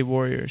Golden State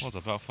Warriors. Well, it's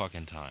about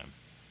fucking time.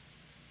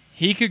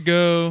 He could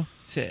go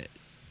to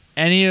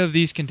any of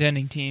these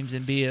contending teams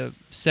and be a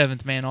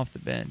seventh man off the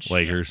bench.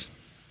 Lakers.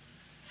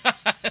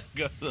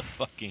 Go to the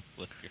fucking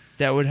Lakers.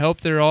 That would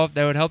help their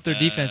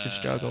defensive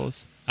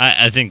struggles.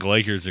 I think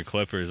Lakers or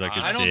Clippers.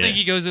 I don't think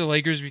he goes to the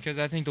Lakers because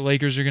I think the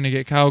Lakers are going to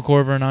get Kyle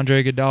Korver and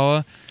Andre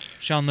Iguodala.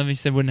 Sean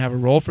Livingston wouldn't have a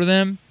role for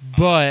them,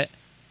 but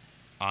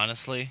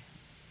honestly,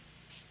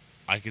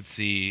 I could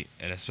see,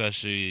 and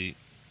especially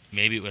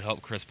maybe it would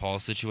help Chris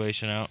Paul's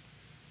situation out.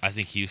 I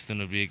think Houston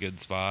would be a good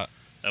spot.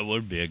 That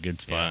would be a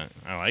good spot.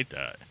 I like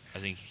that. I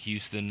think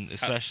Houston,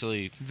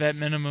 especially. Vet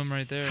minimum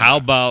right there. How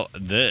about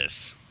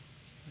this?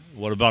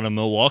 What about a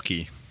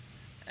Milwaukee?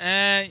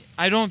 I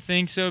don't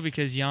think so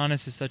because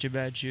Giannis is such a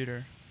bad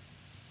shooter.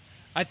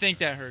 I think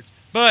that hurts.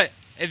 But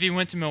if he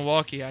went to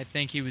Milwaukee, I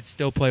think he would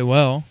still play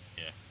well.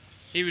 Yeah.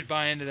 He would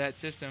buy into that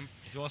system.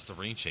 If he wants to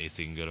ring chase,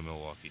 he can go to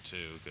Milwaukee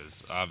too,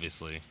 because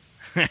obviously.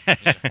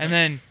 And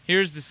then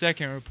here's the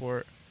second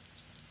report.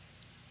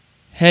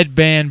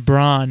 Headband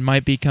Braun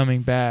might be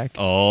coming back.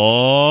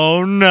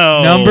 Oh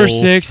no! Number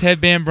 6,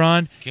 Headband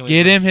Braun. Can we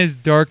Get bring- him his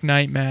Dark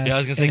Knight mask. Yeah, I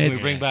was gonna say, and can we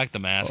it's bring back the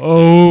mask?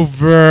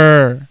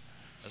 over.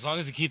 As long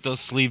as you keep those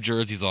sleeve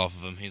jerseys off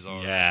of him, he's all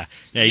right. Yeah,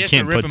 He you has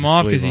can't to rip put him the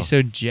off sleeve because he's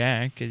so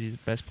jacked. Because he's the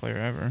best player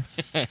ever.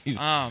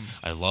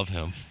 I love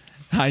him.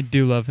 I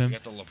do love We him.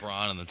 got the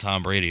LeBron and the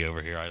Tom Brady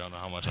over here. I don't know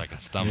how much I can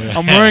stomach.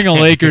 I'm wearing a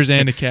Lakers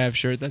and a Cavs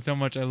shirt. That's how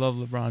much I love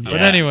LeBron. But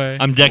Yeah. anyway,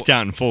 I'm decked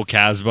out in full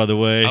Cavs, by the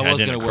way. I was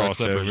didn't gonna wear a cross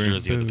Clippers over.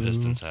 jersey with a Boo.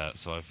 Pistons hat,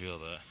 so I feel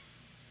that.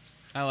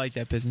 I like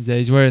that Pistons hat.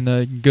 He's wearing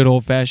the good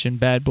old fashioned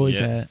bad boys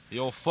Yeah. hat. The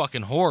old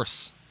fucking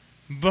horse.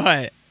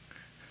 But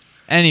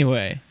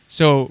anyway,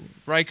 so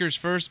Riker's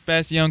first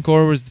best young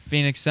core was the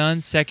Phoenix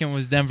Suns. Second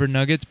was Denver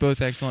Nuggets.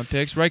 Both excellent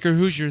picks. Riker,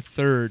 who's your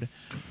third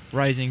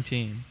rising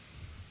team?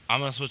 I'm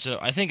gonna switch it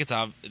up. I think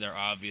they're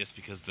obvious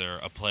because they're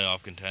a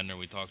playoff contender.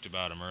 We talked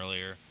about them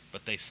earlier,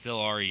 but they still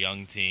are a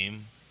young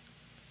team.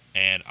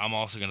 And I'm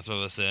also gonna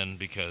throw this in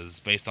because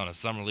based on his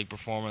summer league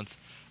performance,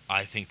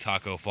 I think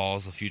Taco Fall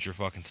is a future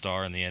fucking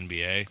star in the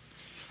NBA.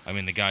 I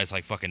mean, the guy's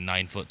like fucking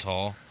 9 foot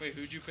tall. Wait,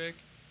 who'd you pick?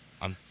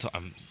 I'm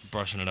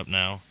brushing it up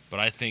now, but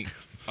I think,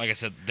 like I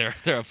said, they're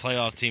a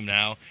playoff team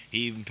now.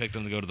 He even picked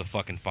them to go to the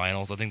fucking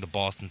finals. I think the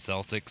Boston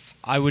Celtics.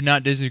 I would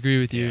not disagree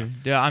with you.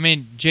 Yeah, I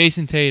mean,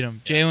 Jason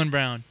Tatum, Jaylen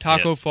Brown,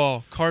 Taco Yeah.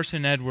 Fall,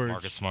 Carson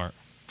Edwards,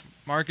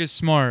 Marcus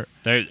Smart.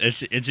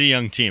 It's a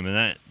young team,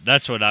 and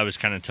that's what I was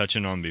kind of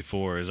touching on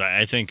before. Is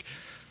I think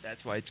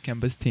That's why it's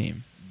Kemba's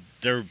team.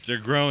 they're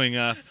growing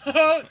up.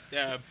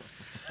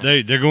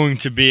 They're going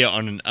to be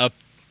on an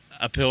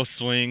uphill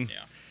swing. Yeah.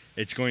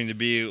 It's going to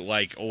be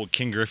like old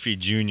King Griffey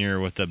Jr.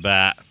 with the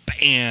bat,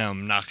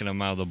 bam, knocking them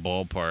out of the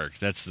ballpark.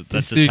 That's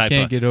This the dude type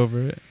can't of get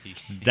over it.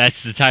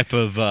 that's the type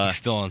of He's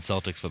still on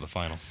Celtics for the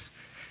finals.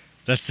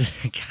 that's the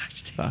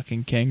gosh,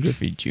 Fucking Ken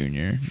Griffey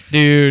Jr.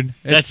 Dude,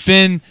 That's- it's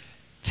been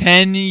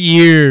 10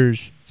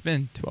 years. It's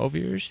been 12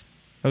 years.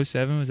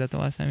 07, was that the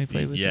last time he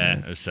played with the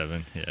yeah, Reds?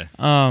 07,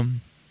 yeah.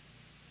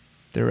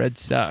 The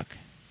Reds suck.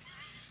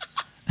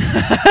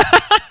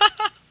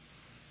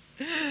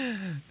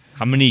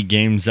 How many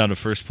games out of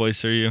first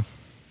place are you?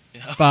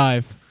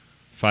 5.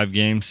 5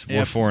 games. We're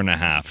Yep.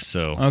 4.5.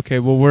 So Okay,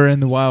 well, we're in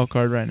the wild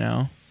card right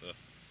now.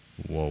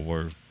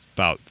 we're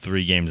about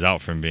 3 games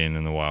out from being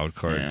in the wild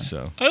card. Yeah.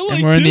 So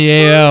And we're in the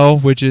AL,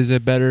 which is a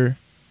better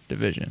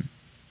division.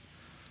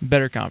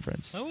 Better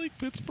conference. I like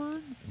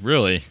Pittsburgh.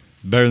 really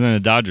better than the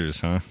Dodgers,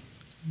 huh?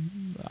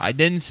 I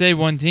didn't say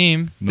one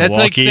team.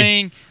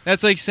 Milwaukee.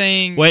 That's like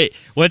saying Wait,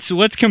 let's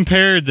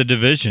compare the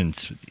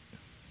divisions.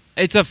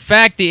 it's a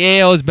fact the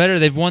AL is better.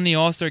 They've won the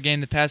All-Star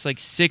game the past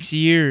 6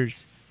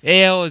 years.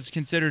 AL is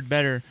considered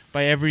better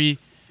by every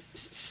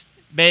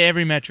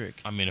metric.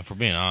 I mean, if we're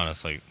being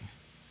honest, like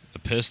the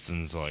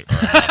Pistons,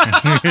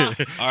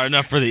 are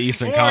enough for the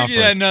Eastern We'll argue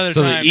Conference. that another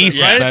so time, the East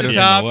but is right at better the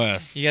than top, the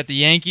West. You got the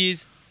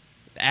Yankees,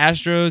 the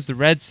Astros, the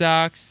Red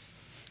Sox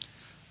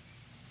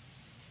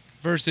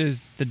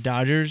versus the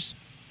Dodgers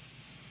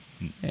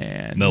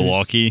and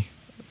Milwaukee.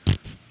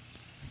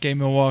 Okay,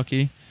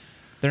 Milwaukee.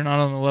 They're not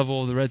on the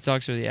level of the Red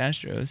Sox or the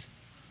Astros.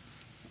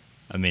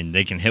 I mean,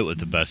 they can hit with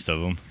the best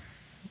of them.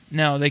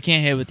 No, they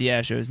can't hit with the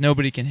Astros.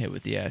 Nobody can hit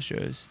with the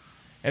Astros.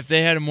 If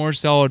they had a more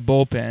solid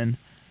bullpen,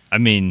 I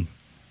mean,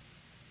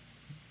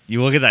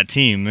 you look at that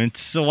team,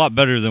 it's a lot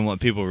better than what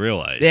people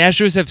realize. the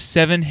Astros have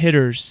 7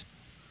 hitters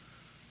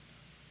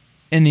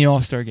in the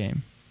All-Star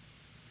game.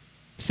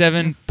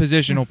 7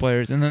 positional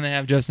players, and then they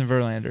have Justin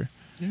Verlander.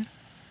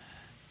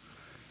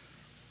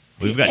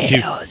 We've got two.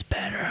 AL is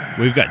better.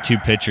 We've got 2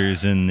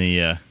 pitchers in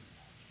the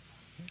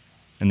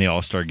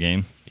All-Star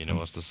game. You know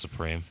what's the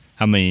supreme?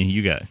 How many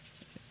you got?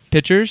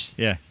 Pitchers?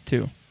 Yeah.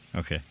 2.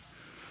 Okay.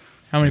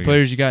 How many There you go.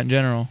 players you got in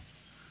general?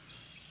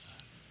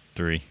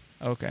 3.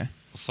 Okay.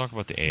 Let's talk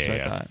about the That's what I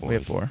AAF thought. boys. We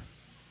have 4.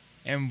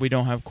 And we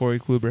don't have Corey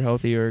Kluber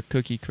healthy or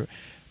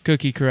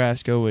Cookie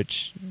Carrasco,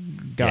 which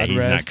God yeah, he's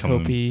rest. not coming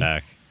Hope he.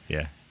 back.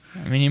 Yeah.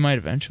 I mean, he might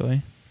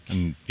eventually.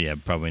 Yeah,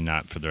 probably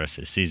not for the rest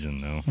of the season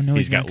though. Well, no,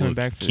 he's not got coming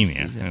back for this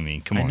leukemia. season. I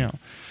mean, come on. I know.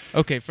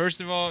 Okay,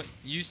 first of all,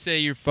 you say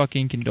your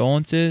fucking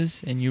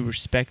condolences and you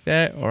respect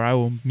that, or I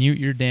will mute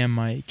your damn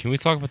mic. Can we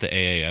talk about the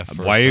AAF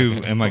for Why a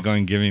second? am I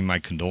going to give him my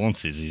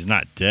condolences? He's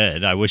not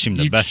dead. I wish him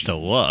the You- best of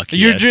luck.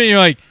 You're, yes. you're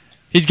like,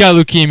 he's got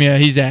leukemia.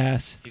 He's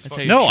ass. He's That's how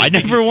fucking- you No, I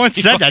treat never once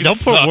He said that. fucking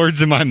Don't put sucks.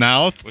 words in my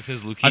mouth. With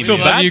his leukemia. I feel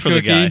Love bad you, for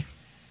the Cookie.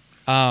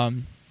 guy.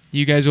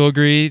 You guys will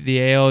agree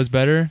the AL is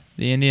better.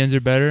 The Indians are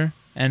better.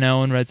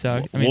 NL and Red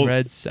Sox. I mean, Well-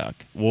 Reds suck.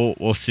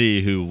 We'll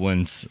see who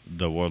wins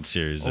the World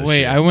Series. This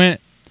Wait, year. I went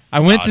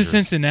to Dodgers.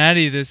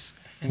 Cincinnati this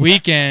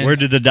weekend. Where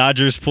did the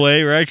Dodgers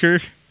play,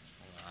 Riker?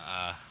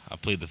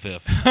 plead the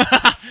fifth.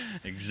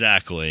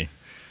 Exactly.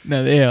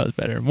 No, the AL is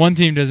better. One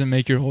team doesn't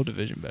make your whole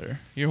division better.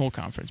 Your whole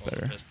conference Well,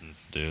 the better.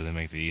 Pistons do. They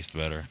make the East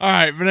better. All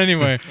right, but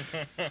anyway.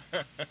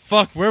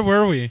 Fuck, where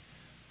were we?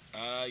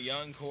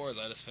 Young cores.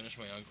 I just finished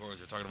my young cores.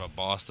 You're talking about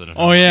Boston. And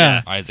Oh, how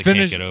yeah. Isaac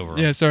Finish- can't get over 'em.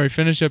 Yeah, sorry.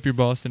 Finish up your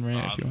Boston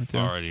rant if you want to.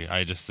 Already.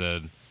 I just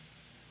said,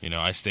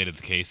 I stated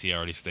the case he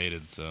already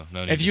stated, so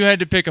no need If to- you had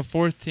to pick a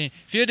fourth team,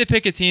 if you had to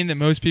pick a team that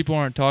most people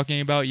aren't talking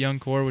about, young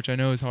core, which I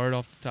know is hard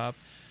off the top,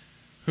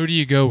 who do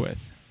you go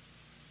with?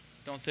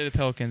 Don't say the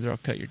Pelicans or I'll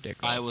cut your dick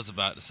off. I was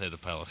about to say the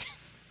Pelicans.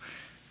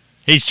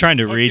 He's trying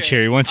to reach Okay.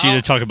 here. He wants you I'll-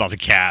 to talk about the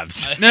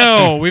Cavs.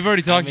 No, we've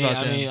already talked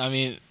about that. I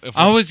mean, if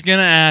I was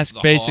gonna ask.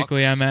 The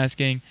Basically, Hawks. I'm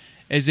asking,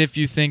 as if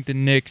you think the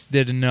Knicks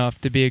did enough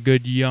to be a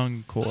good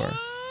young core.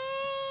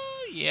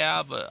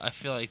 Yeah, but I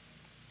feel like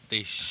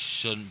they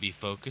shouldn't be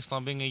focused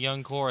on being a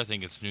young core. I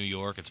think it's New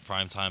York. It's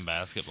primetime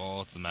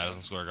basketball. It's the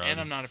Madison Square Garden.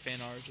 And I'm not a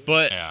fan of RJ.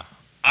 But Yeah.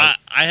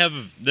 I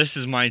have. This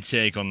is my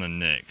take on the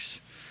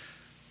Knicks.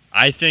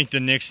 I think the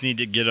Knicks need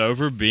to get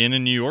over being a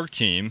New York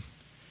team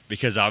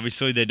because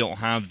obviously they don't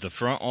have the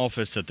front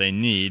office that they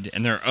need,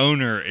 and their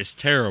owner is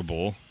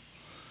terrible.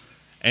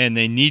 And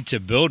they need to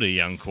build a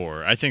young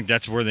core. I think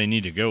that's where they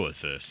need to go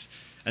with this,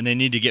 and they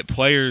need to get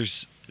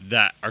players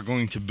that are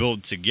going to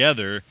build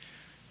together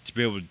to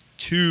be able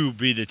to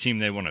be the team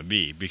they want to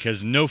be.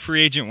 Because no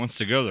free agent wants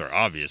to go there,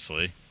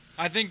 obviously.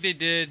 I think they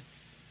did.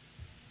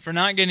 For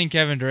not getting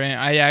Kevin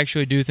Durant, I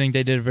actually do think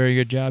they did a very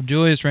good job.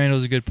 Julius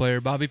Randle's a good player.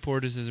 Bobby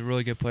Portis is a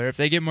really good player. If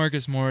they get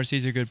Marcus Morris,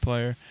 he's a good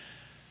player.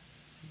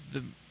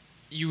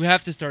 You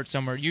have to start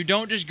somewhere. You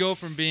don't just go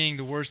from being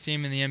the worst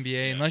team in the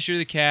NBA unless you're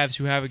the Cavs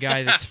who have a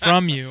guy that's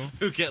from you.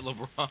 Who get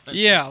LeBron?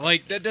 Yeah,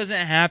 like that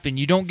doesn't happen.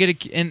 You don't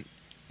get a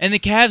and the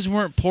Cavs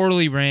weren't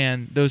poorly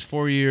ran those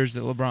 4 years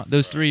that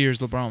those 3 years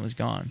LeBron was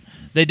gone.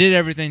 They did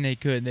everything they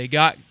could. They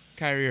got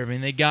Kyrie Irving.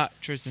 They got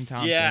Tristan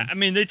Thompson. Yeah, I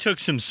mean, they took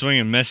some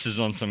swinging misses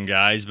on some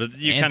guys, but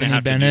you kind of Anthony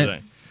have Bennett to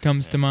do that.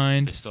 comes to They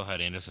mind. still had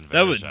Anderson.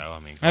 That was- Varejao. I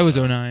mean, That was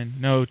come on. 09.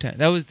 No, 10.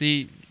 That was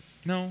the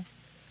no.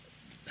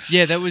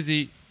 Yeah, that was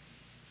the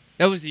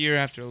year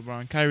after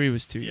LeBron. Kyrie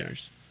was 2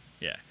 years.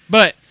 Yeah.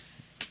 But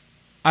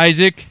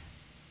Isaac,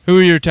 who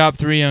are your top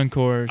 3 young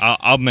cores?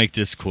 I'll make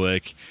this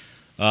quick.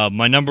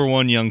 My number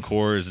one young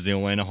core is the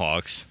Atlanta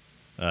Hawks.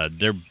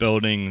 They're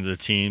building the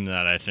team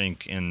that I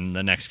think in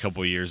the next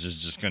couple of years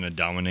is just going to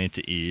dominate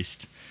the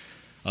East.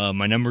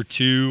 My number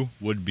 2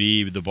 would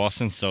be the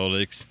Boston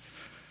Celtics.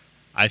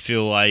 I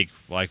feel like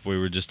we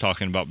were just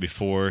talking about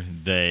before,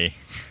 they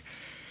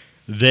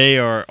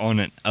are on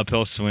an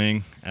uphill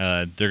swing.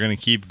 They're going to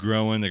keep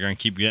growing. They're going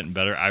to keep getting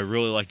better. I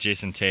really like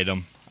Jason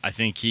Tatum. I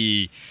think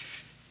he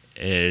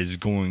is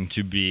going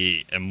to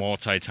be a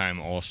multi-time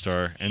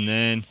All-Star. And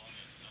then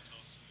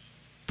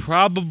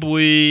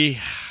probably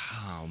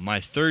my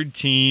third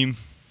team,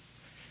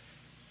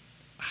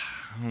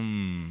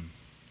 I'm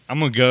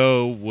going to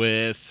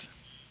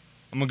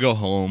go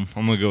home.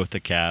 I'm going to go with the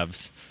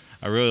Cavs.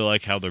 I really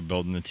like how they're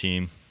building the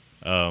team.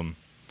 A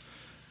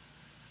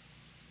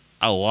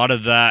lot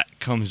of that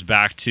comes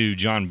back to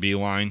John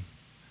Beilein.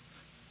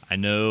 I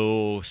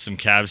know some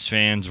Cavs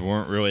fans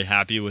weren't really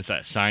happy with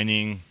that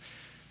signing.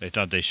 They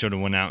thought they should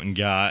have went out and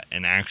got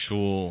an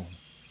actual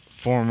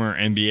former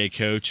NBA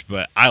coach,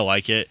 but I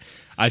like it.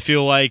 I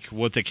feel like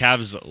what the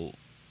Cavs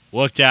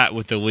looked at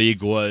with the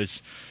league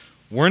was,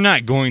 we're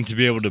not going to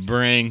be able to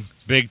bring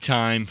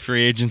big-time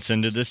free agents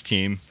into this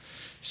team.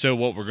 So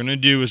what we're going to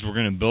do is we're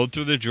going to build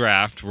through the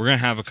draft. We're going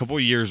to have a couple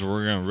of years where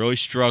we're going to really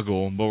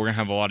struggle, but we're going to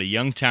have a lot of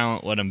young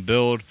talent, let them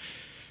build,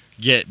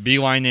 get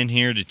Beilein in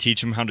here to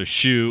teach them how to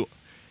shoot,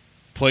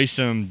 play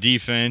some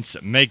defense,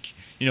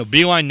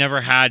 Beilein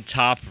never had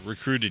top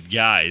recruited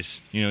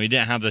guys. He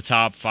didn't have the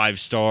top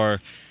 5-star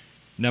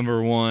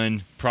number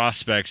 1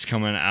 prospects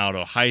coming out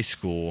of high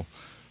school.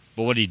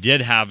 But what he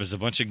did have is a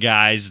bunch of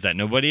guys that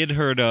nobody had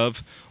heard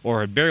of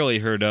or had barely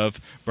heard of,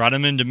 brought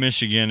them into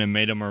Michigan and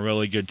made them a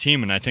really good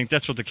team. And I think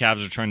that's what the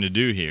Cavs are trying to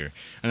do here.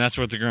 And that's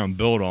what they're going to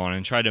build on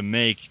and try to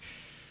make,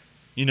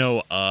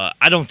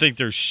 I don't think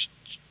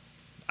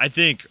I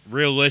think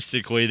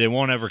realistically they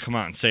won't ever come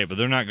out and say it, but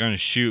they're not going to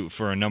shoot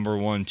for a number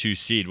 1, 2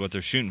 seed. What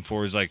they're shooting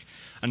for is like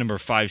a number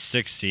 5,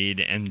 6 seed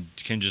and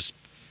can just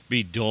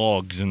be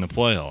dogs in the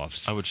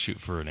playoffs. I would shoot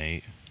for an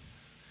 8.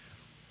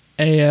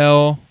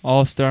 AL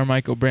All-Star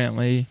Michael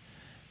Brantley,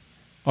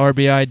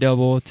 RBI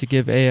double to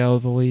give AL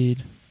the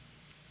lead.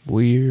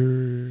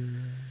 Weird.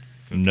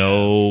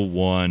 No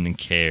one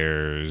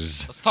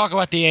cares. Let's talk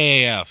about the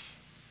AAF.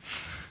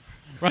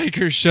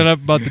 Riker, shut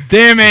up about the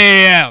damn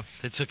AAF.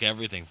 They took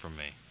everything from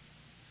me.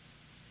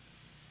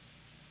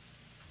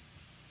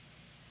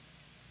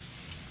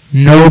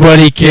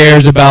 Nobody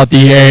cares about the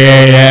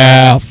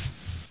AAF.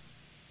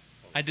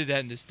 I did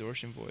that in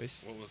distortion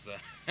voice. What was that?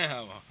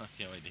 I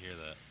can't wait to hear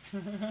that.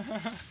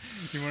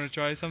 You want to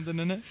try something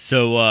in it?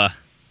 So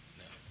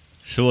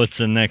what's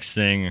the next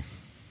thing?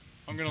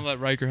 I'm going to let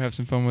Riker have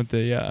some fun with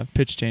the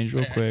pitch change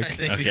real I quick. think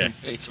we Okay. can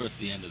wait towards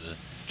the end of the.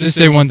 Just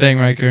say one thing,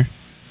 Riker.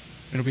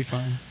 It'll be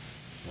fine.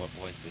 What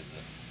voice is it?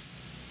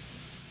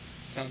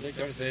 Sounds like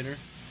Darth Vader.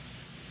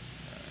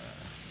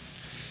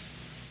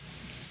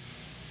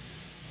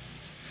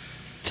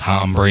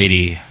 Tom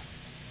Brady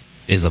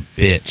is a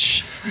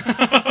bitch.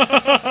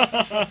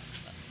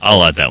 I'll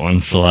let that one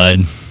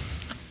slide.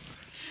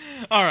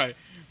 All right.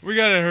 We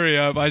got to hurry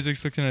up.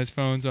 Isaac's looking at his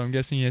phone, so I'm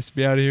guessing he has to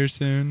be out of here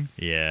soon.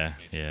 Yeah.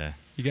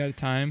 You got a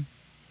time?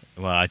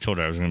 Well, I told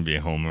her I was going to be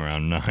home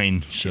around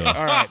 9, so.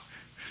 All right.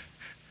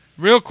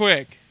 Real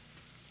quick.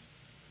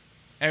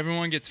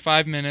 Everyone gets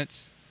 5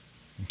 minutes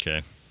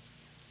Okay.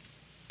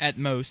 at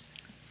most,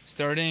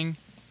 starting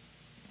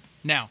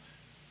now.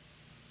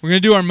 We're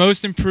going to do our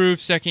most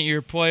improved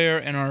second-year player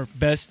and our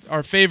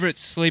favorite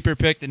sleeper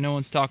pick that no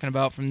one's talking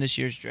about from this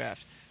year's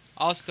draft.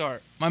 I'll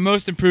start. My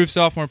most improved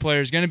sophomore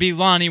player is going to be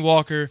Lonnie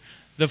Walker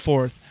the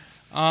fourth.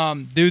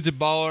 Dude's a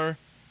baller.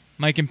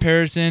 My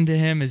comparison to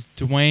him is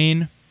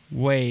Dwayne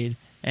Wade.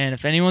 And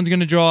if anyone's going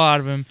to draw out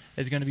of him,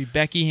 it's going to be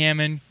Becky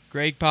Hammond,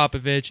 Greg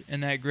Popovich,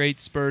 and that great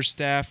Spurs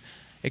staff,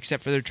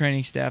 except for their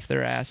training staff,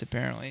 their ass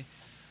apparently.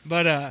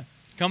 But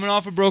coming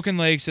off a broken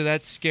leg, so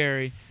that's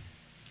scary.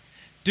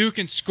 Dude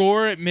can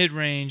score at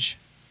mid-range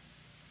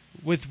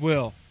with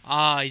will.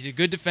 He's a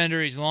good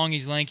defender. He's long,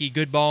 he's lanky,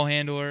 good ball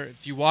handler.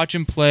 If you watch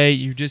him play,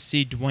 you just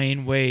see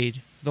Dwayne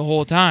Wade the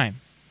whole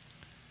time.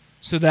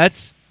 So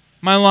that's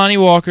my Lonnie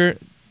Walker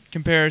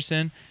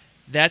comparison.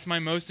 That's my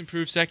most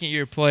improved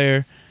second-year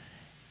player.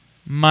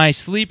 My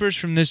sleepers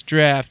from this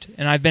draft,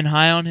 and I've been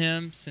high on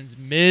him since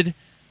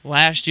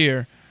mid-last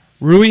year,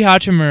 Rui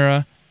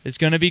Hachimura is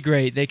going to be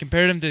great. They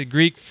compared him to the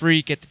Greek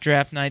Freak at the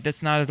draft night.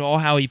 That's not at all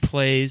how he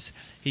plays.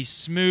 He's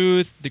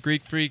smooth. The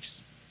Greek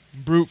Freak's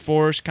brute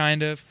force,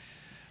 kind of.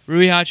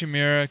 Rui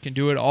Hachimura can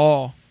do it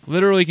all.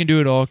 Literally can do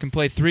it all. Can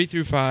play 3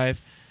 through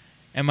 5.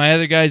 And my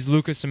other guy is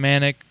Luka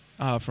Samanik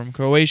from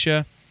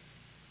Croatia.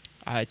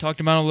 I talked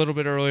about him a little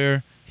bit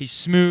earlier. He's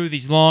smooth.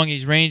 He's long.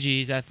 He's rangy.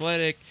 He's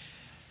athletic.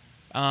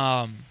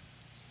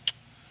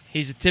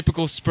 He's a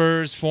typical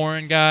Spurs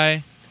foreign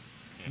guy.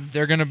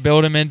 They're going to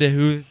build him into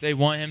who they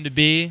want him to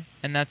be,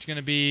 and that's going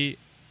to be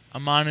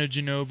a Manu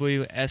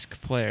Ginobili-esque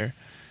player.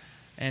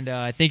 And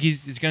I think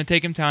it's going to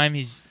take him time.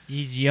 He's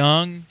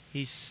young.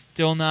 He's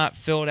still not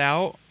filled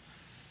out.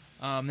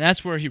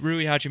 That's where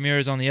Rui Hachimura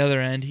is on the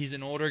other end. He's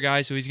an older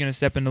guy, so he's going to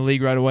step in the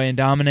league right away and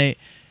dominate,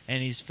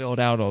 and he's filled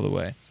out all the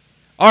way.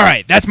 All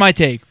right, that's my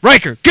take.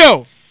 Riker,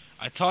 go!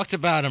 I talked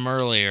about him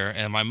earlier,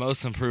 and my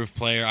most improved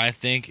player, I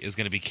think, is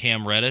going to be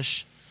Cam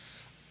Reddish.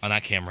 Oh,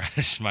 not Cam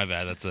Reddish. My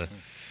bad. That's a...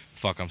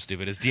 Fuck, I'm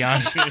stupid. It's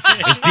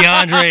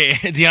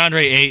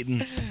DeAndre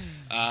Ayton.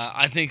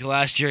 I think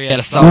last year he had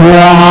a solid.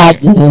 I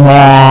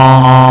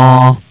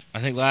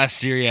think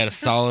last year he had a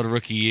solid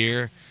rookie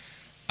year.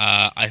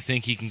 I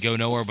think he can go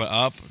nowhere but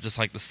up, just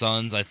like the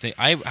Suns. I think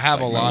I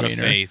have a lot of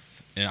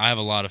faith, and I have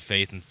a lot of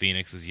faith in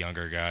Phoenix's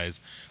younger guys.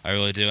 I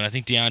really do, and I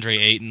think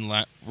DeAndre Ayton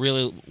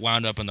really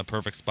wound up in the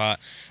perfect spot.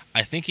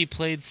 I think he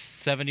played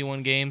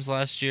 71 games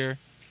last year,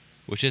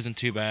 which isn't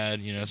too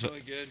bad, you know,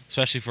 really good.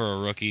 Especially for a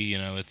rookie. You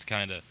know, it's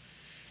kind of.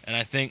 And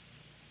I think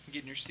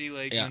getting your sea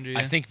legs under you.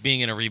 I think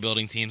being in a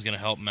rebuilding team is going to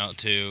help him out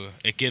too.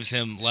 It gives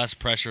him less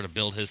pressure to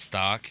build his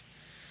stock.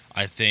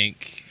 I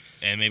think,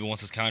 and maybe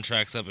once his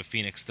contract's up, if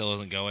Phoenix still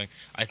isn't going,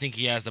 I think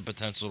he has the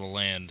potential to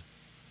land,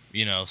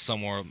 you know,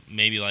 somewhere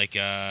maybe like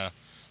an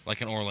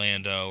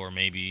Orlando or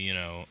maybe, you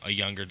know, a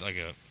younger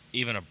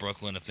even a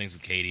Brooklyn if things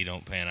with KD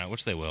don't pan out,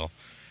 which they will.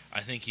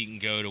 I think he can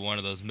go to one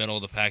of those middle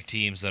of the pack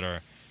teams that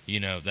are, you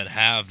know, that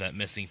have that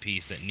missing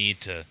piece that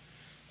need to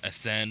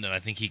ascend, and I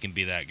think he can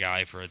be that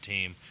guy for a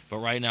team. But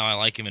right now I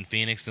like him in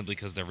Phoenix simply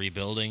because they're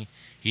rebuilding.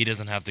 He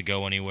doesn't have to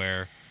go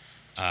anywhere.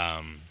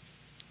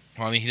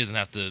 He doesn't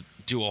have to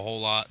do a whole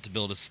lot to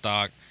build his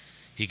stock.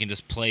 He can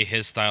just play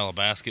his style of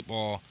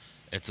basketball.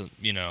 It's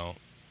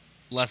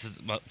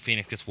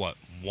Phoenix gets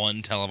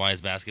one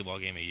televised basketball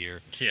game a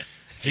year. Yeah.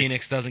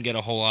 Phoenix doesn't get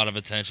a whole lot of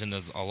attention.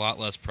 There's a lot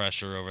less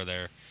pressure over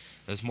there.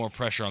 There's more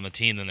pressure on the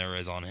team than there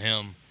is on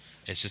him.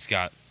 It's just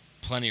got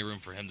plenty of room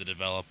for him to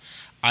develop.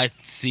 I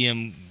see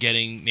him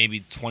getting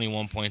maybe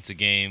 21 points a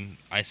game.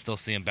 I still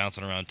see him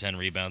bouncing around 10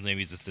 rebounds. Maybe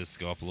his assists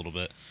go up a little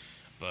bit.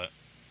 But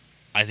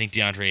I think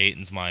DeAndre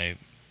Ayton's my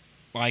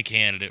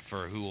candidate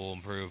for who will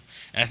improve.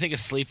 And I think a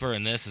sleeper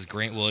in this is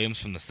Grant Williams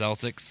from the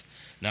Celtics.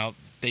 Now,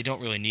 they don't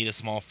really need a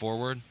small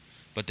forward,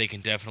 but they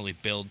can definitely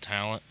build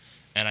talent.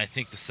 And I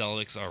think the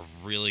Celtics are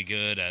really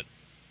good at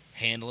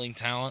handling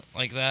talent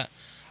like that.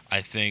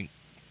 I think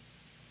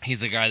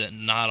he's a guy that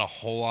not a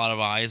whole lot of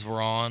eyes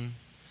were on.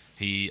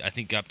 I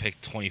think got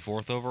picked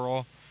 24th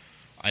overall.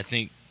 I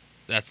think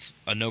that's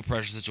a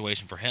no-pressure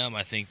situation for him.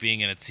 I think being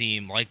in a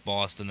team like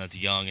Boston that's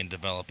young and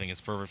developing is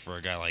perfect for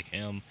a guy like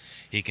him.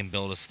 He can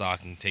build his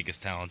stock and take his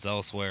talents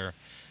elsewhere.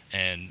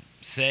 And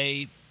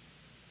say,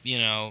 you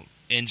know,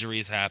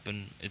 injuries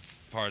happen. It's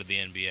part of the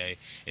NBA.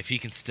 If he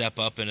can step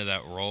up into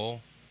that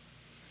role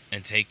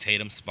and take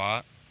Tatum's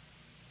spot,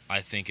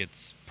 I think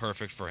it's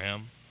perfect for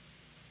him.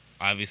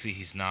 Obviously,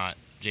 he's not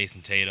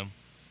Jason Tatum.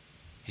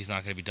 He's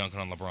not going to be dunking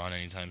on LeBron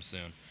anytime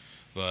soon,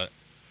 but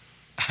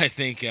I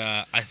think in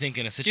a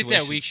situation, get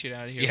that weak shit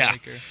out of here. Yeah,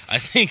 Laker. I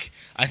think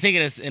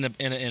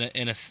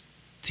in a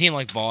team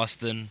like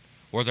Boston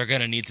where they're going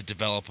to need to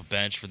develop a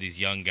bench for these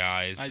young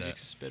guys.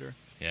 Isaac's a spitter.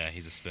 Yeah,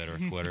 he's a spitter,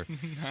 a quitter.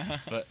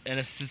 But in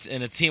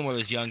a team where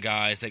there's young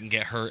guys that can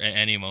get hurt at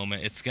any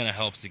moment, it's going to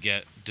help to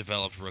get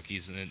developed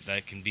rookies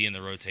that can be in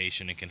the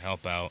rotation and can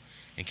help out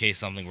in case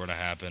something were to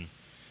happen.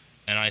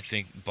 And I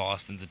think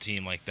Boston's a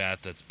team like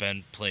that that's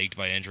been plagued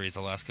by injuries the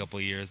last couple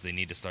of years. They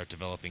need to start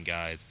developing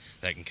guys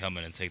that can come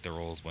in and take their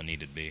roles when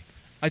needed be.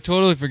 I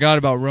totally forgot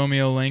about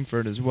Romeo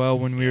Langford as well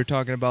when we were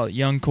talking about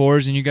young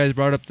cores and you guys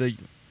brought up the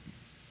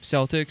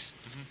Celtics.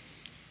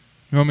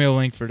 Romeo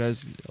Langford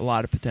has a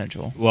lot of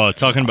potential. Well,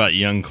 talking about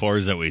young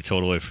cores that we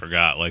totally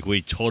forgot, like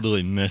we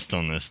totally missed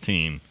on this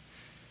team.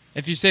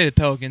 If you say the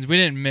Pelicans, we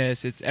didn't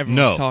miss. It's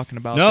everyone's talking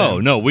about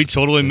them. No, we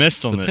totally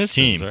missed on The this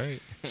Pistons, team.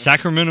 right?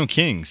 Sacramento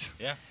Kings.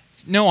 Yeah.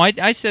 No,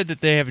 I said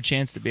that they have a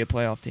chance to be a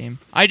playoff team.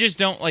 I just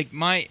don't like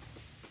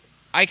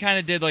I kind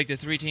of did like the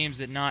three teams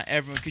that not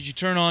everyone, because you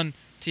turn on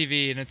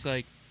TV and it's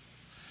like,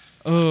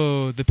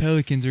 oh, the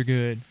Pelicans are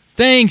good.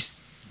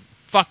 Thanks,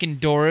 fucking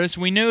Doris.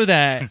 We knew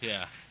that.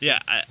 Yeah. Yeah,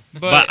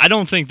 but I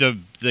don't think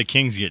the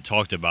Kings get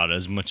talked about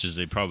as much as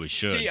they probably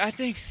should. See, I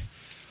think.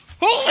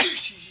 Holy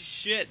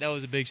shit, that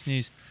was a big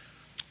sneeze.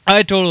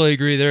 I totally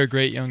agree. They're a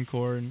great young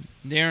core, and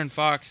De'Aaron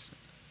Fox.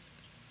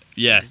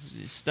 Yeah, is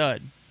a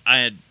stud. I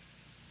had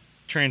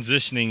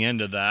transitioning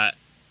into that.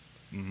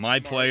 My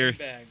player.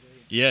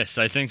 Yes,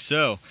 I think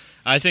so.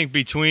 I think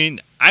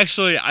I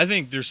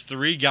think there's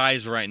three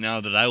guys right now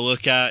that I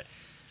look at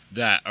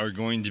that are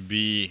going to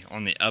be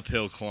on the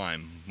uphill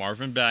climb.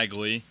 Marvin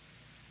Bagley.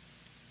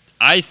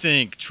 I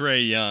think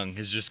Trae Young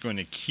is just going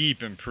to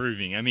keep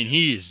improving. I mean,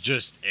 he is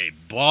just a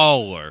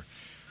baller.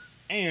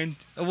 And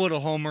a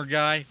little homer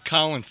guy,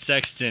 Colin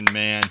Sexton,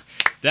 man.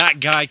 That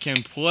guy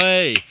can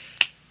play.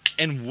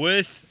 And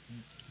with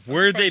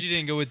where you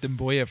didn't go with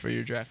Demboya for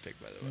your draft pick,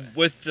 by the way.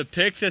 With the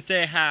pick that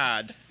they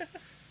had,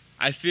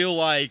 I feel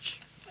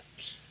like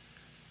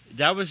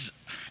that was,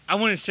 I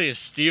wouldn't say a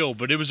steal,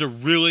 but it was a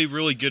really,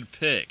 really good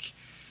pick.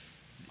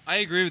 I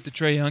agree with the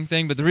Trae Young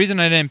thing, but the reason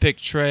I didn't pick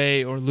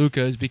Trae or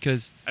Luka is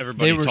because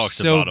Everybody they were talks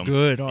so about them.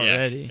 good Yeah,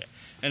 already. yeah.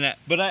 And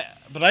but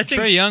I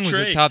think Trae Young was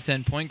a top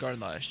 10 point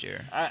guard last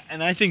year.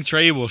 I think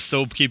Trae will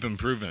still keep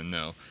improving,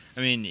 though.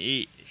 I mean,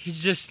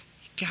 he's just,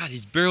 God,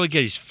 he's barely got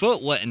his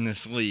foot wet in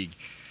this league.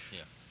 Yeah.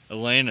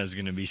 Atlanta's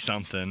going to be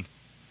something.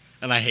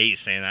 And I hate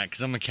saying that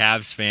because I'm a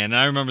Cavs fan.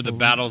 I remember the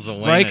battles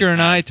Atlanta Riker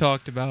and had. I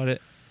talked about it.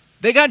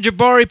 They got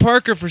Jabari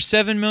Parker for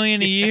 $7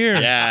 million a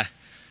year. Yeah.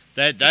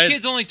 The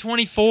kid's only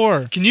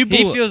 24. Can you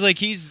he feels like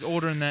he's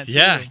older than that, too.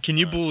 Yeah. Can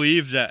you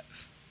believe that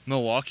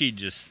Milwaukee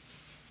just...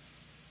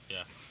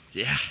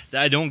 Yeah,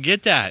 I don't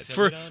get that.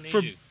 For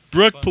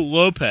Brook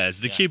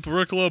Lopez, to keep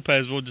Brook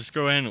Lopez, we'll just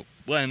go ahead and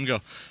let him go.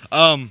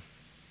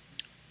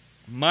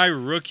 My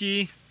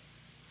rookie,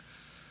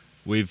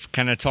 we've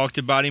kind of talked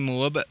about him a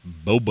little bit.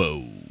 Bobo.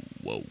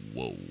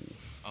 Whoa.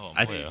 Oh,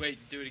 Wait,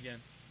 do it again.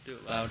 Do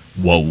it loud.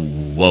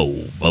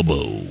 Whoa,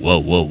 Bobo.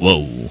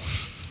 Whoa.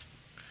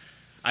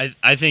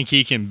 I think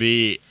he can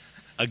be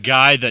a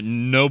guy that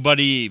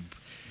nobody,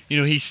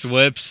 he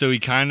slipped, so he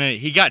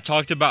got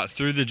talked about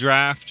through the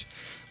draft.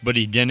 But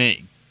he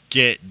didn't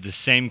get the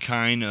same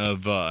kind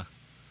of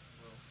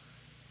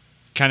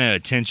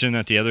attention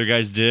that the other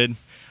guys did.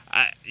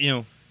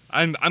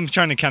 I'm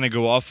trying to kind of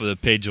go off of the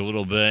page a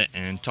little bit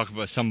and talk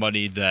about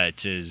somebody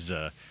that is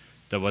that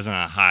wasn't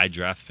a high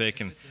draft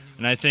pick, and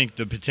I think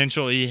the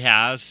potential he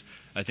has.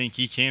 I think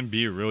he can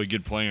be a really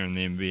good player in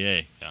the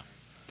NBA. Yeah,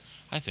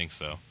 I think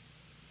so.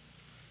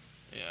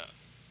 Yeah.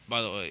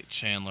 By the way,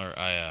 Chandler,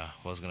 I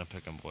was gonna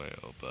pick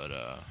Mboyo,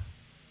 but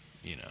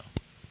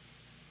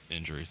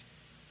injuries.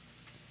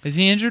 Is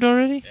he injured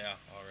already? Yeah,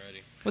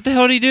 already. What the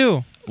hell did he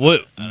do?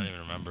 What? I don't even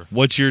remember.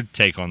 What's your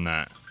take on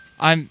that?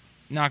 I'm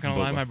not going to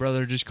lie. Bobo. My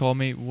brother just called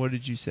me. What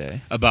did you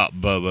say?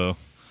 About Bobo.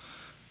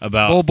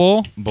 About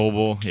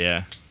Bobo,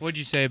 yeah. What did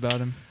you say about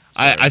him?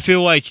 I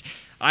feel like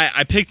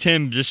I picked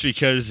him just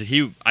because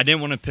I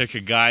didn't want to pick a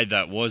guy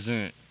that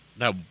wasn't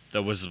that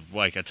was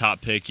like a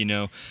top pick,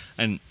 and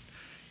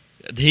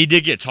he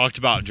did get talked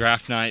about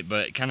draft night,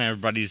 but kind of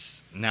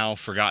everybody's now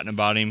forgotten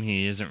about him.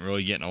 He isn't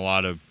really getting a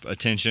lot of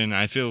attention.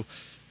 I feel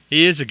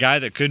he is a guy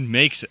that could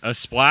make a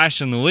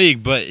splash in the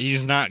league, but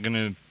he's not going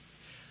to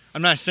 –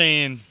 I'm not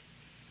saying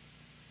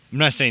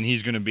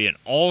he's going to be an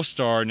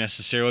all-star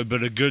necessarily,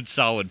 but a good,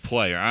 solid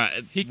player.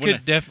 He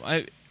could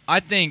definitely – I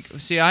think –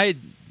 see, I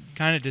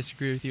kind of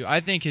disagree with you. I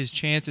think his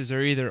chances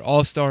are either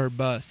all-star or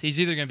bust. He's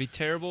either going to be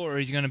terrible or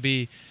he's going to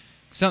be –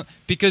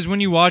 because when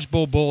you watch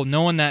Bull,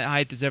 no one that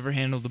height has ever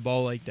handled the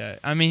ball like that.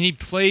 I mean, he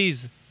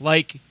plays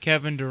like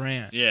Kevin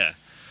Durant. Yeah.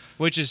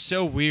 Which is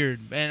so weird.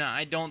 And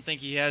I don't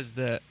think he has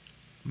the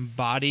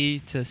body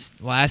to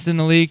last in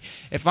the league.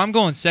 If I'm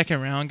going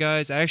second round,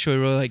 guys, I actually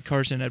really like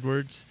Carson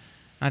Edwards.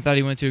 I thought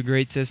he went to a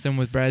great system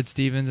with Brad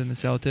Stevens and the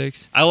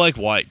Celtics. I like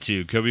White,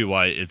 too. Kobe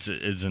White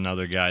is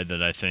another guy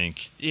that I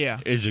think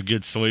is a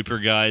good sleeper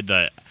guy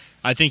that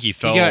I think he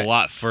fell a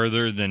lot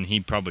further than he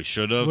probably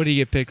should have. What did he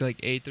get picked, like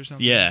 8th or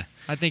something? Yeah.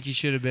 I think he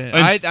should have been.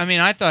 I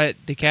thought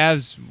the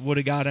Cavs would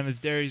have got him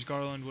if Darius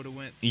Garland would have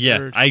went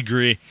third. I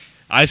agree.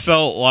 I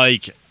felt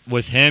like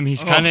with him,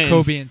 he's kind of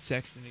Kobe and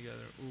Sexton together.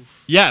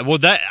 Oof. Yeah, well,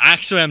 that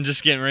actually, I'm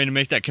just getting ready to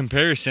make that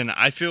comparison.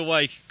 I feel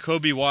like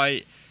Kobe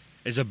White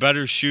is a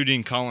better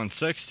shooting Colin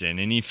Sexton,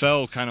 and he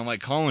fell kind of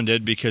like Colin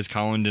did because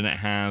Colin didn't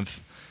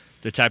have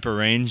the type of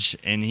range,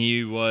 and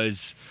he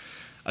was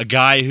a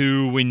guy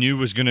who we knew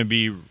was going to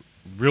be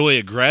really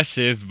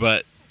aggressive,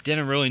 but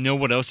didn't really know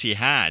what else he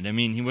had. I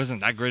mean, he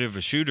wasn't that great of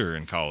a shooter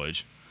in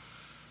college.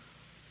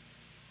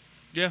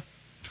 Yeah,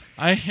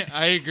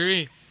 I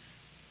agree.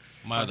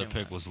 My other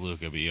pick was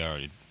Luka, but you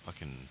already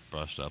fucking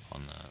brushed up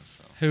on that.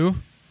 So Who?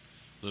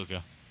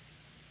 Luka.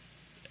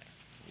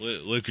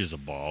 Luke is a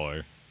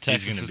baller.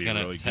 Texas He's is be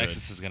gonna really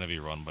Texas is gonna be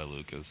run by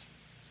Lucas.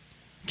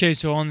 Okay,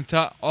 so on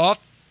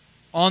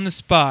the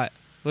spot,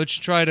 let's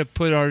try to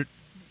put our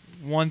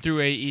 1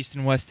 through 8 East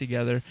and West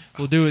together.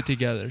 We'll do it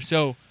together.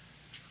 So,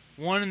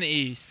 1 in the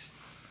East.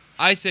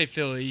 I say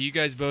Philly. You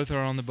guys both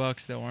are on the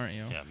Bucks, though, aren't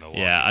you? Yeah,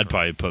 Milwaukee. Yeah, I'd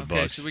probably put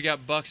Okay, Bucks. so we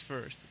got Bucks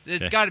first.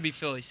 It's Okay. got to be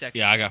Philly second.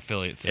 Yeah, I got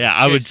Philly at 6. Yeah,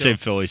 I Okay, would so- say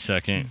Philly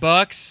second.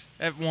 Bucks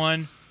at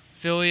 1,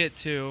 Philly at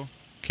 2,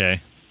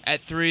 Okay.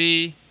 at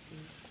 3.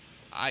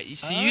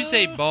 You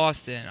say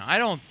Boston. I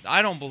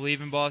don't believe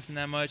in Boston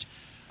that much.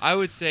 I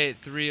would say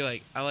at 3,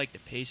 like I like the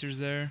Pacers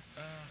there.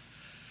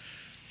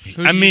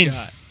 Who I do you mean-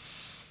 got?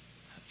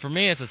 For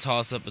me, it's a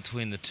toss-up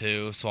between the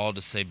two, so I'll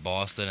just say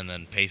Boston and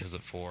then Pacers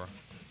at 4.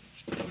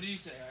 What do you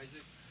say,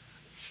 Isaac?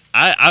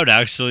 I would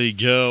actually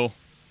go.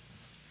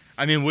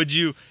 I mean, would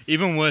you,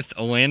 even with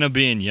Atlanta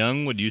being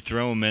young, would you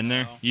throw them in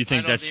there? No. You think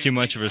I don't that's even too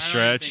much think- of a I don't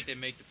stretch? think they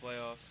make the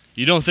playoffs.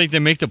 You don't think they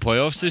make the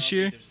playoffs I this don't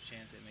year? think there's a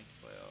chance they make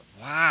the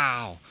playoffs.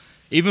 Wow.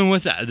 Even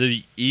with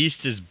the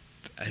East is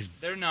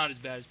They're not as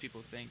bad as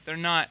people think. They're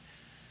not.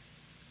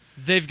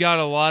 They've got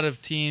a lot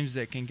of teams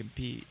that can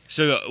compete.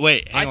 so.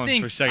 Wait, hang on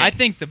for a second. I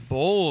think the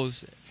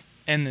Bulls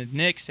and the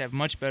Knicks have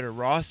much better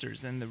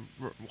rosters than the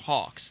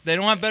Hawks. They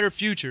don't have better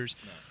futures,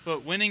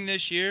 but winning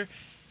this year,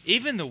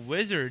 even the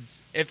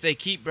Wizards, if they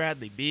keep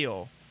Bradley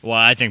Beal, Well,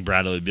 I think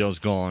Bradley Beal's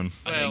gone.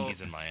 I Well- think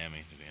he's in Miami,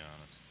 to be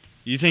honest.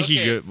 You think he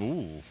Okay. could?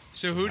 Ooh.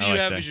 so who do I you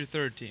like have that. as your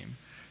third team?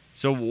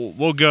 So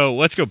we'll go.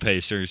 Let's go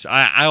Pacers.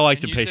 I like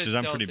And the you said Pacers.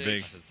 I'm pretty Celtics.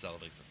 big. I said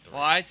Celtics at 3.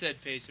 Well, I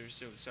said Pacers,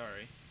 so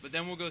sorry. But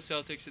then we'll go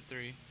Celtics at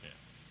 3.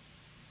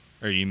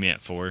 Or you mean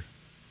at 4?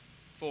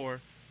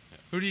 4.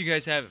 Who do you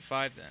guys have at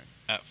 5 then?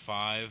 At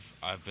 5,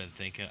 I've been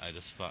thinking.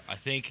 I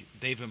think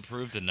they've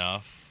improved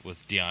enough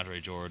with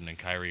DeAndre Jordan and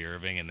Kyrie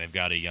Irving, and they've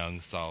got a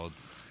young, solid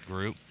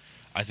group.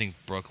 I think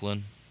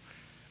Brooklyn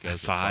goes At at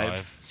 5?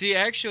 5. See,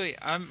 actually,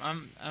 I'm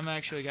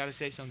actually got to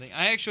say something.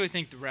 I actually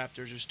think the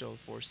Raptors are still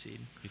the 4th seed.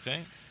 You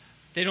think?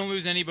 They don't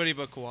lose anybody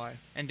but Kawhi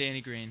and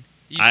Danny Green.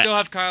 You I- still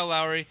have Kyle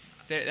Lowry.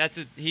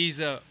 He's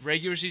a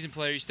regular season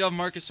player. You still have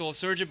Marcus Gasol,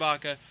 Serge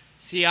Ibaka,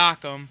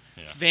 Siakam,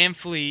 Yeah. Van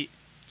Fleet.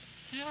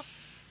 Yeah.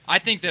 I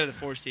think they're the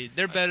 4th seed.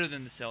 They're better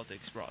than the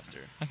Celtics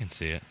roster. I can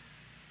see it.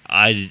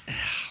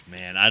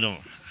 Man, I don't.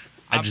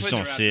 I I'm just putting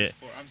don't the see Raptors it.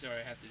 4. I'm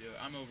sorry, I have to do it.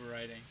 I'm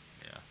overriding.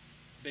 Yeah.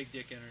 Big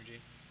dick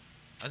energy.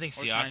 I think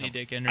Or tiny Siakam.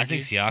 dick energy. I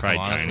think Siakam Probably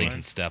honestly tiny.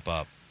 can step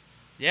up.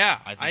 Yeah,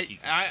 I think he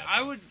can step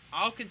up.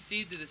 I'll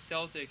concede to the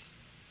Celtics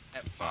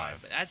at 5,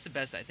 but that's the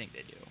best I think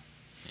they do.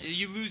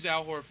 You lose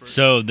Al Horford.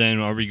 So then,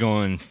 are we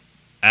going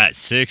at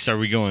 6? Are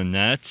we going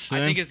Nets? I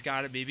then? think it's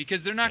got to be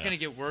because they're not Yeah. going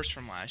to get worse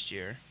from last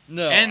year.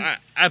 no. and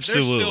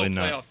absolutely they're still a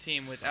not. playoff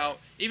team without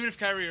even if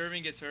Kyrie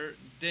Irving gets hurt,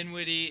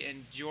 Dinwiddie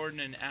and Jordan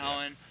and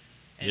Allen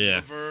and Yeah.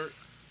 LeVert.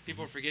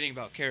 People are forgetting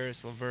about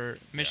Karis LeVert,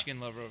 Michigan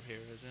lover over here,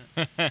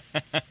 isn't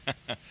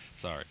it?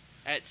 Sorry.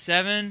 At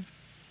 7,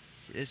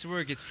 this is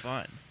where it gets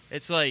fun.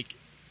 It's like,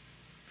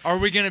 are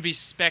we going to be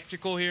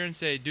spectacle here and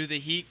say, do the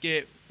Heat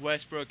get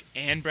Westbrook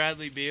and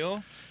Bradley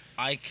Beal?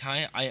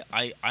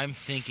 I'm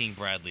thinking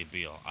Bradley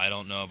Beal. I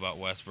don't know about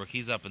Westbrook.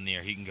 He's up in the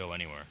air. He can go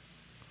anywhere.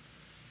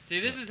 See,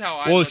 this is how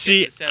I Well, look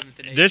see, at the 7th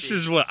and 8th this seed.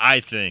 is what I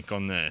think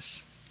on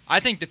this. I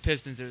think the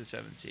Pistons are the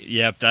 7th seed.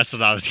 Yep, that's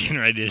what I was getting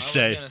ready to I was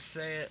say. gonna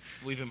say it.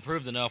 We've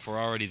improved enough.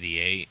 We're already the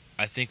 8.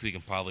 I think we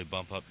can probably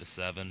bump up to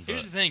 7. But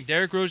Here's the thing.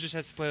 Derrick Rose just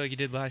has to play like he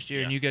did last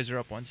year, and Yeah. you guys are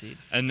up 1 seed.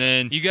 And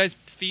then You guys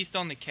feast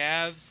on the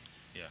Cavs.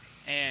 Yeah.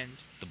 And,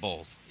 the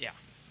Bulls.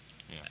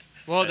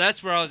 well,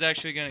 that's where I was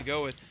actually going to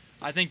go with.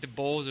 I think the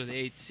Bulls are the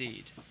 8th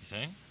seed. You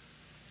think?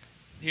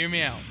 Hear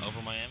me out.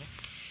 Over Miami?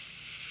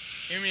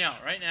 Hear me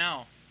out. Right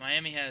now,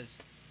 Miami has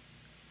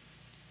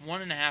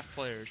 1.5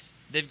 players.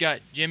 They've got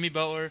Jimmy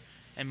Butler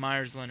and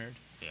Myers Leonard.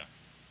 Yeah.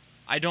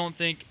 I don't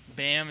think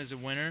Bam is a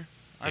winner.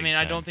 I Big mean, I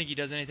time. don't think he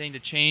does anything to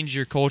change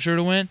your culture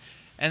to win.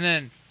 And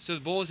then, so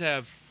the Bulls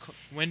have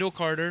Wendell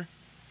Carter.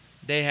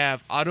 They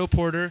have Otto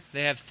Porter.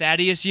 They have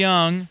Thaddeus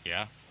Young.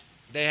 Yeah.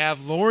 They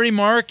have Lauri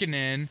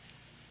Markkanen.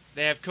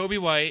 They have Kobe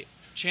White,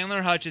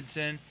 Chandler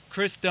Hutchinson,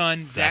 Chris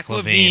Dunn, Zach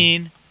LaVine.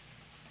 LaVine.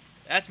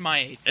 That's my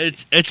 8th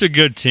seed. it's a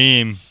good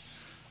team.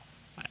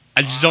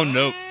 I just don't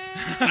know.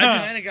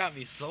 Kind of got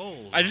me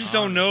sold. I just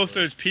don't know if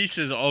honestly. those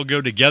pieces all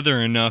go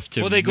together enough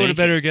to. Well, they go to make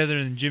better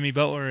together than Jimmy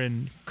Butler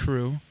and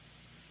crew.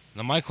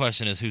 Now my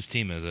question is, whose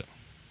team is it?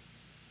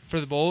 For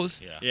the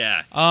Bulls? Yeah.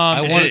 Yeah.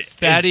 I want- It's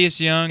Thaddeus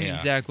Young Yeah.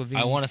 and Zach LaVine.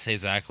 I want to say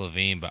Zach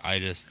LaVine, but I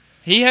just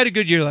He had a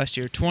good year last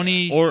year.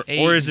 28.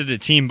 Or is it a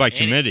team by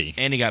committee?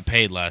 And he got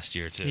paid last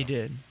year too. He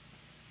did.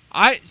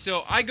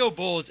 I go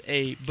Bulls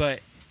 8, but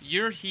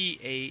your Heat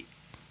 8.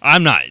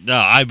 I'm not. No,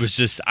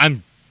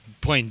 I'm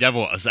playing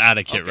devil's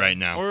advocate Okay. right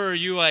now. Or are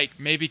you like,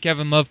 maybe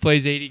Kevin Love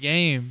plays 80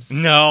 games?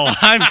 No,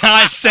 I'm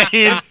not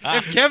saying.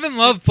 If Kevin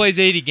Love plays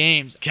 80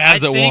 games,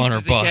 Cavs I at think 1 or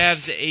that the bust.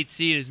 Cavs at 8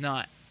 seed is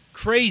not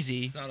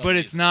crazy, It's not but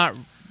it's not.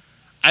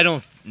 I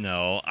don't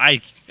know.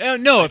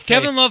 No, if say-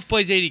 Kevin Love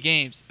plays 80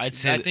 games, I'd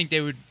say I that- think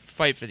they would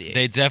fight for the 8.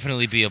 They'd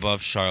definitely be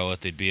above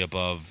Charlotte. They'd be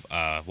above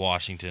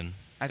Washington.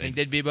 I think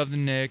they'd be above the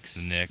Knicks.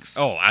 The Knicks.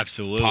 Oh,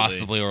 absolutely.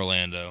 Possibly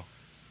Orlando.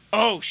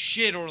 Oh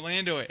shit,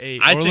 Orlando at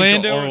 8. I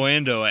think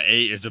Orlando at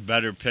 8 is a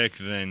better pick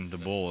than the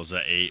Bulls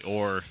at 8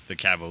 or the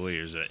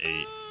Cavaliers at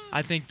 8.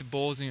 I think the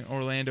Bulls and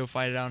Orlando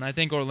fight it out, and I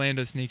think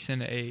Orlando sneaks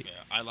into 8. Yeah,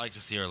 I'd like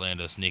to see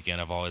Orlando sneak in.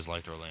 I've always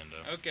liked Orlando.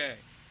 Okay.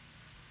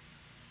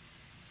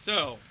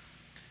 So,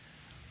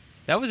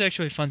 that was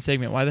actually a fun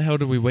segment. Why the hell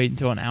did we wait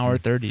until an hour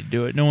 30 to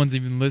do it? No one's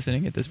even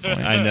listening at this point.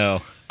 I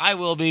know. I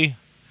will be.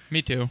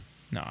 Me too.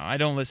 No, I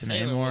don't listen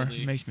Taylor anymore. will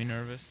be. It makes me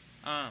nervous.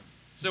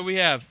 So we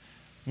have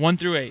 1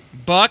 through 8.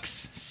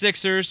 Bucks,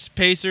 Sixers,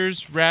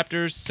 Pacers,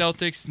 Raptors,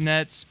 Celtics,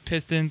 Nets,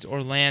 Pistons,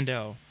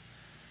 Orlando.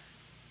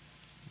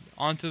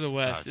 On to the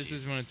West. Oh, This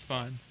geez. is when it's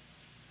fun.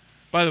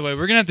 By the way,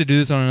 we're going to have to do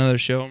this on another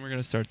show, and we're going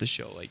to start the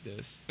show like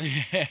this.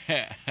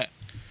 Hell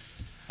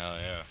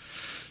yeah.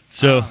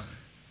 So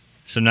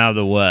now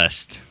the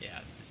West. Yeah.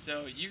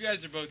 So you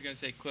guys are both going to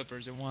say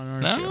Clippers at 1,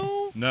 aren't you?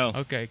 No. No.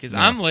 Okay, because No.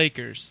 I'm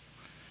Lakers.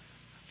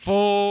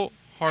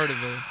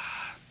 Full-heartedly.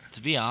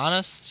 To be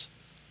honest,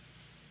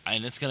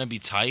 and it's going to be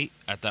tight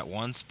at that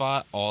one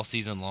spot all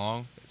season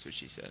long. That's what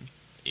she said.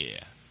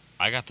 Yeah.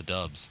 I got the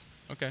Dubs.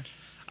 Okay.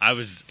 I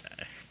was.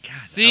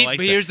 God, See, I like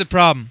but that. here's the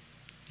problem.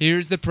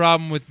 Here's the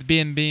problem with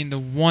being the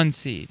 1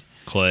 seed.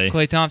 Clay.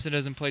 Klay Thompson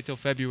doesn't play till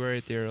February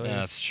at the earliest. Yeah,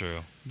 that's true.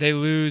 They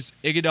lose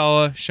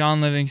Iguodala, Sean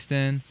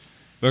Livingston.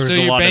 There was So a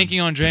you're lot of- banking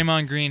on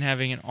Draymond Green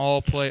having an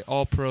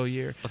all-pro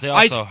year. But they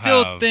I also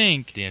still have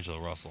think D'Angelo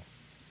Russell.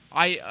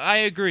 I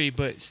agree,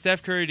 but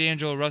Steph Curry,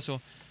 D'Angelo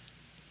Russell,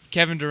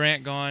 Kevin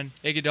Durant gone,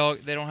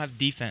 Iguodala, they don't have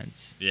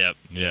defense. Yep.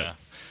 Yeah.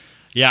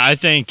 Yeah, I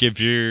think if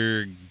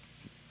you're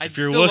I'd if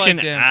you're still looking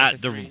like them at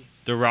the the 3.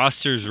 the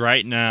rosters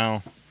right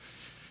now,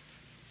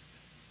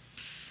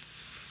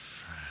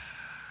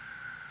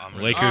 I'm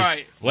gonna- Lakers All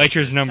right.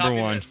 Lakers Top number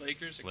your 1. head,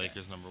 Lakers. Okay.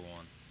 Lakers number 1.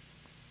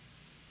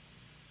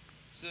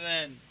 So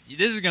then,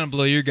 this is going to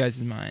blow your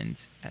guys'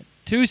 minds. At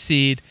 2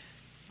 seed,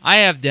 I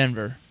have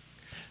Denver.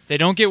 They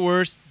don't get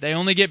worse. They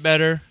only get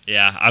better.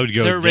 Yeah, I would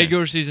go. They're a with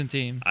regular season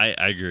team. I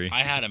agree.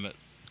 I had him at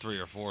 3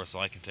 or 4, so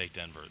I can take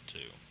Denver at 2.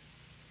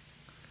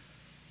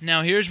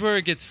 Now, here's where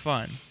it gets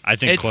fun. I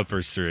think it's-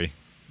 Clippers 3.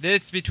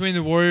 It's between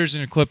the Warriors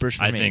and the Clippers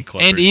for I me. think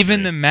Clippers, and even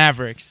too. the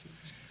Mavericks.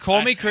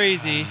 Call me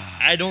crazy.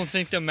 I don't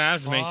think the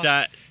Mavs make Fuck.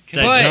 that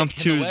But- jump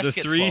Can to the, West the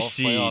get 3 12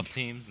 seed. playoff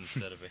teams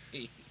instead of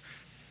 8?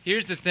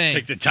 Here's the thing.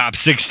 Take the top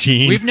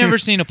 16. We've never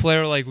seen a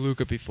player like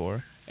Luka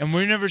before. And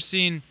we've never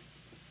seen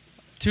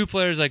 2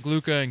 players like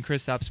Luka and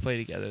Kristaps play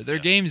together. Their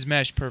Yeah. games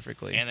mesh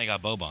perfectly. And they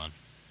got Boban.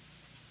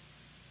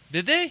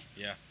 Did they?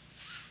 Yeah.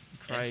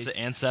 Christ.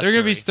 And Seth They're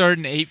going to be Curry.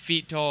 starting 8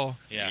 feet tall.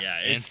 Yeah,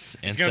 it's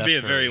and going to Seth be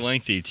a Curry. very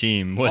lengthy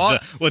team with All-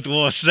 with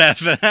Will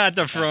Steph at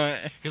the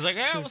front. He's like,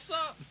 yeah, what's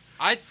up?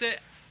 I'd say,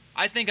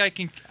 I think I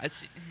can.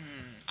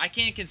 I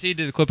can't concede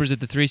to the Clippers at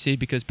the 3 seed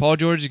because Paul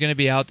George is going to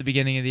be out at the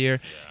beginning of the year,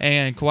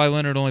 and Kawhi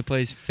Leonard only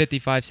plays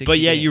 55, 60 But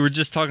yeah, games. you were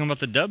just talking about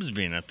the Dubs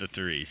being at the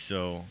 3,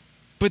 so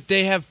But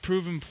they have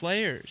proven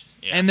players,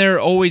 Yeah. and they're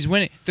always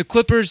winning. The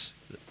Clippers,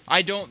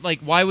 I don't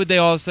like. Why would they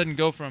all of a sudden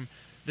go from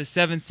the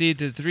 7th seed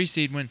to the 3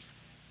 seed when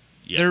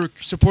yeah. their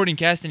supporting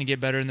casting to get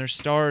better and their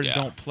stars Yeah.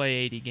 don't play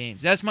 80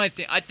 games? That's my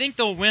thing. I think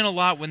they'll win a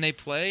lot when they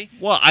play.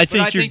 Well, I But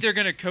think I you're think they're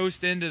going to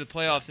coast into the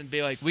playoffs and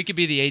be like, we could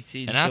be the 8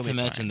 seed. And not still to be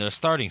mention, fine. their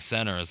starting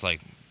center is like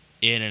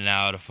in and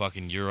out of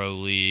fucking Euro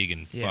League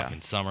and Yeah. fucking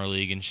Summer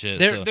League and shit.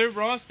 their so their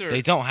roster.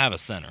 they don't have a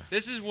center.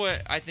 This is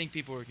what I think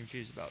people are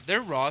confused about.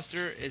 Their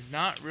roster is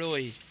not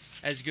really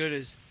as good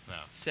as No.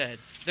 said.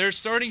 Their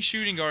starting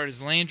shooting guard is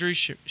Landry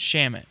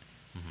Shamet,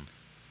 Mhm.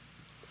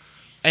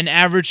 an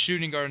average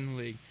shooting guard in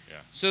the league. Yeah.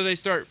 So they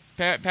start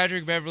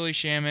Patrick Beverly,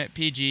 Shamet,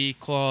 PG,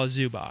 Claw,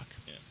 Zubac.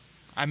 Yeah.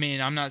 I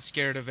mean, I'm not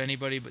scared of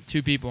anybody but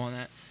 2 people on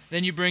that.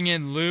 Then you bring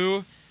in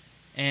Lou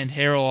and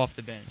Harrell off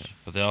the bench.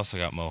 But they also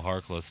got Mo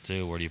Harkless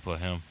too. Where do you put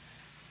him?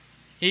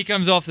 He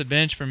comes off the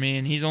bench for me,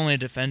 and he's only a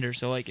defender,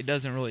 so like it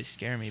doesn't really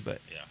scare me.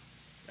 But Yeah.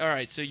 All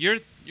right, so your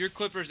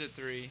Clippers at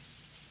 3.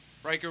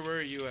 Riker, where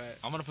are you at?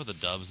 I'm gonna put the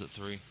Dubs at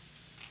 3.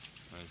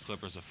 And the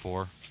Clippers at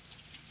 4.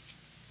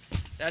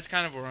 That's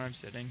kind of where I'm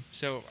sitting.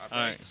 So, All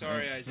right.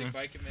 sorry, Isaac,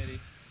 by committee.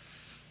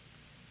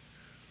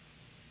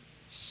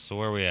 So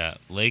where are we at?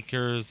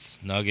 Lakers,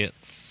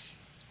 Nuggets,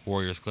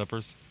 Warriors,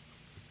 Clippers.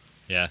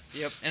 yeah.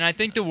 Yep. And I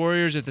think the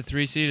Warriors at the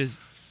 3 seed is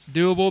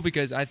doable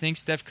because I think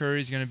Steph Curry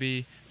is going to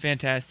be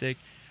fantastic.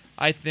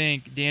 I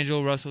think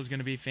D'Angelo Russell is going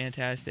to be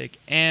fantastic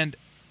and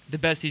the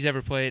best he's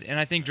ever played. And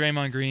I think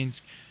Draymond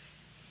Green's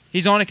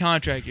he's on a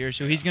contract year,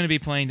 so he's going to be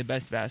playing the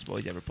best basketball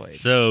he's ever played.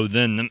 So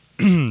then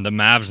the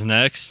Mavs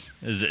next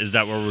is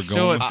that where we're going?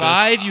 So at with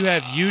 5 you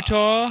have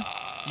Utah,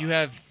 you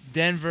have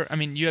Denver. I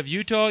mean, you have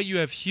Utah, you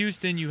have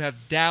Houston, you have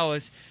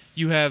Dallas,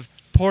 you have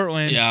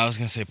Portland. Yeah, I was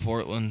gonna say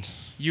Portland.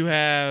 You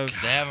have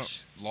They haven't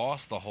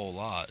lost a whole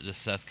lot.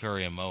 Just Seth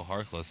Curry and Mo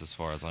Harkless, as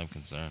far as I'm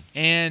concerned.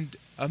 and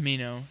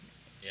Aminu.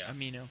 Yeah.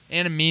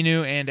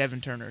 Aminu and Evan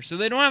Turner. So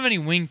they don't have any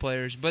wing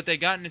players, but they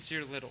got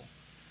Nasir Little.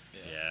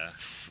 Yeah.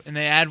 And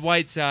they add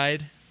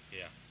Whiteside.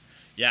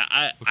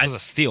 Yeah, Which was a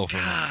steal for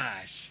them.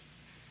 gosh.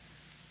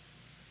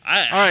 All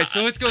right,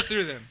 so let's go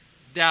through them.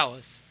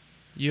 Dallas.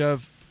 You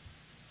have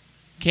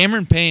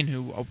Cameron Payne,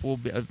 who will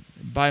be,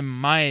 by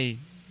my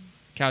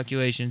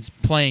calculations,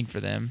 playing for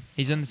them.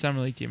 He's in the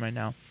Summer League team right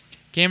now.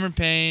 Cameron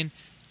Payne,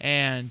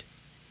 and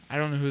I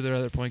don't know who their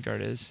other point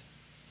guard is.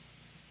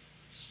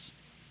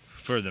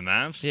 For the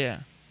Mavs?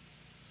 Yeah.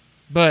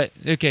 But,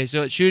 okay,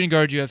 so at shooting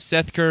guard, you have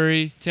Seth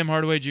Curry, Tim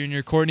Hardaway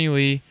Jr., Courtney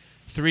Lee,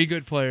 3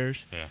 good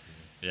players.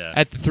 Yeah.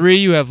 At the 3,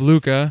 you have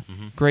Luka,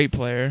 Mhm. great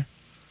player.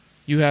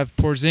 You have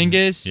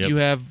Porzingis. Yep. You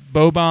have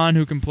Boban,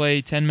 who can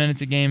play 10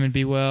 minutes a game and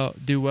do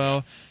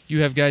well.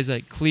 You have guys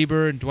like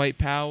Kleber and Dwight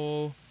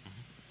Powell.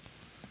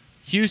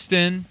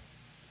 Houston,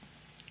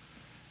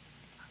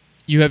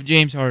 you have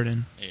James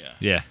Harden.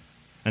 Yeah.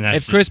 And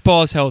that's If Chris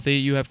Paul is healthy,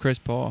 you have Chris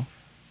Paul,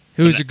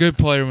 who's a good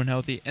player when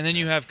healthy. And then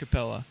you have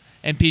Capella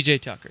and PJ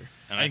Tucker.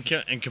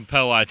 and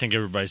Capella, I think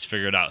everybody's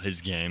figured out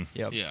his game.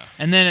 Yep. Yeah.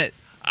 And then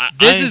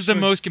this is the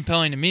most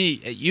compelling to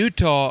me. At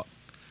Utah,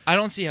 I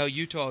don't see how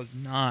Utah is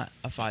not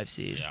a 5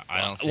 seed. Yeah,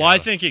 I don't see Well, I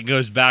how- think it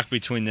goes back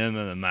between them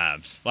and the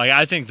Mavs. Like,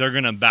 I think they're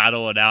going to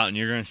battle it out, and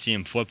you're going to see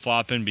them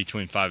flip-flopping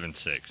between 5 and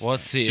 6. Well,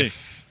 let's see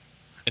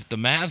if the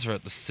Mavs are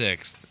at the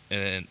 6th,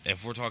 and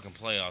if we're talking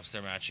playoffs,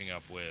 they're matching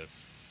up with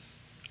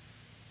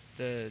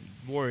The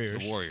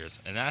Warriors. the Warriors,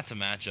 and that's a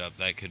matchup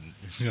that could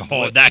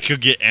Oh, that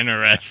could get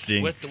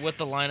interesting. with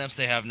the lineups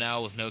they have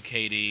now with no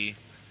KD.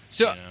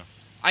 So you know.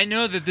 I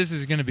know that this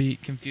is going to be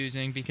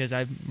confusing because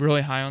I'm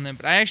really high on them,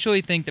 but I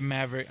actually think the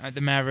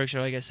Mavericks are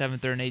like a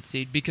 7th or an 8th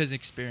seed because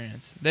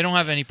experience. They don't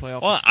have any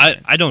playoff Well,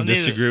 experience. I don't Well,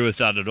 neither- disagree with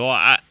that at all.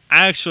 I'm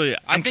I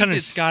kind think of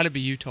it's got to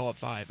be Utah at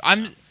 5.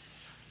 I'm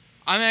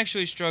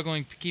actually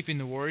struggling keeping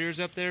the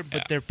Warriors up there, but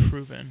Yeah. they're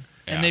proven.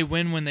 And Yeah. they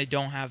win when they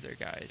don't have their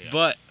guys.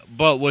 But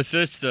with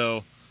this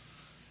though,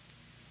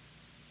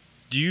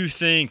 do you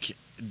think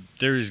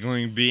there is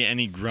going to be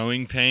any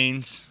growing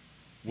pains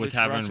With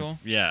having Russell?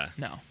 Yeah.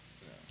 No.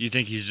 You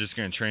think he's just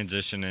going to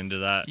transition into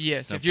that?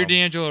 Yes, No if you're problem.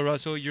 D'Angelo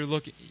Russell, you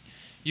look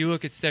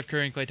at Steph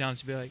Curry and Klay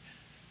Thompson and be like,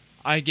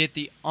 I get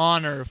the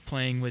honor of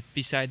playing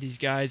beside these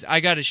guys. I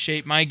got to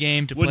shape my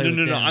game to Well, play with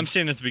no. them. I'm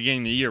saying at the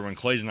beginning of the year when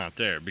Clay's not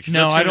there because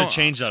No, I that's going don't- to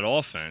change that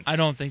offense. I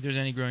don't think there's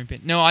any growing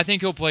pain. No, I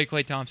think he'll play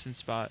Klay Thompson's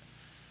spot.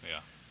 Yeah.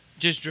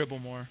 Just dribble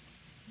more.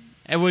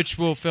 And which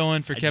will fill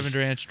in for I Kevin just-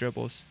 Durant's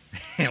dribbles.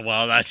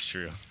 Well, that's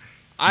true.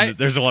 I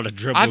There's a lot of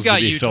dribbles I've got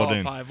to be Utah filled at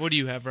in. 5. What do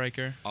you have,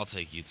 Riker? I'll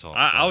take Utah.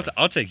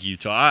 I'll take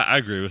Utah. I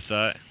agree with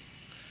that.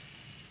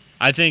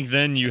 I think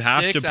then you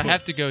have 6, to. I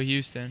have to go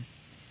Houston.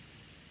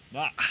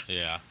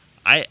 yeah.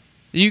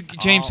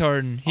 James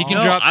Harden. He can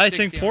No, drop. I 60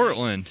 think on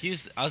Portland.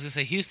 Houston, I was gonna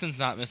say Houston's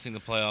not missing the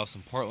playoffs,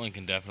 and Portland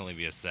can definitely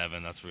be a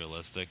 7. That's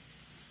realistic.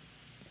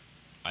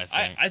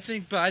 I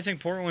think. But I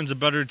think Portland's a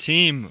better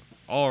team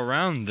all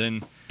around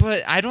than.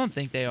 But I don't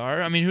think they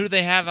are. I mean, who do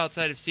they have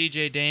outside of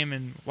CJ, Dame,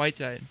 and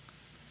Whiteside?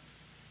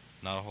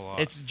 Not a whole lot.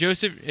 It's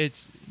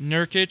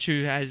Nurkic,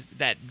 who has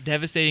that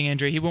devastating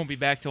injury. He won't be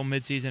back till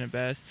midseason at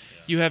best.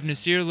 You have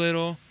Nasir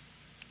Little.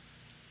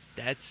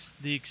 That's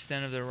the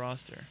extent of their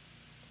roster.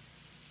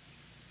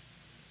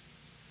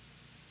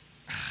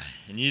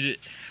 And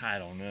I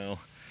don't know.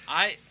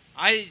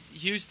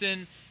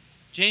 Houston,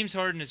 James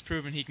Harden has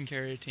proven he can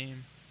carry a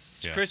team.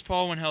 Yeah. Chris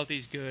Paul, when healthy,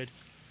 is good.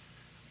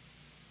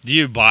 Do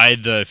you buy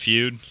the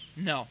feud?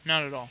 No,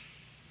 not at all.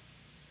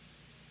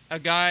 A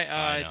guy,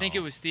 I think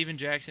know. it was Steven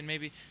Jackson,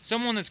 maybe.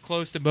 Someone that's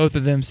close to both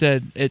of them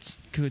said it's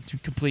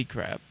complete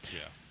crap. yeah.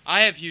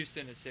 I have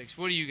Houston at 6.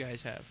 What do you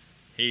guys have?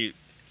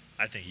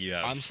 I think you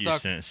have I'm Houston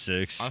stuck- at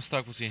 6. I'm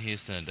stuck between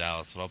Houston and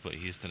Dallas, but I'll put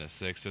Houston at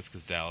 6 just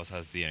because Dallas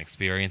has the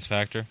inexperience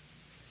factor.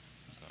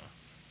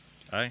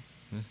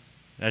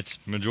 That's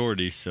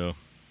majority, so.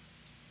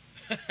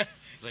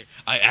 It's like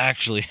I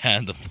actually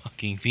had the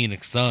fucking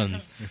Phoenix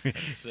Suns at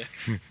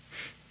 6.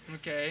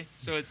 Okay,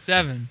 so it's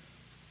 7.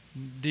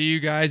 Do you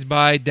guys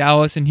buy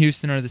Dallas and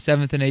Houston are the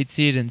 7th and 8th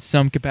seed in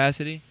some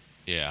capacity?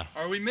 Yeah.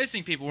 Are we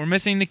missing people? We're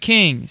missing the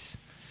Kings.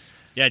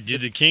 Yeah, do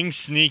the Kings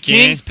sneak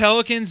Kings, in?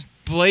 Pelicans,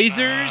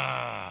 Blazers.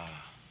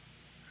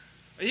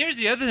 Here's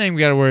the other thing we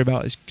got to worry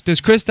about: does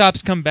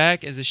Kristaps come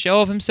back as a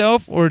shell of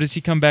himself, or does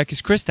he come back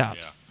as Kristaps?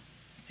 Yeah.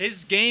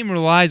 His game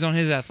relies on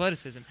his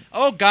athleticism.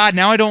 Oh God,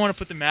 now I don't want to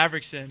put the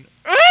Mavericks in.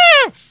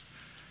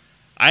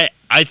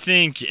 I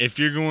think if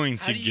you're going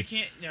to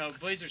No,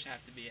 Blazers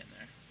have to be in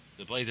there.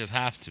 The Blazers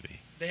have to be.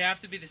 They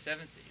have to be the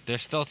 7th seed. They're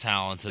still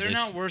talented. They're They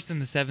not s- worse than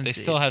the 7th They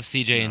seed. still have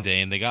CJ and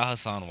Dame. They got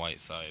Hassan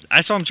Whiteside.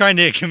 That's why I'm trying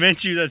to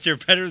convince you that they're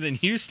better than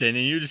Houston,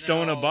 and you just don't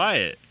want No. to buy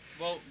it.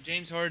 Well,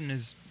 James Harden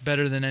is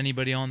better than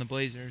anybody on the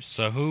Blazers,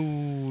 So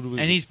who do we?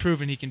 and he's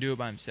proven he can do it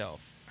by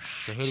himself.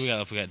 So who do we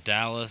got? We got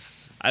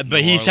Dallas. But New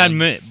he's had.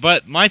 Orleans.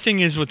 But my thing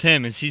is with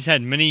him is he's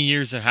had many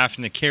years of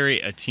having to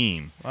carry a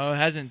team. Well, it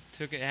hasn't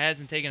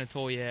taken a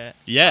toll yet.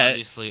 Yeah,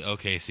 Obviously,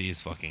 OKC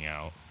is fucking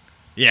out.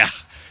 yeah,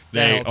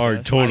 That they helps are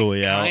us.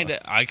 totally out.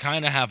 I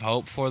kind of have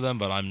hope for them,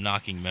 but I'm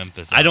knocking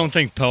Memphis out. I don't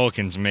think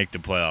Pelicans make the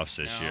playoffs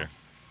this No. year.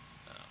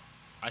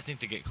 I think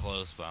they get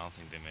close, but I don't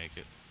think they make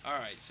it. All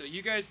right, so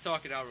you guys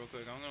talk it out real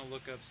quick. I'm gonna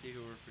look up, see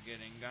who we're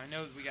forgetting. I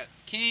know we got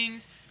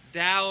Kings,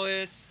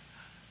 Dallas.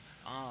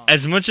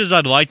 As much as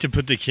I'd like to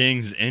put the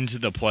Kings into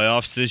the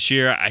playoffs this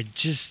year, I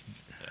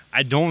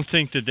don't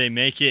think that they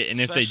make it. And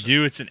if they Especially-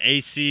 do, it's an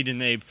 8 seed,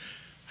 and they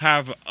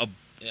have a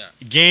Yeah.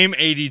 game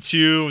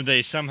 82.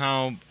 They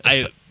somehow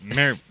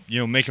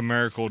make a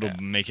miracle to Yeah.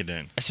 make it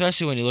in.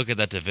 Especially when you look at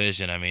that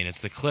division. I mean, it's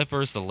the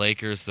Clippers, the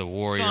Lakers, the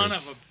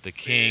Warriors, of a the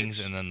Kings,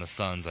 bitch. and then the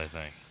Suns, I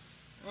think.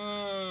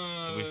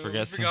 Did we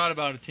forget some? forgot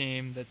about a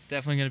team that's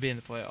definitely gonna be in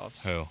the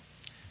playoffs. Who?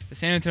 The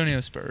San Antonio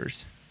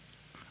Spurs.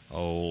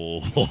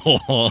 Oh,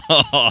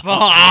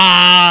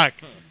 Fuck!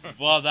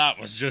 well, that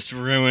was just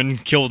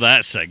ruined. Kill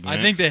that segment.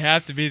 I think they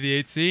have to be the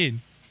 8th seed.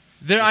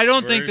 The I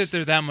don't think Spurs? that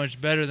they're that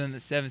much better than the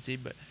 7th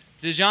seed, but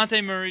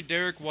DeJounte Murray,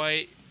 Derek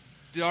White,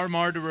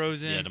 DeMar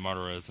DeRozan, Yeah, DeMar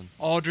DeRozan.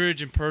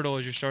 Aldridge, and Pirtle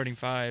is your starting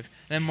 5.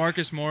 Then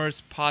Marcus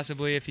Morris,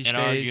 possibly, if he And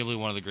stays. arguably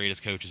one of the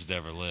greatest coaches to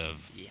ever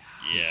live.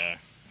 Yeah.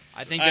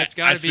 I think I- that's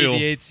got I to be feel-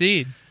 the 8th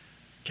seed.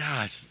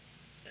 Gosh,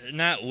 and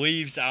that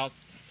leaves out.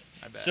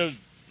 I bet. So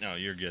no,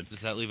 you're good.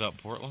 Does that leave out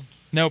Portland?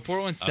 No,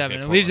 Portland's 7.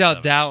 Okay, It leaves Portland's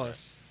out 7,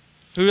 Dallas,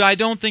 who I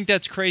don't think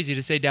that's crazy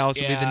to say Dallas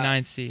will be the Yeah,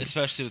 9th seed.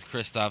 Especially with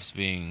Kristaps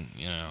being,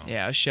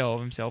 Yeah, a shell of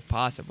himself,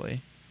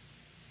 possibly.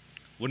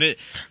 Wouldn't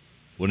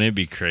it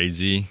be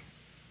crazy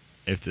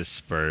if the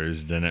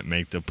Spurs didn't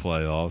make the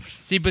playoffs?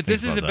 See, but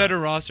this is about a that. better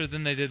roster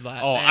than they did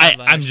last. Oh,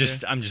 I'm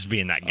just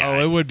being that guy.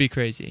 Oh, it would be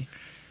crazy.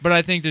 But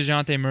I think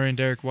DeJounte Murray and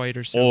Derek White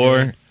are so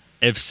or good.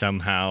 if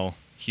somehow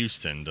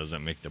Houston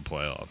doesn't make the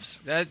playoffs.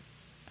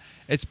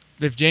 It's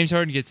if James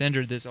Harden gets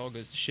injured, this all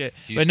goes to shit.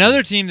 But Houston.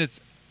 another team that's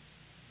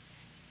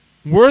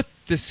worth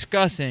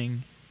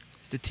discussing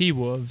is the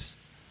T-Wolves.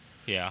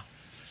 Yeah.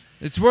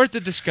 It's worth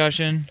the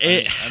discussion.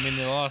 It, I mean,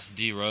 they lost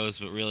D Rose,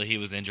 but really he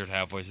was injured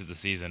halfway through the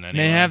season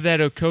anyway. They have that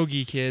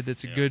Okogie kid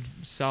that's a Yeah. good,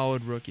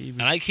 solid rookie.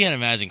 And I can't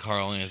imagine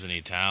Karl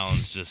Anthony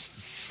Towns just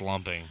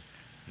slumping,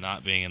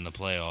 not being in the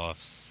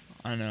playoffs,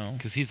 I know.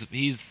 because he's a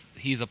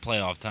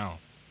playoff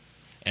talent.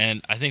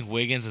 And I think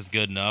Wiggins is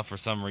good enough. For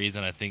some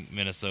reason, I think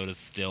Minnesota's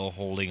still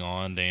holding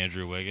on to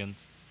Andrew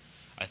Wiggins.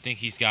 I think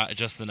he's got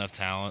just enough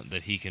talent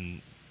that he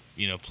can,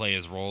 play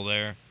his role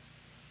there.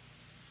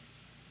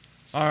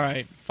 All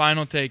right,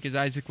 final take is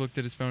Isaac looked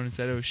at his phone and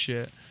said, "Oh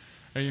shit,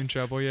 are you in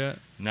trouble yet?"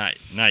 not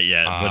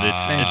yet, but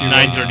it's Thank it's you.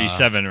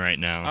 9:37 right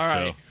now. All so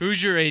right,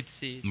 who's your 8th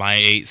seed? My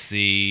 8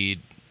 seed.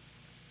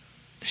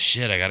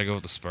 Shit, I got to go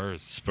with the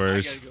Spurs.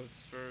 Spurs. I gotta go with the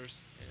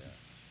Spurs.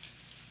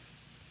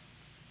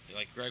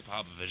 Like, Greg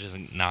Popovich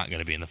isn't not going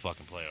to be in the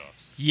fucking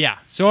playoffs. Yeah.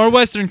 So our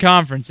Western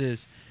Conference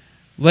is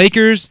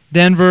Lakers,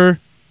 Denver,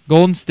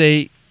 Golden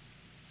State,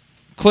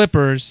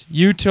 Clippers,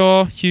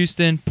 Utah,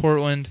 Houston,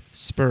 Portland,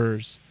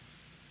 Spurs.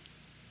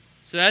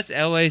 So that's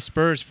LA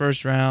Spurs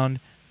first round.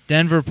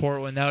 Denver,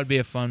 Portland, that would be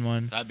a fun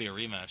one. That'd be a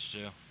rematch,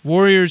 too.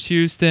 Warriors,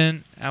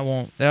 Houston,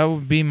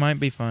 might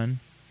be fun.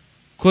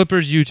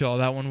 Clippers, Utah,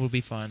 that one will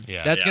be fun.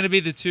 Yeah. That's Yeah. going to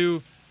be the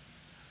two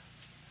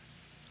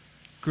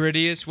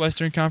grittiest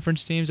Western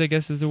Conference teams, I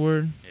guess is the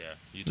word.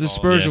 Yeah. The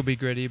Spurs Yeah. will be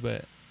gritty,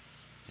 but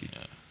Yeah.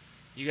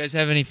 you guys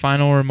have any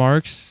final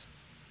remarks?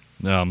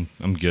 No,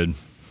 I'm good.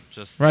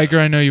 Just Riker,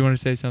 I know you want to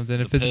say something.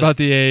 If it's about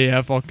the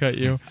AAF, I'll cut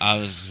you. I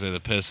was going to say the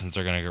Pistons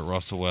are going to get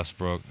Russell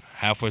Westbrook.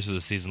 Halfway through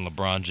the season,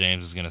 LeBron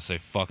James is going to say,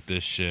 fuck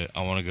this shit.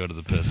 I want to go to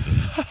the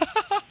Pistons.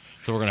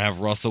 So we're going to have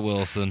Russell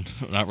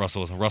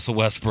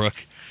Westbrook,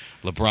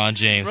 LeBron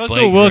James, Russell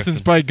Blake Wilson's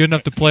Griffin. probably good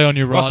enough to play on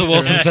your Russell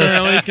roster.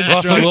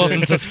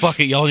 Wilson says, fuck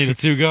it, y'all need a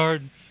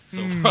 2-guard.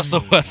 So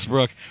Russell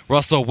Westbrook,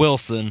 Russell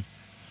Wilson,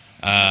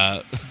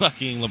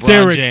 fucking LeBron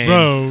Derrick James,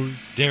 Rose.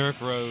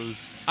 Derrick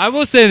Rose. I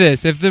will say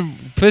this: if the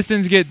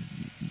Pistons get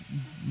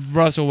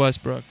Russell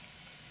Westbrook,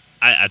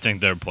 I think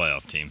they're a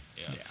playoff team.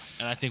 Yeah.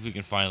 And I think we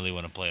can finally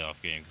win a playoff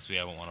game because we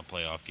haven't won a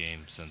playoff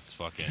game since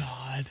fucking.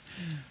 God,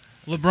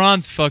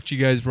 LeBron's fucked you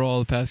guys for all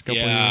the past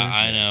couple of years. Yeah,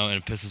 I know, and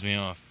it pisses me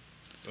off.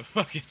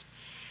 Fucking.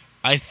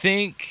 I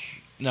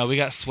think we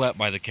got swept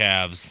by the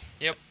Cavs.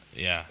 Yep.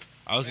 Yeah,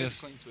 I was gonna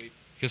clean sweep.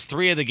 because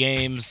 3 of the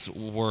games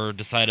were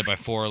decided by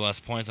 4 or less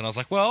points, and I was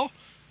like, well,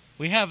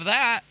 we have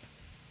that.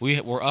 We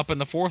were up in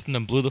the 4th and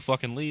then blew the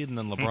fucking lead, and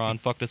then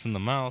LeBron fucked us in the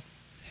mouth.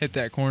 Hit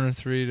that corner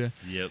 3 to.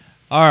 Yep.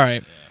 All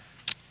right,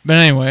 but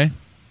anyway,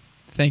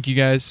 thank you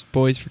guys,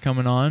 boys, for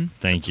coming on.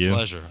 Thank you.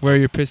 Pleasure. Wear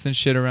your Piston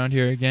shit around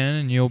here again,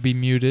 and you'll be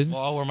muted.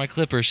 Well, I'll wear my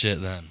Clipper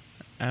shit then.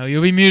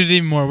 You'll be muted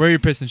even more. Wear your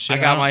Piston shit.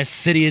 I got my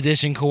City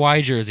Edition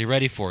Kawhi jersey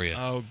ready for you.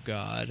 Oh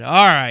God!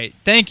 All right.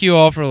 Thank you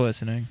all for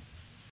listening.